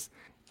with this.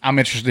 I'm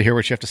interested to hear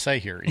what you have to say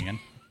here, Ian.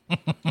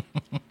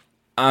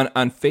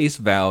 On face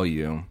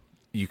value,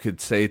 you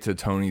could say to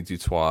Tony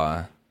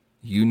Dutoit,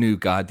 you knew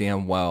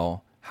goddamn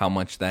well how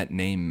much that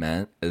name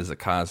meant as a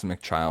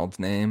cosmic child's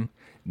name.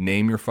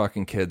 Name your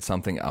fucking kid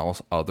something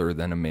else other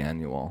than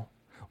Emmanuel.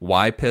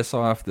 Why piss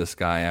off this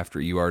guy after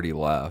you already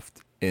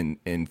left and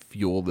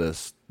fuel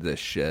this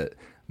shit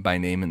by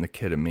naming the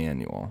kid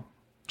Emmanuel?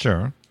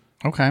 Sure.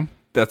 Okay.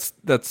 That's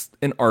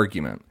an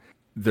argument.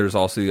 There's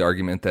also the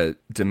argument that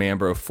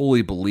DiMambro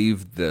fully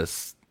believed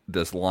this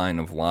line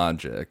of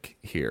logic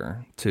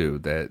here too,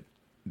 that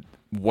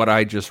what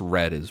I just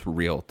read is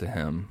real to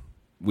him.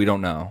 We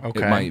don't know.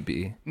 Okay. It might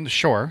be.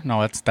 Sure.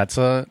 No, that's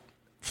a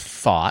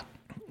thought.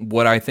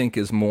 What I think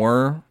is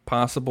more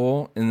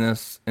possible in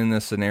this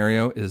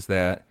scenario is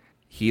that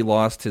he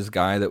lost his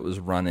guy that was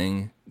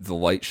running the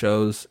light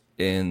shows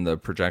in the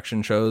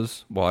projection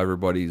shows while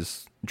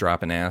everybody's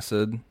dropping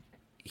acid.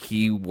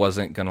 He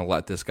wasn't going to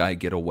let this guy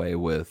get away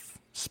with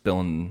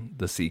spilling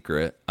the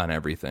secret on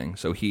everything.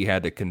 So he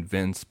had to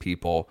convince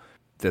people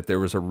that there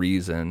was a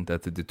reason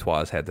that the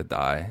Dutoits had to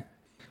die.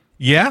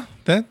 Yeah,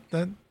 that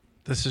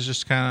this is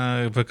just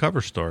kind of a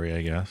cover story,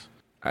 I guess.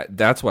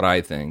 That's what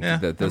I think. Yeah,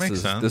 that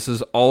makes sense. This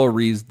is all a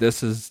reason.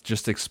 This is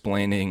just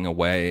explaining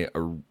away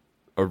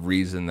a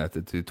reason that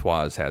the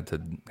Dutoits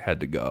had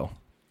to go.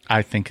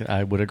 I think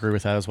I would agree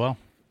with that as well.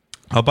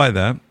 I'll buy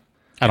that.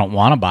 I don't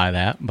want to buy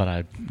that,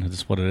 but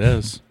that's what it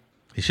is.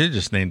 He should have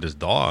just named his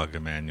dog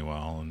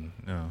Emmanuel, and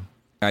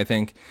I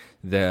think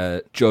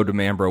that Joe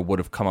DiMambro would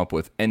have come up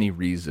with any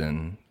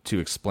reason to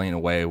explain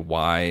away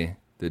why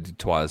the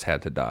Dutoits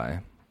had to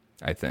die.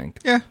 I think.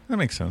 Yeah, that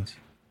makes sense.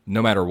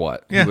 No matter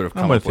what, Yeah, he would have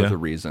I'm come with up with you. a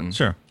reason.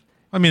 Sure.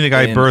 I mean, the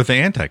guy And- birthed the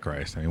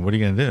Antichrist. I mean, what are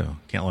you going to do?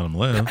 Can't let him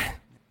live.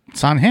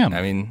 It's on him.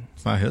 I mean,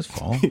 It's not his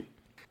fault.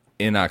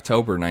 in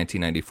October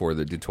 1994,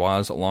 the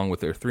Dutoits, along with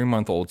their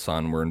 3-month-old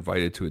son, were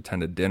invited to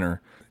attend a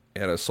dinner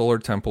at a Solar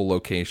Temple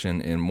location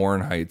in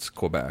Morin Heights,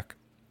 Quebec.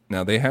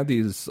 Now, they had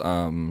these,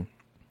 we'll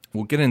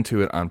get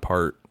into it on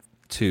part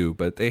 2,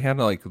 but they had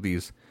like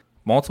these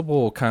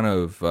multiple kind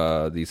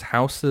of these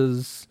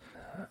houses.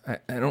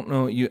 I don't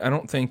know. I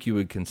don't think you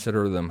would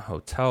consider them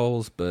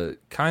hotels, but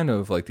kind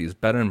of like these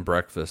bed and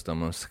breakfast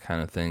almost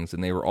kind of things.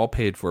 And they were all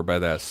paid for by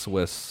that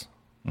Swiss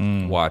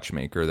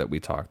watchmaker that we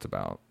talked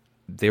about.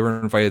 They were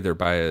invited there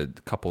by a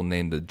couple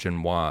named the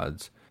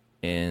Genoids,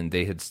 and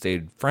they had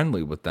stayed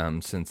friendly with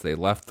them since they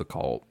left the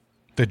cult.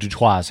 The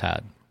Dutoits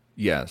had.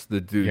 Yes,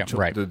 the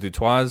right. the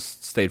Dutoits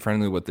stayed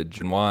friendly with the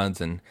Genoids,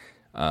 and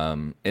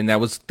And that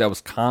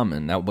was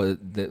common.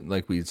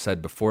 Like we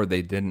said before,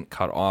 they didn't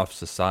cut off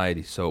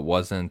society, so it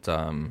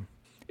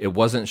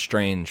wasn't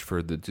strange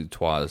for the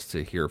Dutois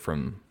to hear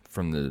from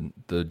the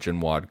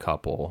Jinwad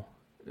couple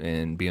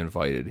and be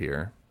invited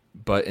here.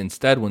 But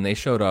instead, when they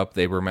showed up,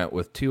 they were met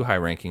with two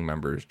high-ranking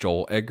members,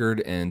 Joel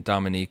Eggard and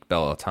Dominique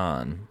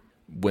Belloton.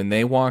 When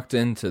they walked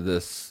into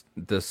this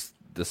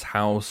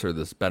house or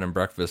this bed and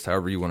breakfast,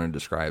 however you want to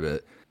describe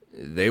it,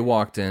 they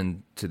walked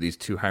into these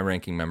two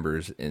high-ranking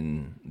members,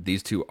 and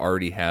these two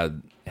already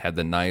had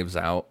the knives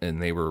out,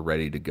 and they were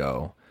ready to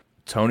go.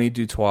 Tony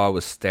Dutois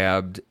was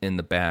stabbed in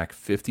the back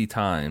 50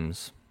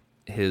 times.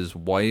 His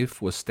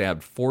wife was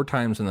stabbed 4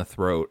 times in the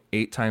throat,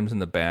 8 times in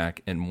the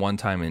back, and 1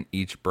 time in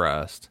each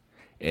breast.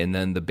 And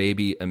then the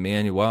baby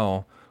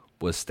Emmanuel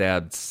was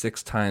stabbed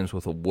 6 times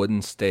with a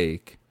wooden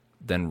stake,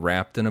 then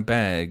wrapped in a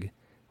bag,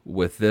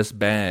 with this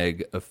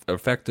bag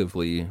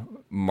effectively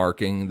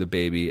marking the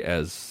baby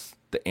as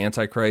the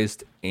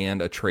Antichrist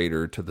and a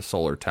traitor to the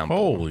Solar Temple.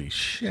 Holy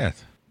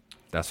shit.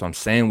 That's what I'm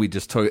saying. We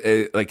just took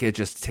it, like, it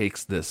just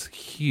takes this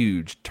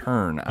huge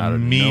turn out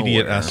of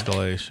immediate nowhere.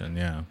 Escalation,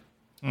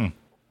 yeah.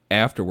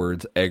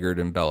 Afterwards, Eggard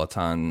and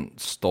Belloton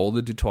stole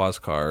the Dutois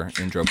car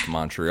and drove to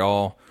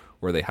Montreal,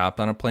 where they hopped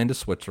on a plane to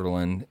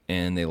Switzerland,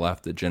 and they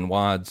left the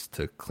Jinwads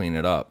to clean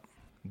it up.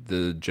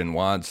 The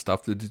Jinwads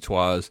stuffed the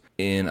Dutois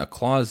in a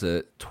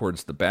closet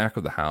towards the back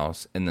of the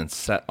house and then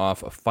set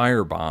off a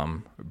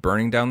firebomb,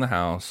 burning down the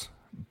house,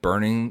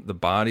 burning the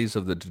bodies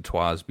of the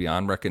Dutois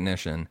beyond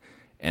recognition,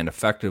 and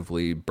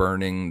effectively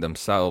burning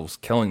themselves,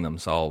 killing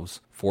themselves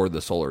for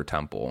the Solar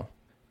Temple.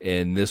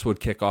 And this would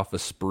kick off a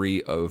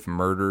spree of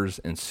murders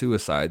and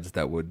suicides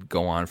that would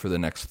go on for the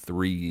next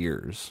 3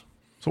 years.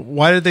 So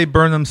why did they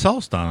burn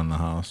themselves down in the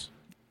house?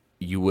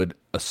 You would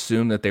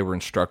assume that they were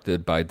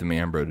instructed by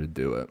Dimambro to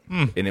do it,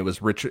 and it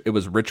was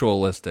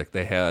ritualistic.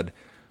 They had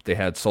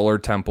Solar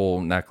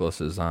Temple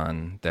necklaces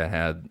on that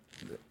had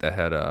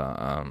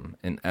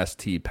an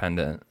ST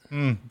pendant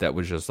that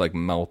was just like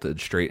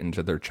melted straight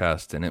into their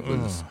chest, and it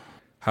was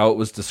how it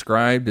was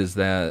described is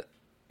that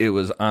it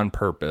was on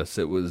purpose.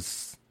 It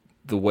was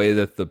the way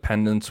that the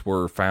pendants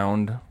were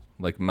found,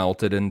 like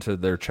melted into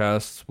their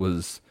chests,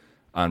 was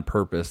on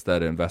purpose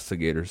that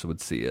investigators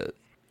would see it.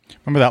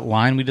 Remember that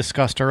line we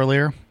discussed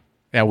earlier?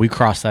 Yeah, we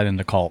crossed that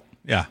into cult.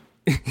 Yeah,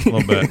 a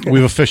little bit.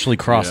 We've officially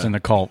crossed into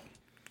cult.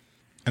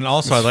 And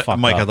also,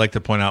 Mike, up. I'd like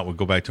to point out, we'll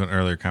go back to an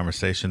earlier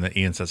conversation that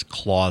Ian says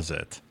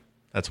closet.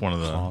 That's one of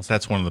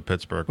the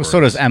Pittsburgh Well, words. so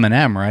does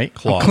Eminem, right?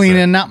 Closet. I'm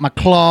cleaning out my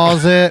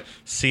closet.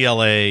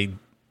 CLAWSET.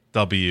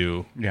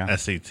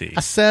 I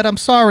said, I'm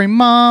sorry,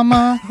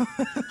 Mama.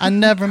 I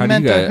never How do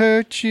meant you to guys-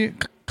 hurt you.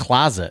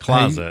 Closet.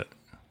 Closet.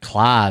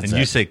 Closet. And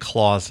you say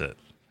closet.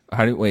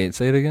 Wait,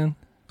 say it again?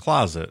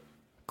 Closet.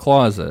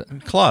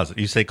 Closet. Closet.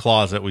 You say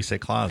closet, we say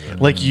closet.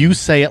 Like you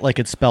say it like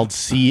it's spelled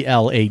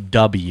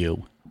CLAWSET.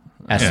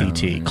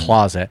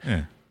 Closet.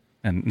 Yeah.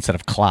 And instead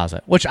of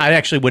closet, which I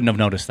actually wouldn't have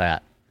noticed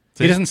that.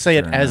 He doesn't say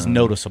it as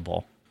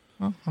noticeable.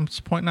 Well, I'm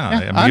just pointing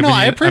out. Yeah, I know,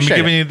 I appreciate I'm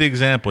giving it. you the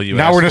example you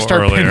Now asked we're going to for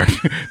start earlier.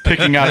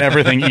 picking out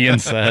everything Ian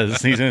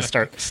says. He's going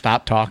to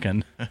stop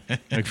talking.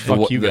 Like,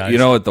 fuck you guys. You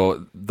know what?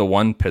 The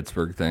one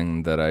Pittsburgh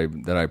thing that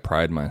I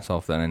pride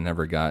myself that I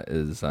never got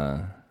is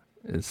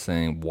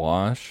saying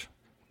wash,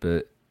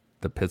 but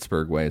the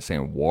Pittsburgh way is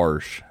saying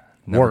warsh.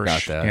 Never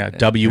got Warsh. that. Yeah,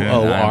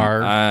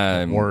 W-O-R.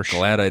 I'm Warsh.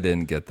 glad I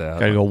didn't get that.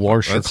 Gotta go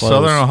wash your That's clothes.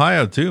 Southern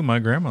Ohio, too. My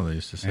grandmother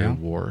used to say Yeah.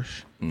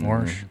 warsh.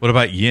 Wash. What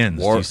about yins?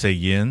 Do War- you say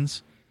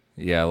yins?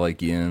 Yeah,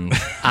 like yins.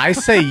 I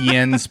say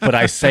yins, but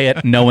I say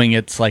it knowing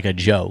it's like a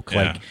joke.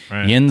 Yeah, Like,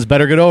 right. yins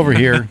better get over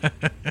here.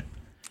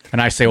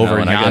 And I say over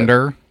when I get-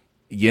 yonder.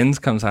 Yins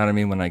comes out of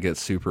me when I get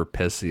super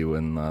pissy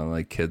when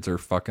like kids are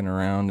fucking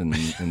around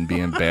and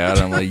being bad.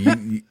 I'm like,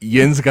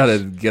 Yins got to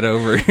get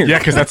over here. Yeah,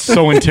 because that's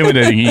so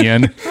intimidating,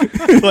 Ian.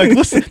 They're like,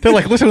 listen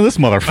to this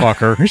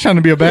motherfucker. He's trying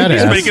to be a badass.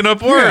 He's making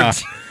up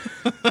words.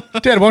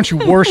 Dad, why don't you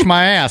wash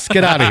my ass?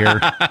 Get out of here.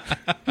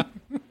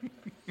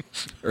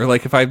 Or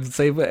like if I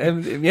say,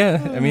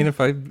 yeah, I mean,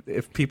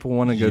 if people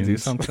want to go do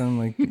Yins. something,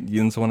 like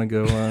Yins want to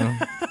go.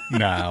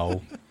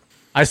 No.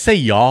 I say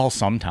y'all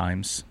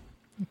sometimes.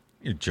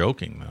 You're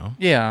joking, though.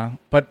 Yeah,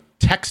 but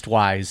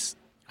text-wise,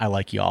 I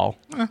like y'all.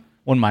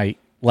 When my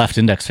left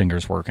index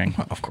finger's working,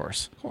 of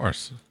course. Of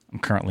course. I'm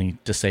currently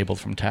disabled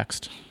from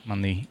text. I'm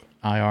on the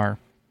IR.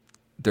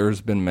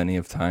 There's been many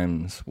of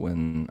times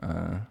when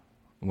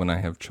I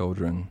have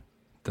children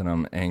that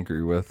I'm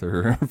angry with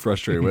or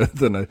frustrated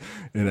with,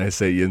 and I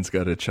say Yin's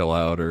got to chill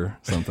out or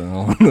something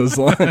along those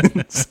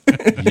lines.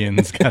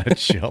 Yin's gotta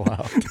chill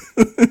out.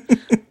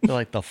 They're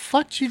like, the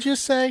fuck did you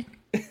just say?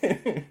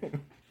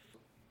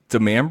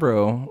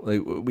 Dimambro,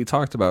 like we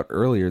talked about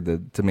earlier,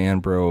 that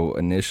Dimambro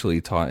initially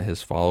taught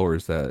his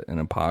followers that an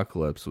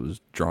apocalypse was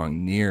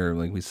drawing near.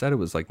 Like we said, it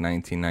was like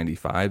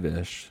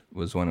 1995-ish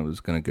was when it was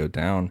going to go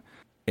down,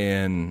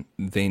 and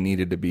they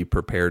needed to be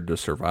prepared to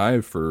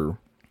survive for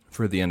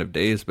the end of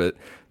days. But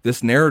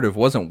this narrative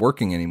wasn't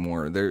working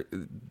anymore.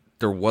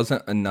 there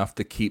wasn't enough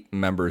to keep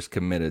members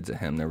committed to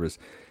him.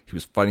 He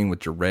was fighting with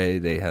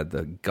Jarre. They had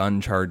the gun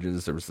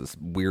charges. There was this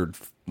weird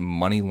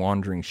money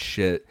laundering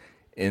shit.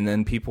 And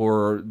then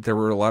there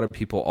were a lot of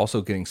people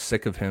also getting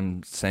sick of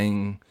him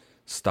saying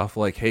stuff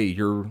like, "Hey,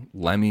 you're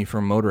Lemmy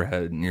from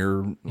Motorhead, and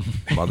you're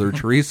Mother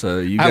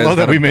Teresa. You guys I love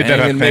that we made that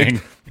a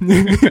thing.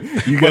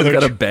 You guys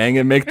got to bang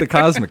and make the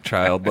cosmic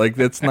child." Like,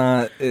 that's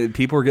not.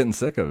 People are getting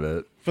sick of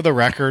it. For the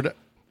record,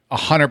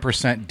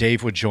 100%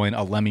 Dave would join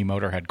a Lemmy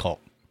Motorhead cult.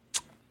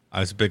 I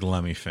was a big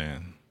Lemmy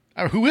fan.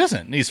 Who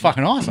isn't? He's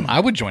fucking awesome. I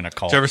would join a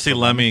cult. Did you ever see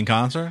Lemmy in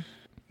concert?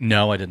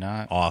 No, I did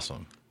not.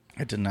 Awesome.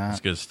 I did not.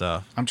 That's good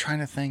stuff. I'm trying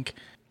to think,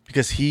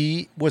 because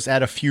he was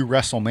at a few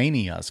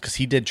WrestleManias, because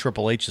he did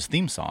Triple H's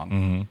theme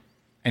song,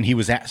 and he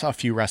was at a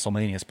few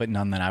WrestleManias, but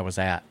none that I was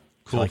at.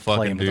 Cool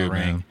fucking dude,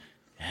 man.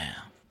 Yeah,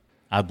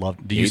 I'd love.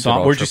 He did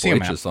all Where'd you see him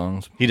Triple at? H's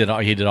songs. He did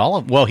all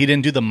of. Well, he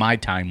didn't do the My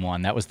Time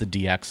one. That was the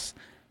DX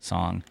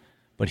song,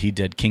 but he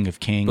did King of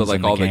Kings, But, like,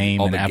 and all the the- Game,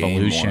 all and the Game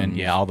Evolution. ones.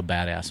 Yeah, all the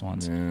badass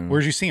ones. Yeah.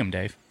 Where'd you see him,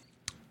 Dave?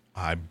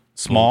 I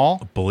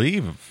Small?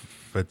 believe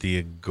at the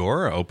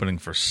Agora opening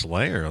for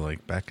Slayer,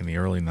 like back in the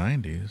early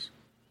 90s.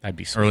 That'd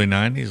be sweet. Early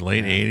 90s,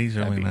 late 80s,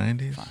 that'd early be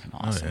 90s. fucking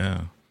awesome. Oh,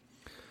 yeah.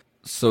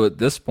 So at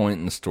this point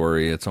in the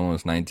story, it's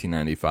almost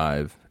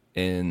 1995,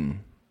 and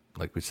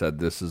like we said,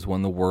 this is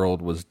when the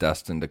world was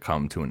destined to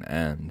come to an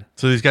end.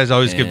 So these guys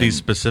always give these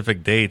And-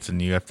 specific dates,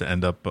 and you have to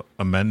end up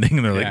amending.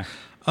 And they're Yeah.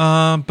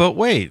 like, but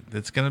wait,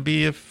 it's going to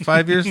be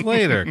 5 years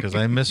later because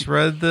I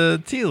misread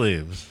the tea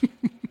leaves.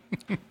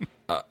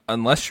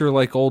 Unless you're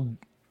like old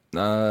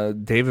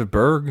David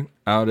Berg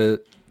out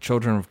at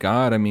Children of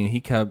God, I mean, he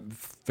kept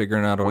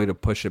figuring out a way to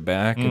push it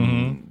back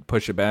and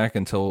push it back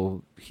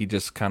until he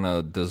just kind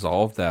of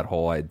dissolved that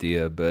whole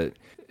idea. But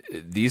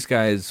these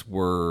guys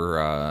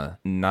were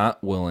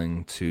not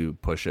willing to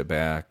push it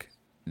back.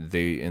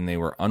 They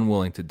were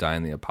unwilling to die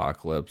in the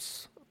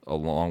apocalypse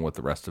along with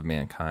the rest of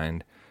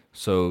mankind.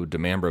 So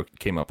DeMambro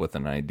came up with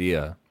an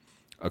idea.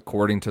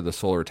 According to the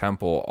Solar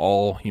Temple,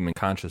 all human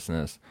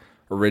consciousness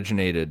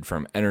originated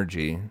from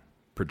energy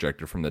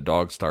projected from the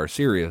dog star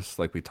Sirius,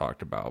 like we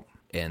talked about.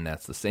 And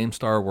that's the same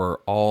star where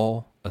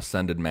all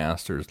ascended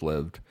masters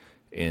lived,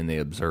 and they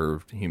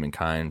observed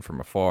humankind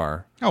from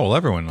afar. Oh, well,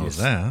 everyone knows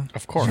that.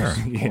 Of course.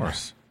 Of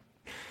course.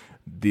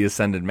 The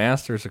ascended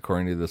masters,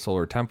 according to the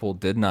Solar Temple,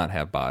 did not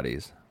have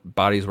bodies.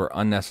 Bodies were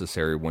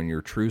unnecessary when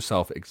your true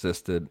self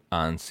existed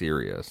on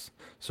Sirius.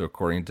 So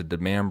according to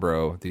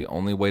DeMambro, the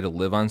only way to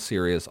live on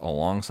Sirius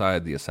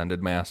alongside the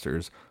ascended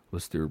masters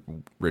was through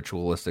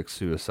ritualistic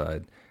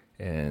suicide.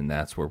 And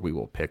that's where we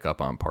will pick up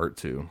on part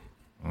 2.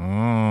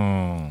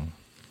 Oh,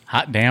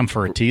 Hot damn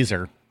for a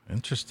teaser.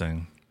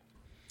 interesting.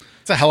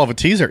 It's a hell of a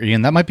teaser,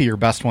 Ian. That might be your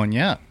best one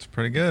yet. It's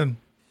pretty good.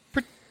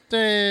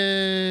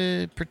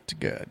 Pretty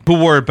good. Who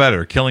wore it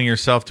better, killing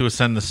yourself to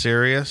ascend to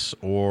Sirius,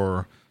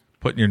 or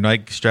putting your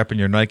strapping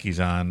your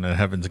Nikes on at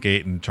Heaven's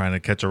Gate and trying to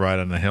catch a ride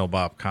on the Hail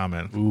Bob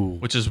Comet? Ooh.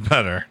 Which is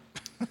better?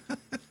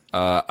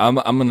 I'm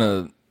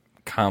gonna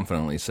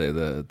confidently say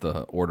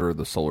the Order of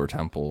the Solar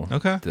Temple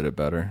did it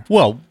better.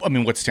 Well, I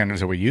mean, what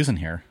standards are we using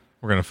here?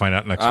 We're gonna find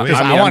out next week. Because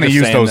I mean, I I'm want to just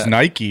use saying those that-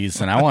 Nikes,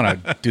 and I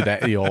want to do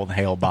that the old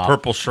Hail Bob.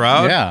 Purple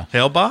Shroud. Yeah.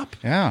 Hail Bob.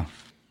 Yeah.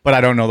 But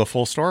I don't know the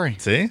full story.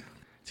 See.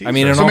 I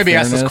mean, in So all maybe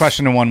ask this fairness-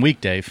 question in 1 week,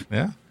 Dave.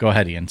 Yeah. Go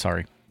ahead, Ian.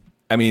 Sorry.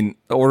 I mean,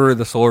 the Order of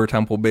the Solar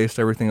Temple based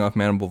everything off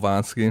Madame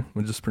Blavatsky,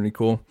 which is pretty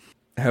cool.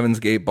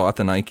 Heaven's Gate bought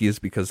the Nikes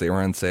because they were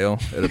on sale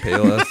at a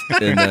Payless,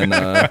 and then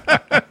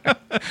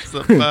It's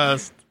the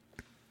best.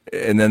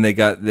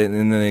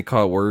 they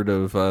caught word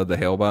of the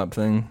Hail Bob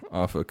thing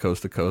off of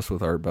Coast to Coast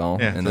with Art Bell,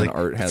 Yeah, and then like,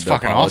 Art had it's to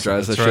fucking awesome.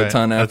 apologize a That's shit right.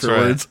 ton That's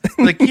afterwards.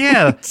 right. Like,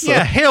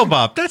 yeah, Hail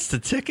Bob. That's the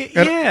ticket.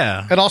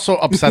 Yeah. It also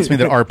upsets me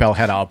that Art Bell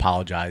had to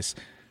apologize.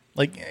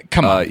 Like,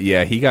 come on.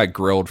 Yeah, he got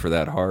grilled for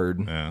that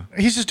hard. Yeah.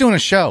 He's just doing a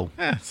show.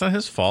 Yeah. It's not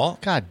his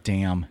fault. God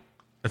damn.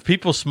 If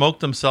people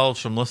smoke themselves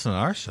from listening to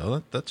our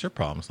show, that's your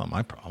problem. It's not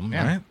my problem,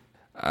 Yeah. right?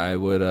 I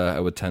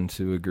would tend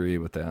to agree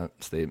with that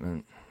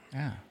statement.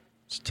 Yeah.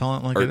 Just tell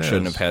it like Art it is.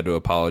 shouldn't have had to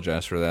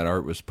apologize for that.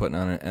 Art was putting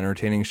on an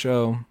entertaining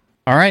show.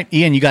 All right,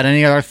 Ian, you got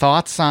any other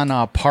thoughts on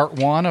part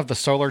 1 of the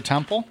Solar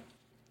Temple?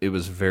 It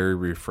was very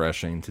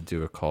refreshing to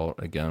do a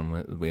cult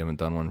again. We haven't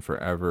done one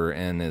forever,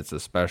 and it's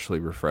especially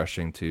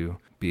refreshing to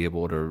be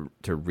able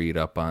to read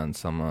up on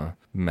some of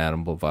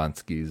Madame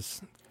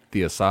Blavatsky's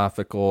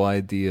theosophical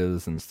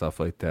ideas and stuff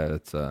like that.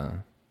 It's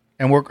And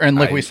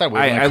like we said, we're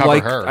going to cover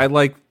her.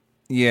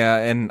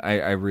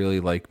 I really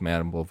like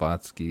Madame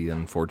Blavatsky.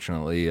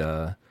 Unfortunately,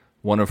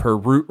 one of her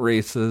root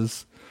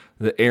races,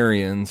 the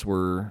Aryans,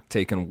 were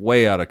taken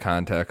way out of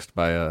context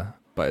by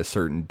a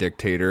certain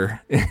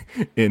dictator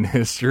in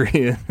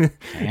history.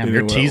 Damn,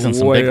 you're teasing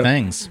some big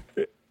things.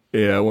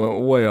 Yeah,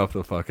 went way off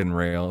the fucking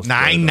rails.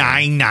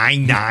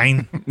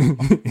 9999.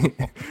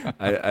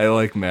 I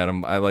like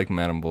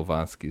Madame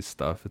Blavatsky's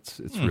stuff. It's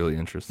really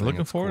interesting.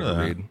 Looking It's forward cool to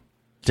that. read.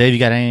 Dave, you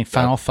got any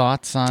final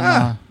thoughts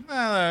on...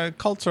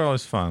 Cults are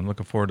always fun.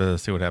 Looking forward to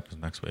see what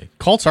happens next week.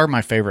 Cults are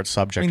my favorite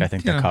subject, I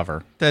think, you to know,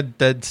 cover.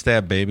 Dead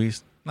stab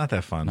babies. Not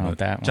that fun, No, but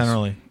that was-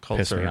 generally cults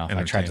pissed are me off. I tried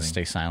to entertaining.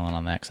 stay silent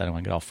on that because I didn't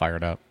want to get all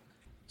fired up.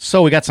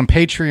 So we got some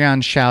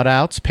Patreon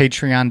shout-outs.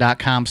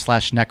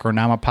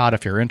 Patreon.com/Necronomipod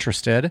if you're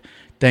interested.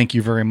 Thank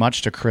you very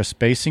much to Chris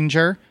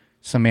Basinger,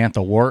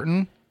 Samantha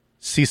Wharton,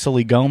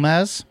 Cecily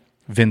Gomez,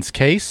 Vince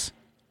Case,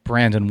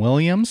 Brandon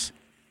Williams,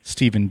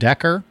 Stephen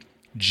Decker,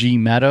 G.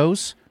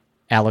 Meadows,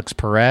 Alex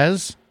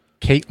Perez,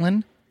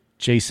 Caitlin,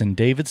 Jason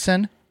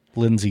Davidson,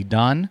 Lindsay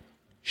Dunn,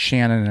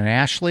 Shannon and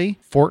Ashley,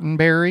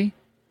 Fortenberry,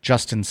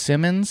 Justin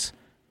Simmons,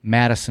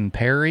 Madison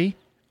Perry,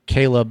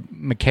 Caleb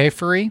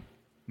McCaffrey,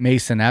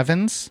 Mason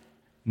Evans,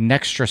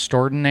 Nextra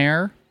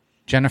Stordenaire,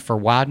 Jennifer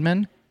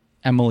Wadman,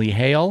 Emily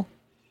Hale,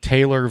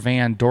 Taylor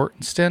Van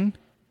Dortenston,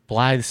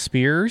 Blythe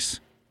Spears,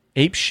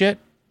 Apeshit,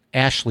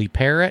 Ashley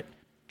Parrott,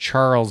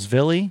 Charles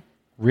Villy,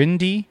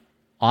 Rindy,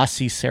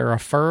 Aussie Sarah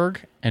Ferg,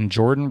 and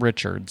Jordan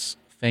Richards.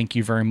 Thank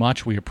you very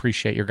much. We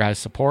appreciate your guys'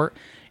 support.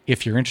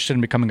 If you're interested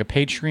in becoming a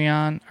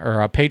Patreon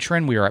or a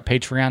patron, we are at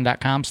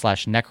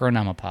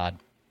patreon.com/Necronomipod.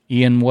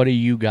 Ian, what do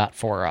you got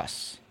for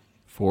us?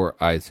 For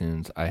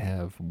iTunes, I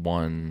have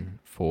one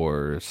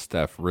for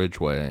Steph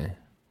Ridgway,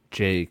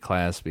 J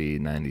Clasby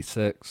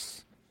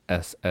 96,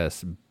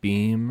 SS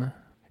Beam,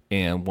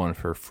 and one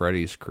for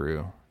Freddy's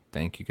Crew.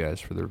 Thank you guys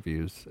for the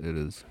reviews. It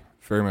is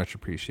very much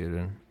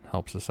appreciated.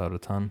 Helps us out a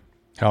ton.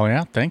 Oh,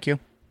 yeah. Thank you.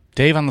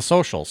 Dave on the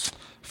socials.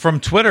 From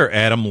Twitter,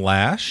 Adam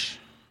Lash.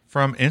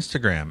 From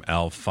Instagram,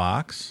 L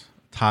Fox.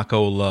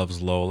 Taco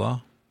loves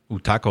Lola. Ooh,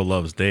 Taco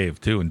loves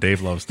Dave, too, and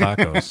Dave loves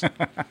tacos.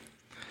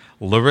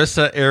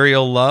 Larissa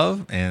Ariel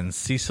Love and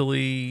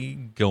Cecily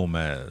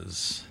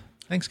Gomez.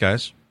 Thanks,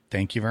 guys.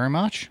 Thank you very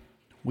much.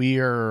 We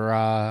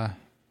are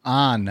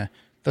on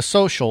the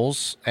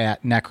socials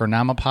at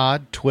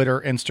Necronomipod,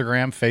 Twitter,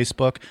 Instagram,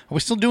 Facebook. Are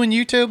we still doing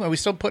YouTube? Are we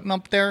still putting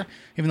up there,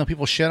 even though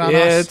people shit on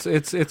us?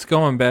 It's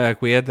going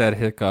back. We had that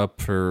hiccup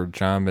for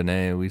John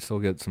Bonet. We still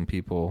get some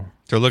people.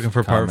 They're looking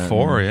for part Comment.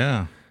 4,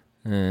 yeah.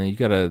 You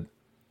gotta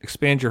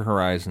expand your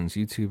horizons.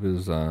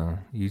 YouTube's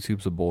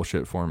a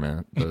bullshit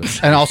format. But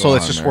And also, still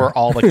it's on just there. where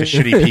all like the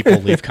shitty people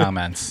leave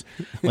comments.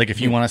 Like if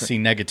you want to see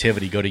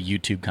negativity, go to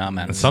YouTube And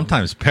comments.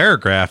 sometimes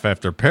paragraph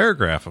after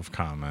paragraph of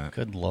comment.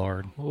 Good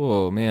Lord.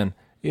 Oh man,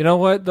 you know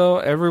what though?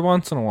 Every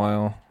once in a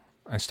while,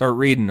 I start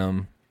reading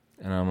them,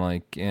 and I'm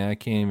like, yeah, I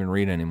can't even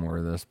read any more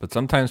of this. But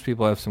sometimes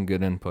people have some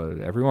good input.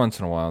 Every once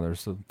in a while,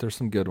 there's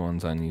some good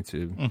ones on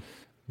YouTube.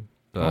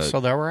 But Well, so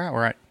there we're at.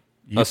 We're at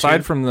YouTube.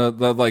 aside from the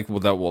like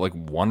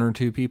one or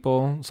two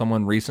people,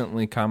 someone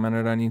recently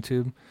commented on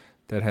YouTube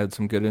that had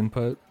some good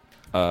input.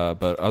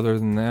 But other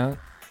than that,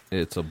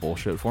 it's a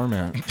bullshit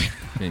format,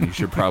 and you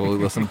should probably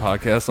listen to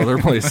podcasts other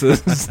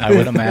places. I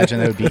would imagine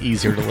it would be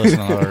easier to listen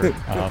to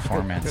other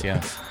formats,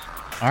 yes.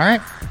 All right.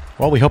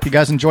 Well, we hope you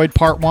guys enjoyed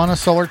part 1 of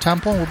Solar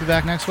Temple. We'll be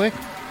back next week.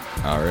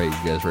 All right,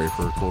 you guys ready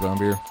for a cool down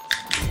beer?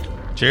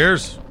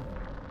 Cheers.